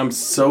 And I'm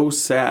so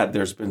sad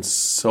there's been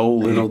so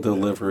little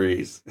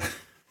deliveries.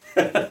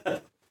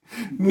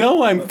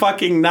 No, I'm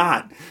fucking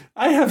not.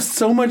 I have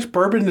so much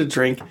bourbon to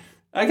drink.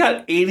 I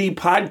got 80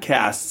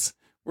 podcasts.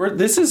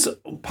 This is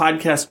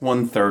podcast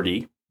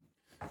 130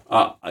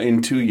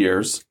 in 2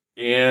 years.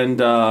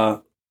 And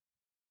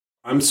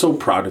I'm so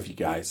proud of you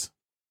guys.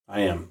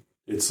 I am.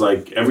 It's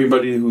like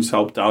everybody who's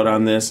helped out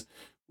on this,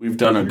 we've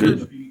done a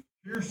good...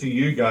 Cheers to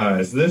you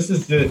guys. This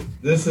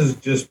has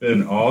just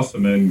been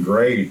awesome and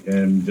great,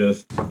 and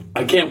just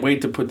I can't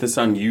wait to put this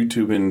on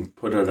YouTube and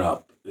put it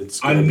up.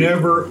 I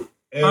never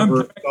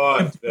ever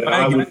thought that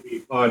I would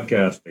be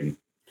podcasting.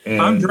 And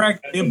I'm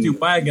dragging the empty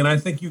wagon. I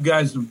think you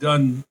guys have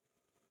done.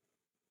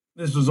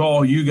 This is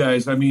all you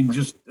guys. I mean,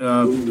 just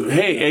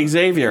hey,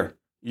 Xavier,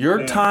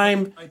 your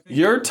time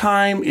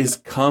is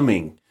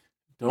coming.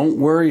 Don't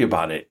worry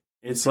about it.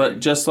 It's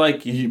just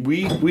like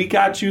we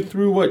got you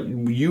through what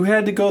you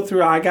had to go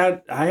through. I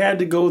had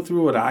to go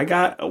through what I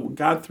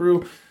got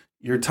through.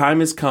 Your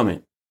time is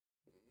coming.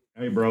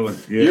 Hey, brother.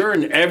 Yeah. You're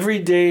an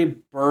everyday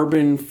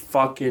bourbon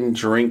fucking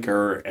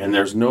drinker, and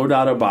there's no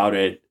doubt about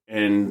it.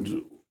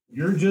 And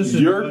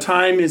your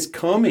time is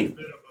coming. A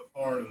bit of a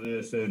part of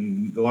this,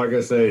 and like I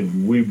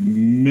said, we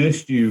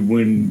missed you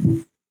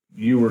when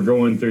you were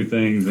going through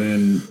things,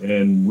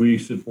 and we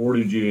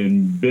supported you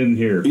and been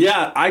here.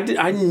 Yeah,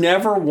 I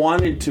never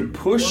wanted to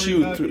push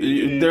you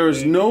through. There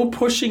was no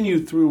pushing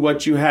you through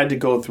what you had to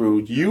go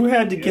through. You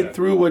had to get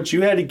through what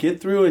you had to get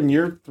through, and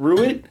you're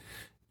through it.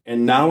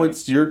 And now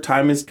it's your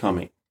time is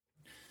coming.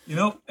 You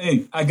know,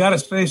 hey, I got to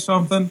say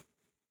something.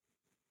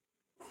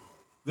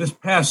 This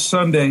past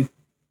Sunday,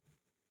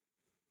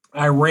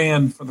 I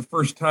ran for the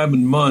first time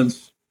in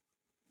months,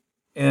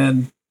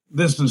 and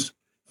this is.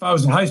 If I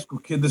was a high school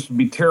kid, this would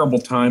be a terrible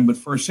time. But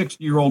for a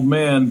 60-year-old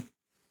man,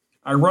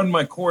 I run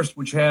my course,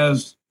 which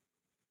has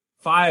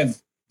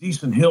 5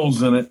 decent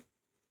hills in it.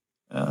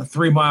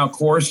 3-mile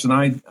course,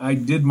 and I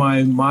did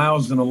my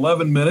miles in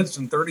 11 minutes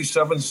and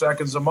 37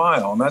 seconds a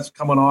mile, and that's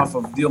coming off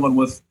of dealing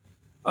with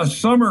a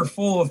summer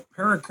full of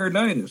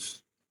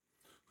pericarditis.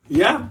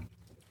 Yeah.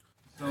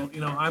 So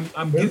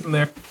I'm getting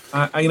there.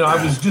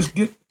 I was just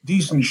getting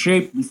decent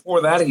shape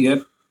before that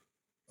hit.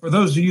 For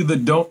those of you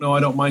that don't know, I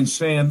don't mind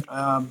saying,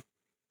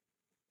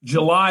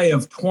 July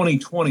of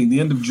 2020, the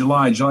end of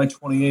July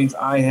 28th,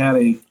 I had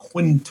a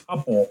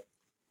quintuple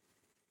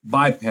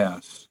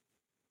bypass.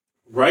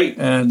 Right.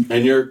 And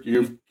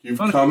you've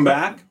come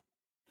back.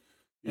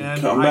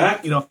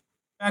 Back.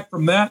 Back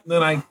from that, and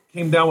then I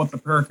came down with the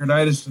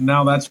pericarditis, and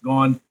now that's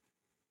gone.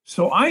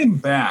 So I am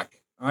back.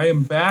 I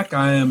am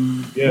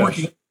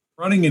working,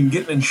 running, and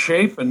getting in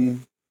shape,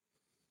 and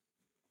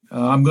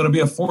I'm going to be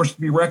a force to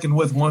be reckoned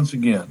with once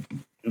again.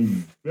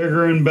 And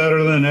bigger and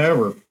better than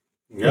ever.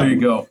 Yep. There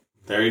you go.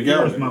 There you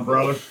go. Cheers, my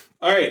brother.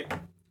 All right.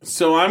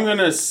 So I'm going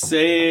to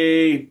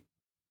say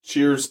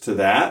cheers to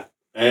that.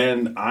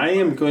 And I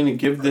am going to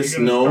give this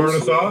nose.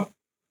 Start us off?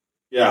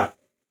 Yeah.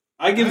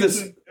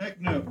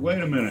 No,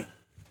 wait a minute.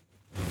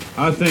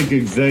 I think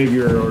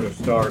Xavier ought to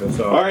start us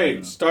off. All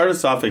right. Start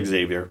us off,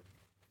 Xavier.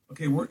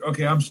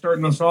 Okay, I'm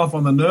starting us off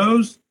on the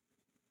nose.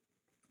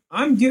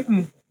 I'm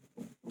getting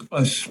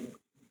a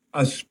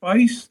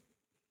spice,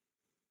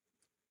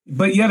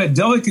 but yet a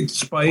delicate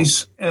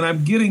spice, and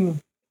I'm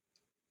getting,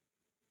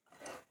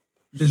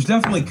 there's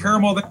definitely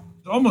caramel. There's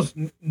almost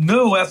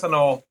no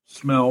ethanol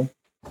smell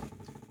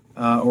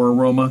or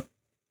aroma,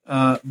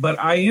 but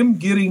I am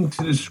getting,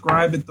 to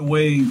describe it the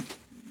way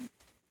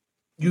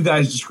you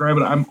guys describe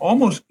it, I'm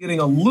almost getting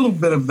a little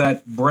bit of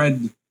that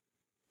bread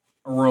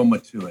aroma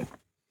to it.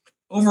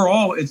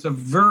 Overall, it's a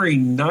very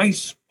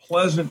nice,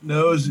 pleasant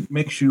nose. It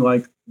makes you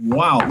like,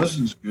 wow, this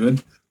is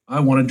good.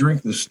 I want to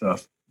drink this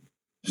stuff.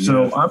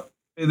 So I would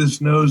say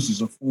this nose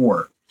is a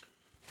 4.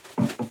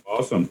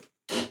 Awesome.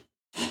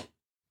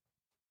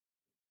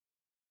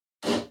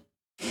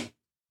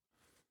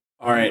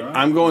 All right.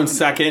 I'm going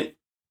second,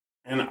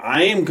 and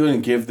I am going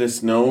to give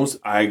this nose,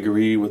 I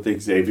agree with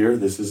Xavier.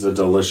 This is a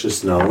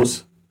delicious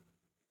nose.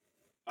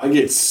 I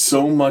get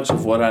so much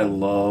of what I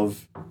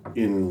love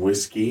in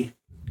whiskey,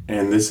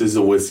 and this is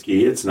a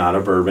whiskey. It's not a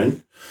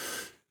bourbon.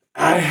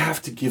 I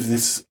have to give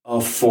this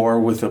a 4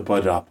 with a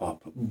butt up.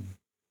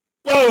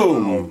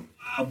 Boom!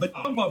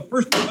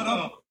 First butt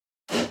up.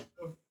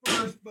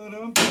 First butt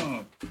up.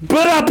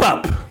 Butt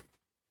up.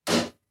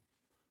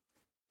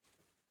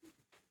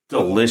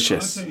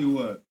 Delicious. I'll tell you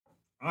what.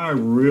 I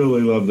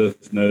really love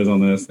this nose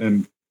on this,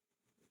 and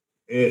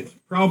it's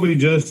probably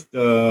just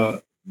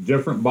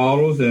different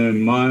bottles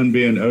and mine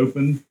being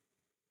open.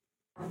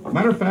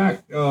 Matter of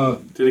fact,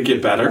 did it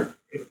get better?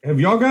 Have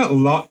y'all got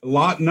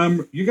lot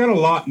number? You got a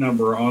lot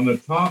number on the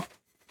top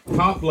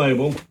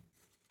label.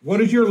 What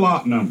is your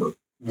lot number?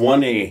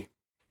 1A.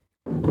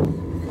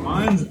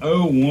 Mine's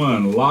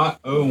 01, lot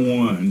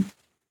 01.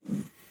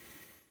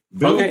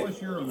 Bill, okay. What's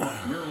your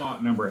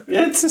lot number?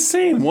 Yeah, it's the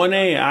same.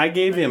 1A. I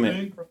gave him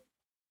it.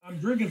 I'm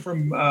drinking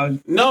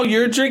from... No,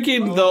 you're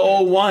drinking the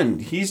 01.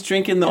 He's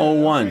drinking the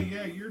 01.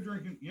 Okay, you're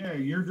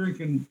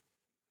drinking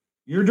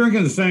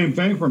the same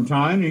thing from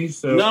Tiny.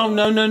 So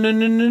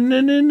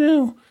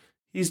No.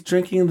 He's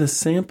drinking the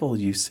sample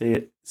you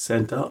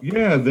sent up.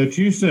 Yeah, that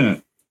you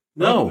sent.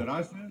 No, that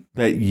I sent.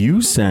 That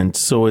you sent.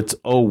 So it's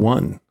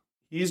 01.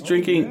 He's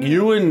drinking.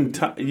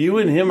 Yeah. You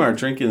and him are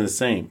drinking the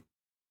same.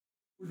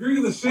 We're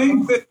drinking the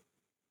same thing.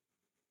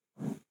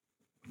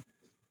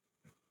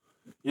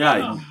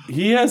 Yeah,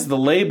 he has the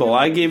label.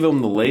 I gave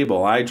him the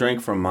label. I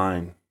drank from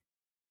mine.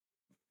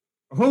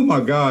 Oh my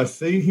gosh!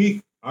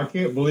 See, I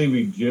can't believe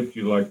he gypped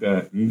you like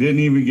that and didn't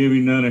even give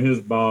you none of his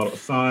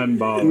signed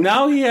bottle.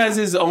 Now he has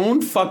his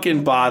own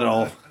fucking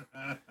bottle.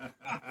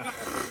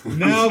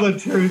 Now the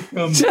truth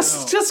comes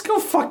out. Just go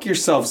fuck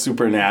yourself,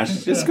 Super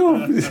Nash. Just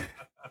go.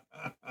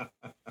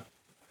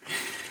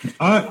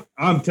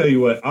 I'm tell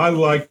you what, I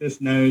like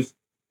this nose.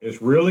 It's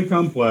really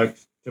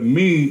complex. To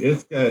me,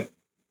 it's got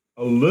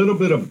a little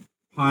bit of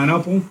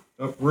pineapple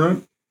up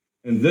front,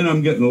 and then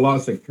I'm getting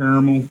lots of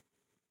caramel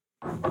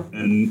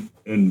and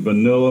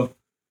vanilla,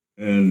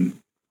 and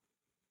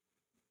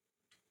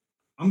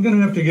I'm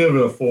gonna have to give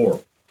it a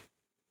 4.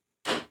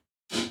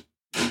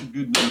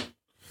 Good night.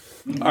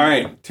 All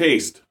right,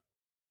 taste.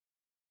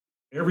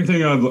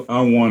 Everything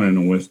I want in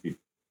a whiskey.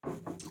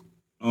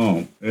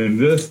 Oh, and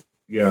this,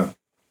 yeah.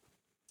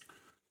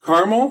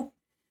 Caramel,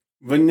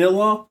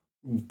 vanilla,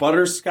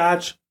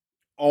 butterscotch,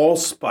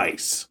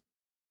 allspice.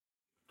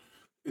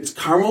 It's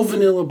caramel,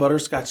 vanilla,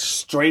 butterscotch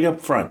straight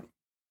up front.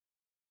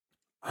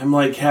 I'm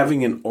like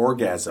having an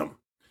orgasm.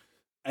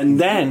 And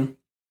then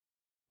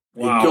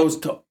it goes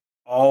to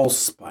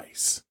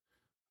allspice.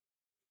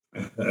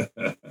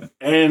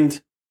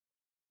 And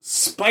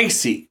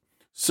spicy.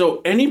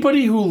 So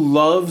anybody who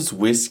loves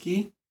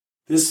whiskey,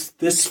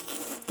 this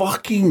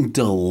fucking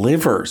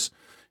delivers.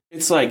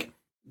 It's like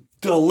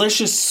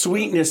delicious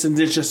sweetness, and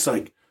it's just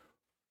like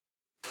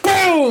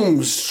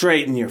boom,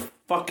 straight in your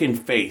fucking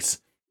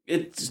face.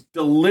 It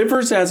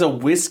delivers as a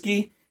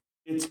whiskey.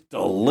 It's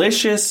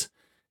delicious.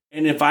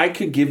 And if I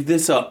could give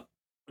this a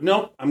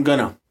No,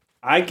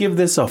 I give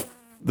this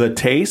the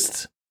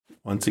taste,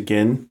 once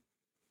again,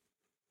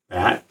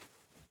 that,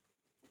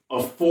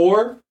 a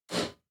 4.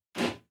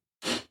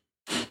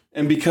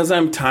 And because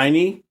I'm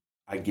tiny,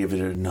 I give it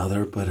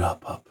another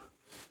up.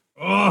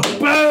 Oh,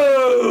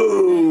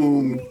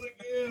 boom!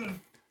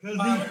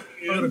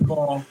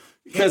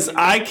 Because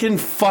I can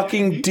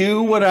fucking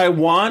do what I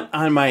want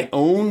on my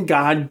own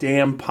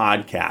goddamn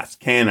podcast,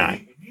 can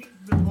I? He's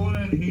the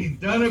one. He's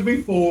done it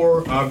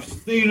before. I've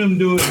seen him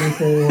do it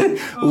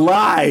before.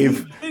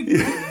 Live. He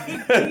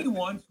gigged me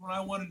once when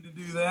I wanted to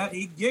do that.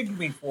 He gigged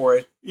me for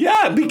it.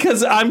 Yeah,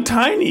 because I'm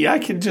tiny. I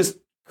can just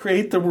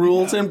create the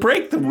rules and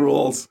break the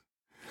rules.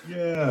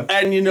 Yeah.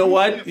 And you know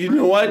what? You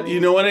know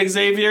what,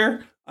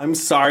 Xavier? I'm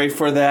sorry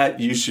for that.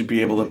 You should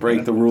be able to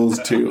break the rules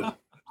too.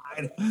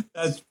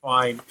 That's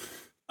fine.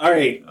 All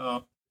right.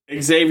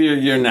 Xavier,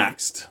 you're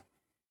next.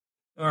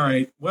 All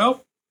right.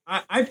 Well,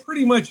 I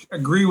pretty much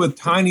agree with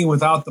Tiny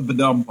without the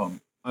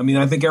badumpum. I mean,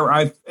 I think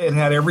it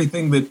had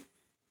everything that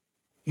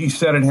he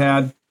said it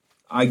had.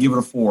 I give it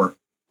a 4.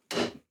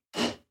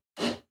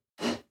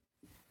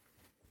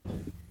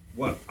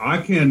 Well, I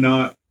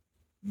cannot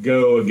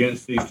go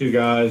against these two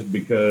guys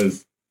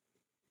because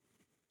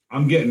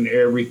I'm getting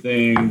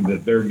everything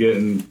that they're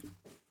getting.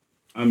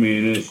 I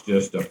mean, it's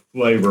just a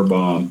flavor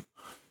bomb.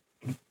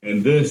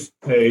 And this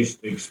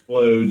taste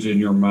explodes in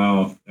your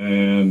mouth,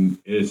 and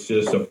it's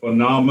just a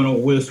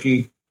phenomenal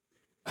whiskey.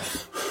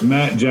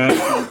 Matt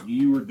Jackson,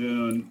 you were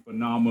doing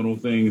phenomenal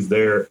things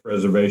there at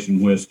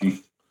Preservation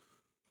Whiskey.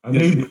 I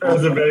mean,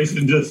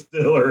 Preservation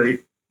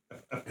Distillery.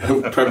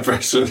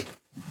 Profession.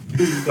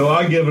 So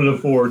I give it a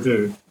 4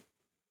 too.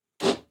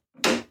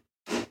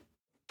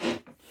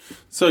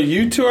 So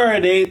you two are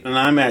at 8 and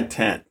I'm at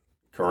 10,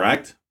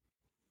 correct?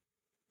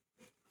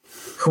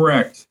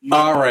 Correct.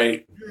 All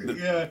right.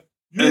 Yeah.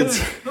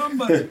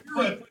 Somebody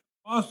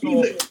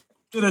also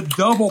did a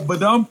double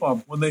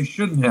badumpum when they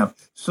shouldn't have.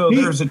 So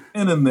there's a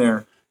 10 in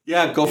there.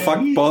 Yeah,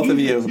 fuck both of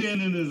you. 10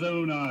 in his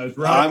own eyes,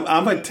 right?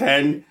 I'm a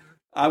 10.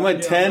 I'm a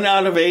 10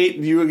 out of 8.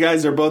 You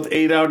guys are both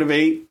 8 out of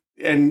 8.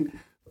 And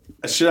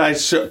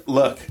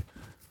look,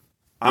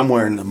 I'm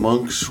wearing the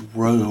Monk's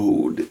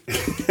Road.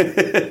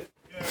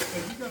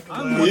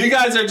 You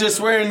guys are just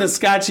wearing the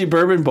Scotchy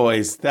Bourbon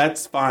Boys.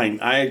 That's fine.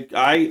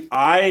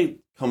 I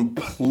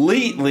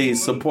completely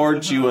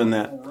support you in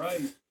that.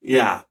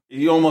 Yeah,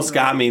 you almost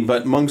got me,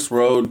 but Monk's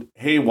Road.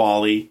 Hey,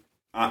 Wally,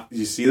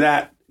 you see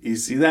that? You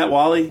see that,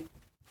 Wally?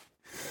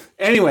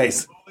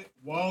 Anyways,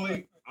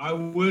 Wally, I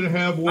would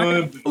have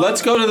one.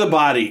 Let's go to the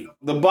body.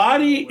 The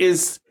body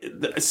is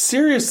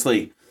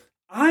seriously.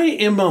 I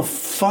am a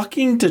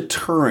fucking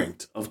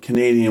deterrent of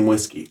Canadian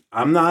whiskey.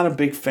 I'm not a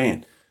big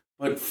fan.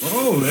 But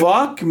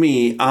fuck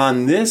me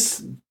on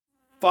this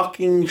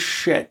fucking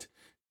shit.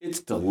 It's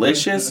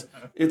delicious.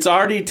 It's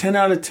already 10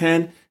 out of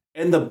 10.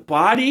 And the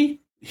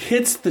body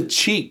hits the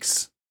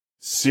cheeks.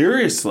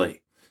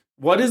 Seriously.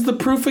 What is the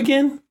proof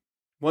again?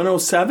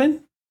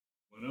 107?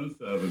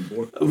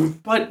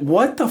 107. But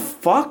what the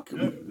fuck,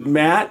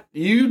 Matt?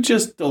 You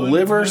just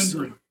deliver...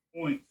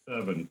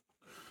 100.7.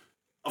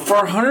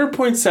 For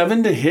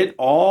 100.7 to hit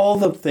all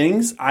the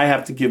things, I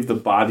have to give the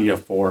body a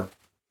 4.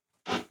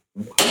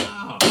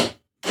 Wow.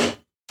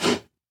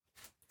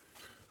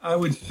 I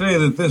would say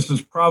that this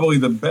is probably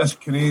the best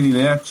Canadian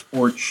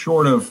export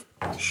short of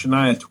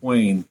Shania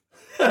Twain.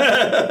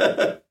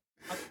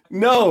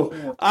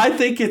 No, I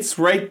think it's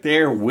right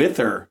there with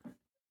her.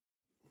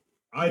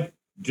 I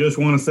just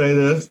want to say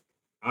this.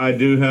 I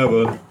do have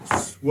a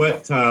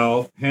sweat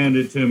towel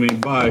handed to me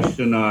by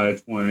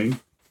Shania Twain.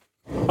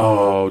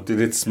 Oh, did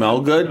it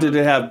smell good? Did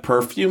it have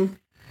perfume?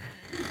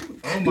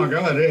 Oh my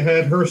God, it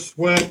had her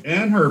sweat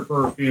and her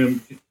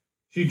perfume.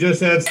 She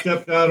just had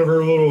stepped out of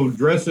her little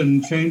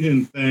dressing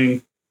changing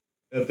thing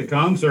at the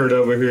concert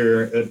over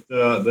here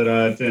that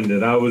I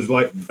attended. I was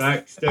like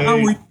backstage. How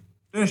were you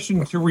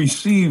positioned to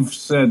receive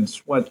said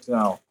sweat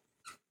towel?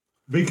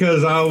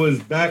 Because I was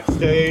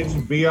backstage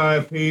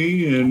VIP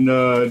and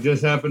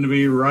just happened to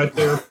be right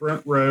there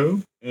front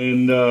row.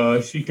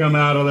 And she come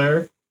out of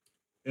there.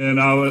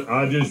 And I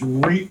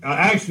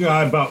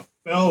about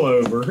fell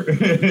over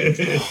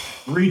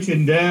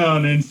reaching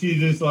down, and she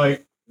just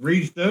like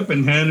reached up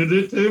and handed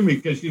it to me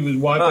because she was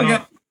wiping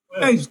off.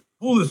 Guys,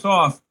 pull this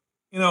off,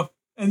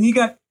 and you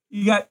got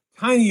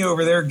Tiny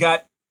over there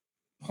got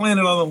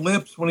planted on the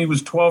lips when he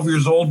was 12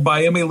 years old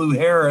by Emmylou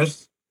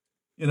Harris.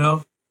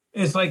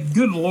 It's like,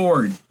 good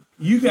Lord,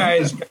 you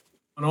guys got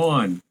going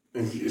on.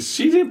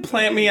 She didn't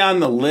plant me on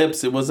the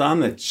lips. It was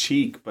on the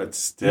cheek, but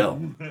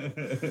still.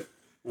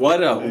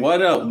 What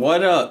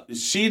a,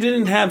 she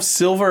didn't have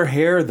silver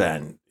hair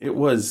then. It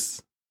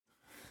was,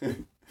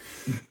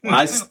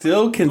 I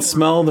still can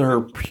smell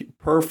her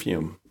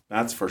perfume.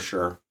 That's for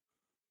sure.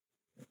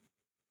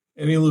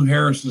 Emmylou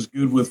Harris is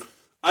good with.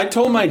 I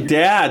told my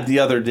dad the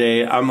other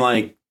day, I'm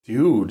like,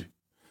 dude,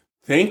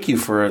 thank you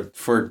for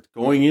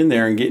going in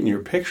there and getting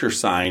your picture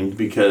signed,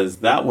 because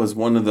that was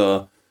one of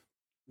the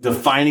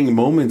defining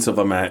moments of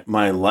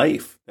my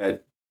life,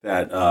 that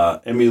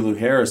Emmylou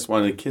Harris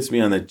wanted to kiss me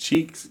on the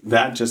cheeks,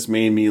 that just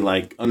made me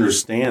like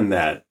understand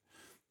that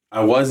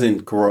I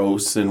wasn't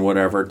gross and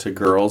whatever to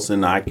girls,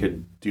 and I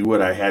could do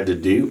what I had to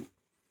do.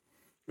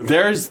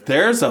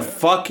 There's a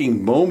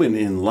fucking moment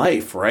in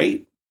life,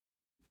 right?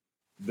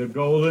 The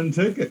golden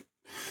ticket.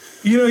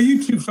 You know,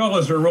 you two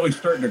fellas are really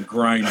starting to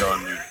grind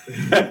on me.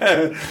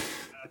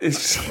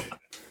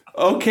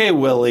 Okay,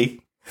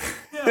 Willie.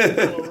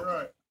 Yeah, all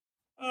right.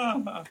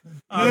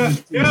 I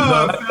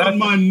found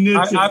my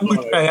niche. I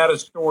wish I had a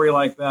story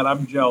like that.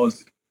 I'm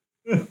jealous.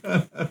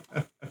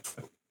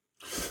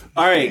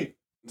 All right.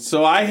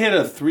 So I hit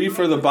a 3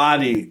 for the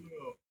body.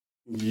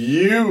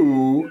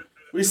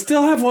 We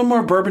still have one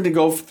more bourbon to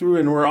go through,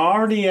 and we're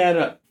already at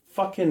a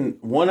fucking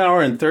 1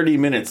 hour and 30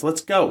 minutes.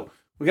 Let's go.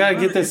 We got to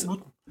get this.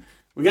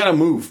 We got to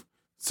move.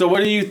 So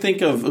what do you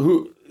think of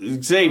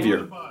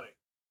Xavier?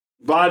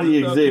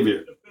 Body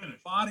Xavier.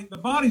 The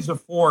body's a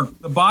 4.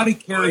 The body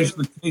carries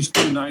the taste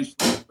too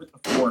nicely with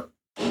the 4.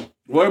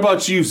 What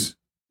about you,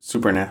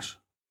 Super Nash?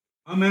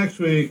 I'm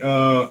actually,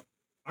 I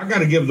got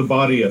to give the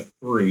body a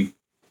 3.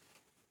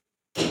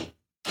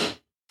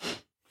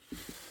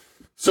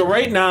 So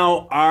right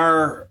now,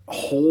 our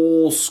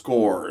whole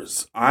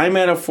scores, I'm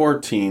at a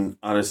 14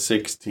 out of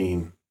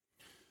 16.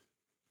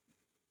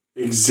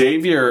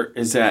 Xavier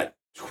is at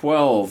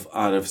 12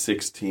 out of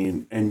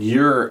 16, and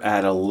you're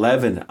at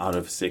 11 out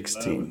of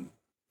 16.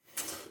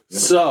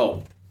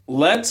 So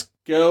let's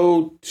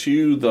go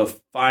to the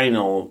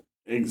final.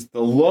 The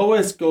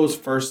lowest goes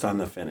first on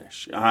the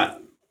finish.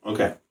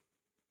 Okay.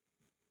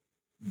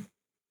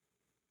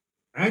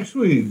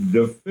 Actually,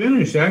 the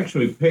finish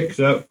actually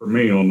picks up for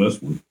me on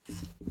this one.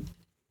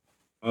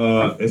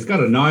 It's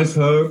got a nice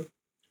hug,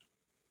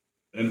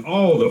 and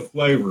all the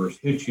flavors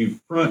hit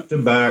you front to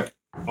back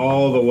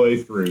all the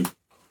way through.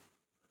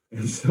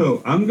 And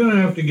so I'm going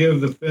to have to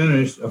give the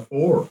finish a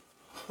 4.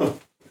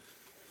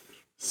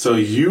 So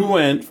you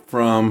went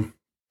from,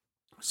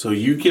 so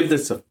you give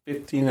this a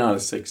 15 out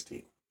of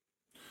 16.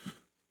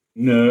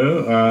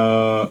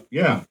 No,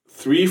 yeah.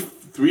 3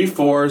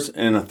 4s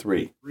and a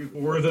 3. 3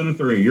 4s and a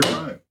 3. You're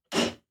right.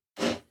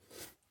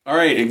 All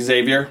right,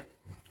 Xavier.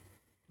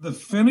 The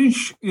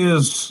finish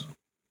is,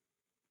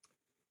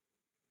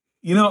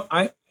 you know,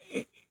 I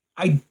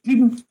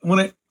didn't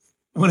when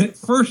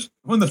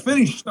the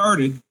finish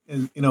started,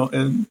 and you know,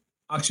 an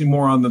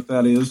oxymoron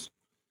that is,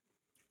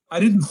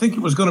 I didn't think it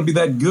was going to be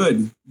that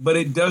good, but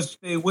it does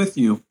stay with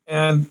you,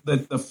 and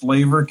that the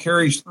flavor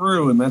carries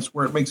through, and that's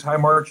where it makes high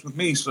marks with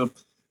me. So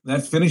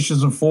that finish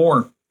is a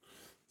 4.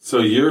 So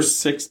you're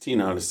 16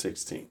 out of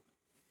 16.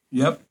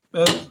 Yep,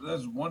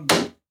 that's one.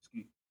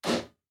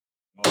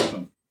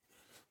 Awesome.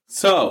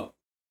 So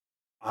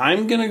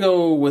I'm going to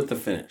go with the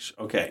finish.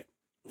 Okay.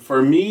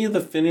 For me, the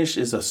finish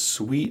is a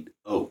sweet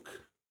oak.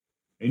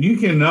 And you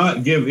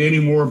cannot give any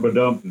more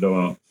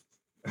badump-dumps.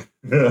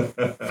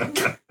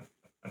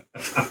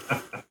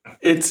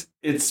 It's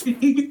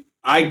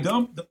I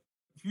dumped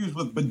confused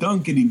with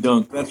badunkity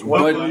dunk. That's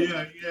what.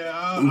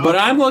 But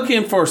I'm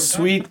looking for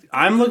sweet.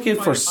 I'm looking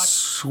for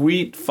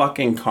sweet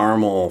fucking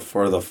caramel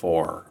for the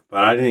 4,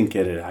 but I didn't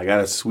get it. I got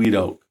a sweet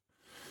oak.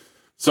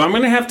 So I'm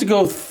gonna have to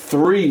go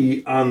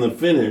 3 on the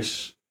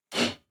finish,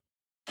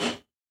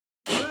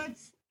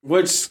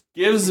 which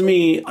gives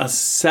me a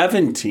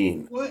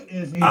 17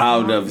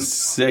 out of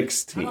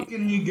 16. How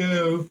can you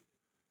go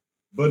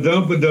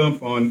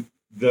badump on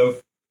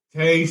the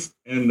taste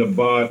and the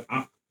bud?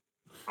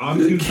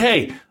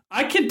 Okay,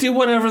 I can do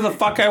whatever the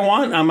fuck I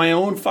want on my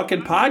own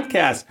fucking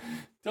podcast.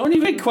 Don't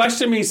even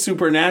question me,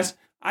 Super Nash.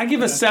 I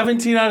give a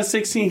 17 out of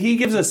 16. He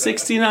gives a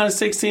 16 out of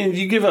 16.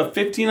 You give a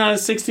 15 out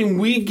of 16.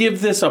 We give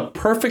this a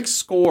perfect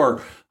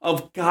score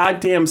of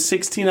goddamn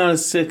 16 out of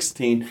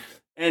 16.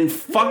 And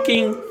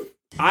fucking,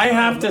 I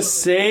have to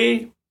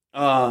say,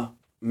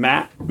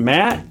 Matt,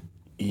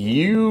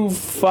 you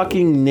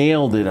fucking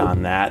nailed it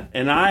on that.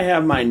 And I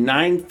have my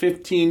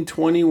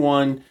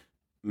 9/15/21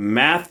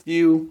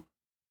 Matthew.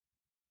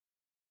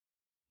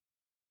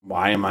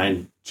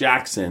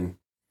 Jackson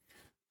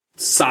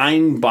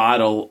signed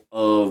bottle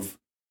of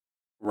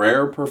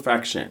Rare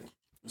Perfection.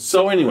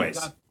 So anyways.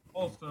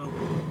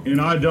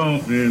 And I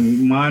don't,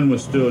 and mine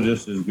was still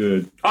just as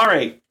good. All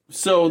right.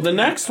 So the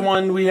next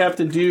one we have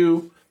to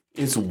do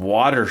is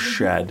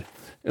Watershed.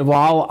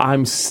 While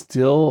I'm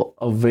still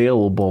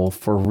available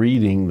for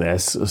reading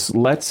this,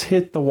 let's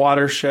hit the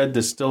Watershed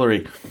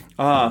Distillery.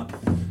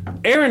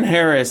 Aaron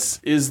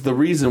Harris is the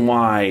reason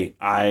why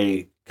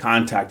I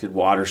contacted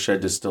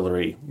Watershed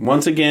Distillery.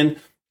 Once again,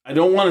 I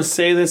don't want to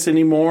say this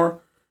anymore.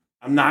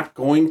 I'm not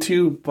going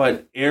to,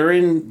 but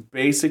Aaron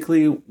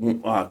basically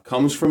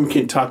comes from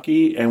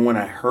Kentucky, and when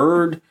I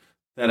heard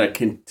that a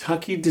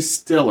Kentucky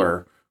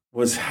distiller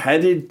was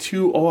headed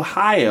to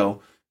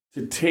Ohio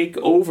to take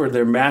over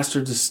their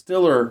master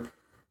distiller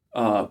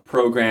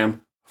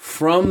program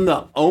from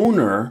the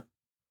owner,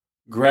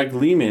 Greg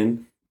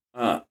Lehman,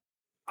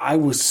 I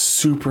was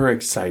super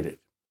excited.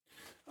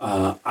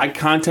 I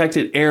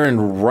contacted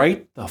Aaron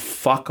right the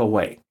fuck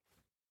away.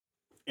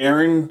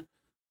 Aaron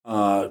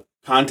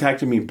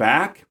contacted me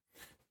back,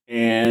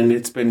 and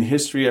it's been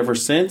history ever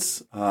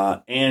since.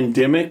 Ann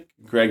Dimmick,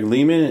 Greg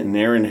Lehman, and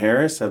Aaron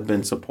Harris have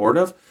been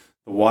supportive.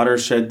 The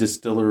Watershed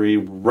Distillery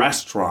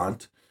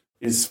restaurant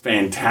is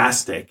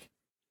fantastic.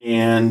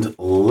 And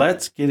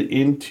let's get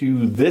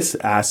into this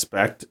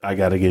aspect. I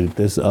got to get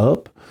this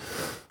up.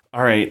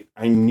 All right,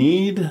 I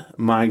need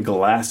my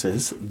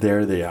glasses.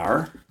 There they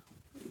are.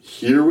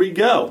 Here we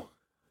go.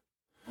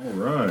 All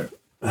right.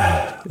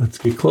 Let's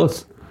get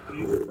close.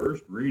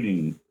 First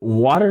reading.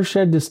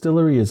 Watershed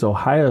Distillery is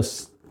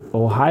Ohio's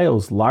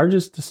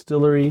largest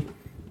distillery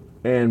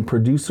and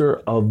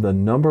producer of the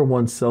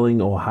 #1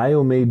 selling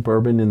Ohio-made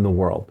bourbon in the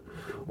world.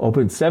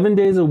 Open 7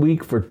 days a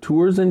week for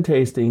tours and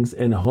tastings,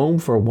 and home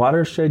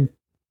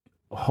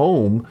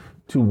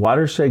to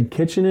Watershed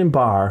Kitchen and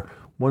Bar,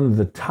 one of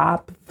the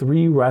top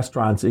 3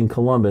 restaurants in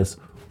Columbus.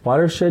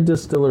 Watershed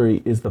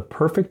Distillery is the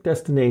perfect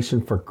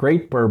destination for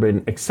great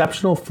bourbon,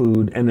 exceptional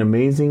food, and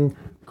amazing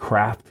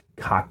craft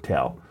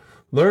cocktail.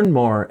 Learn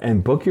more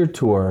and book your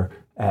tour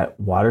at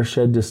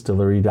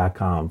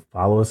watersheddistillery.com.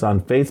 Follow us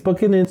on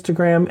Facebook and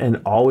Instagram,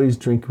 and always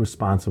drink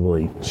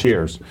responsibly.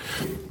 Cheers.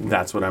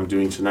 That's what I'm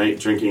doing tonight,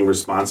 drinking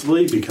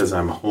responsibly, because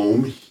I'm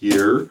home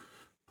here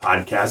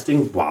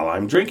podcasting while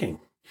I'm drinking.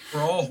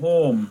 We're all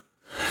home.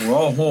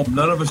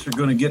 None of us are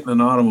going to get in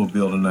an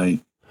automobile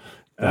tonight.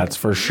 That's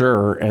for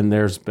sure. And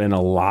there's been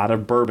a lot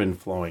of bourbon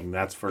flowing.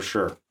 That's for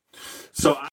sure. So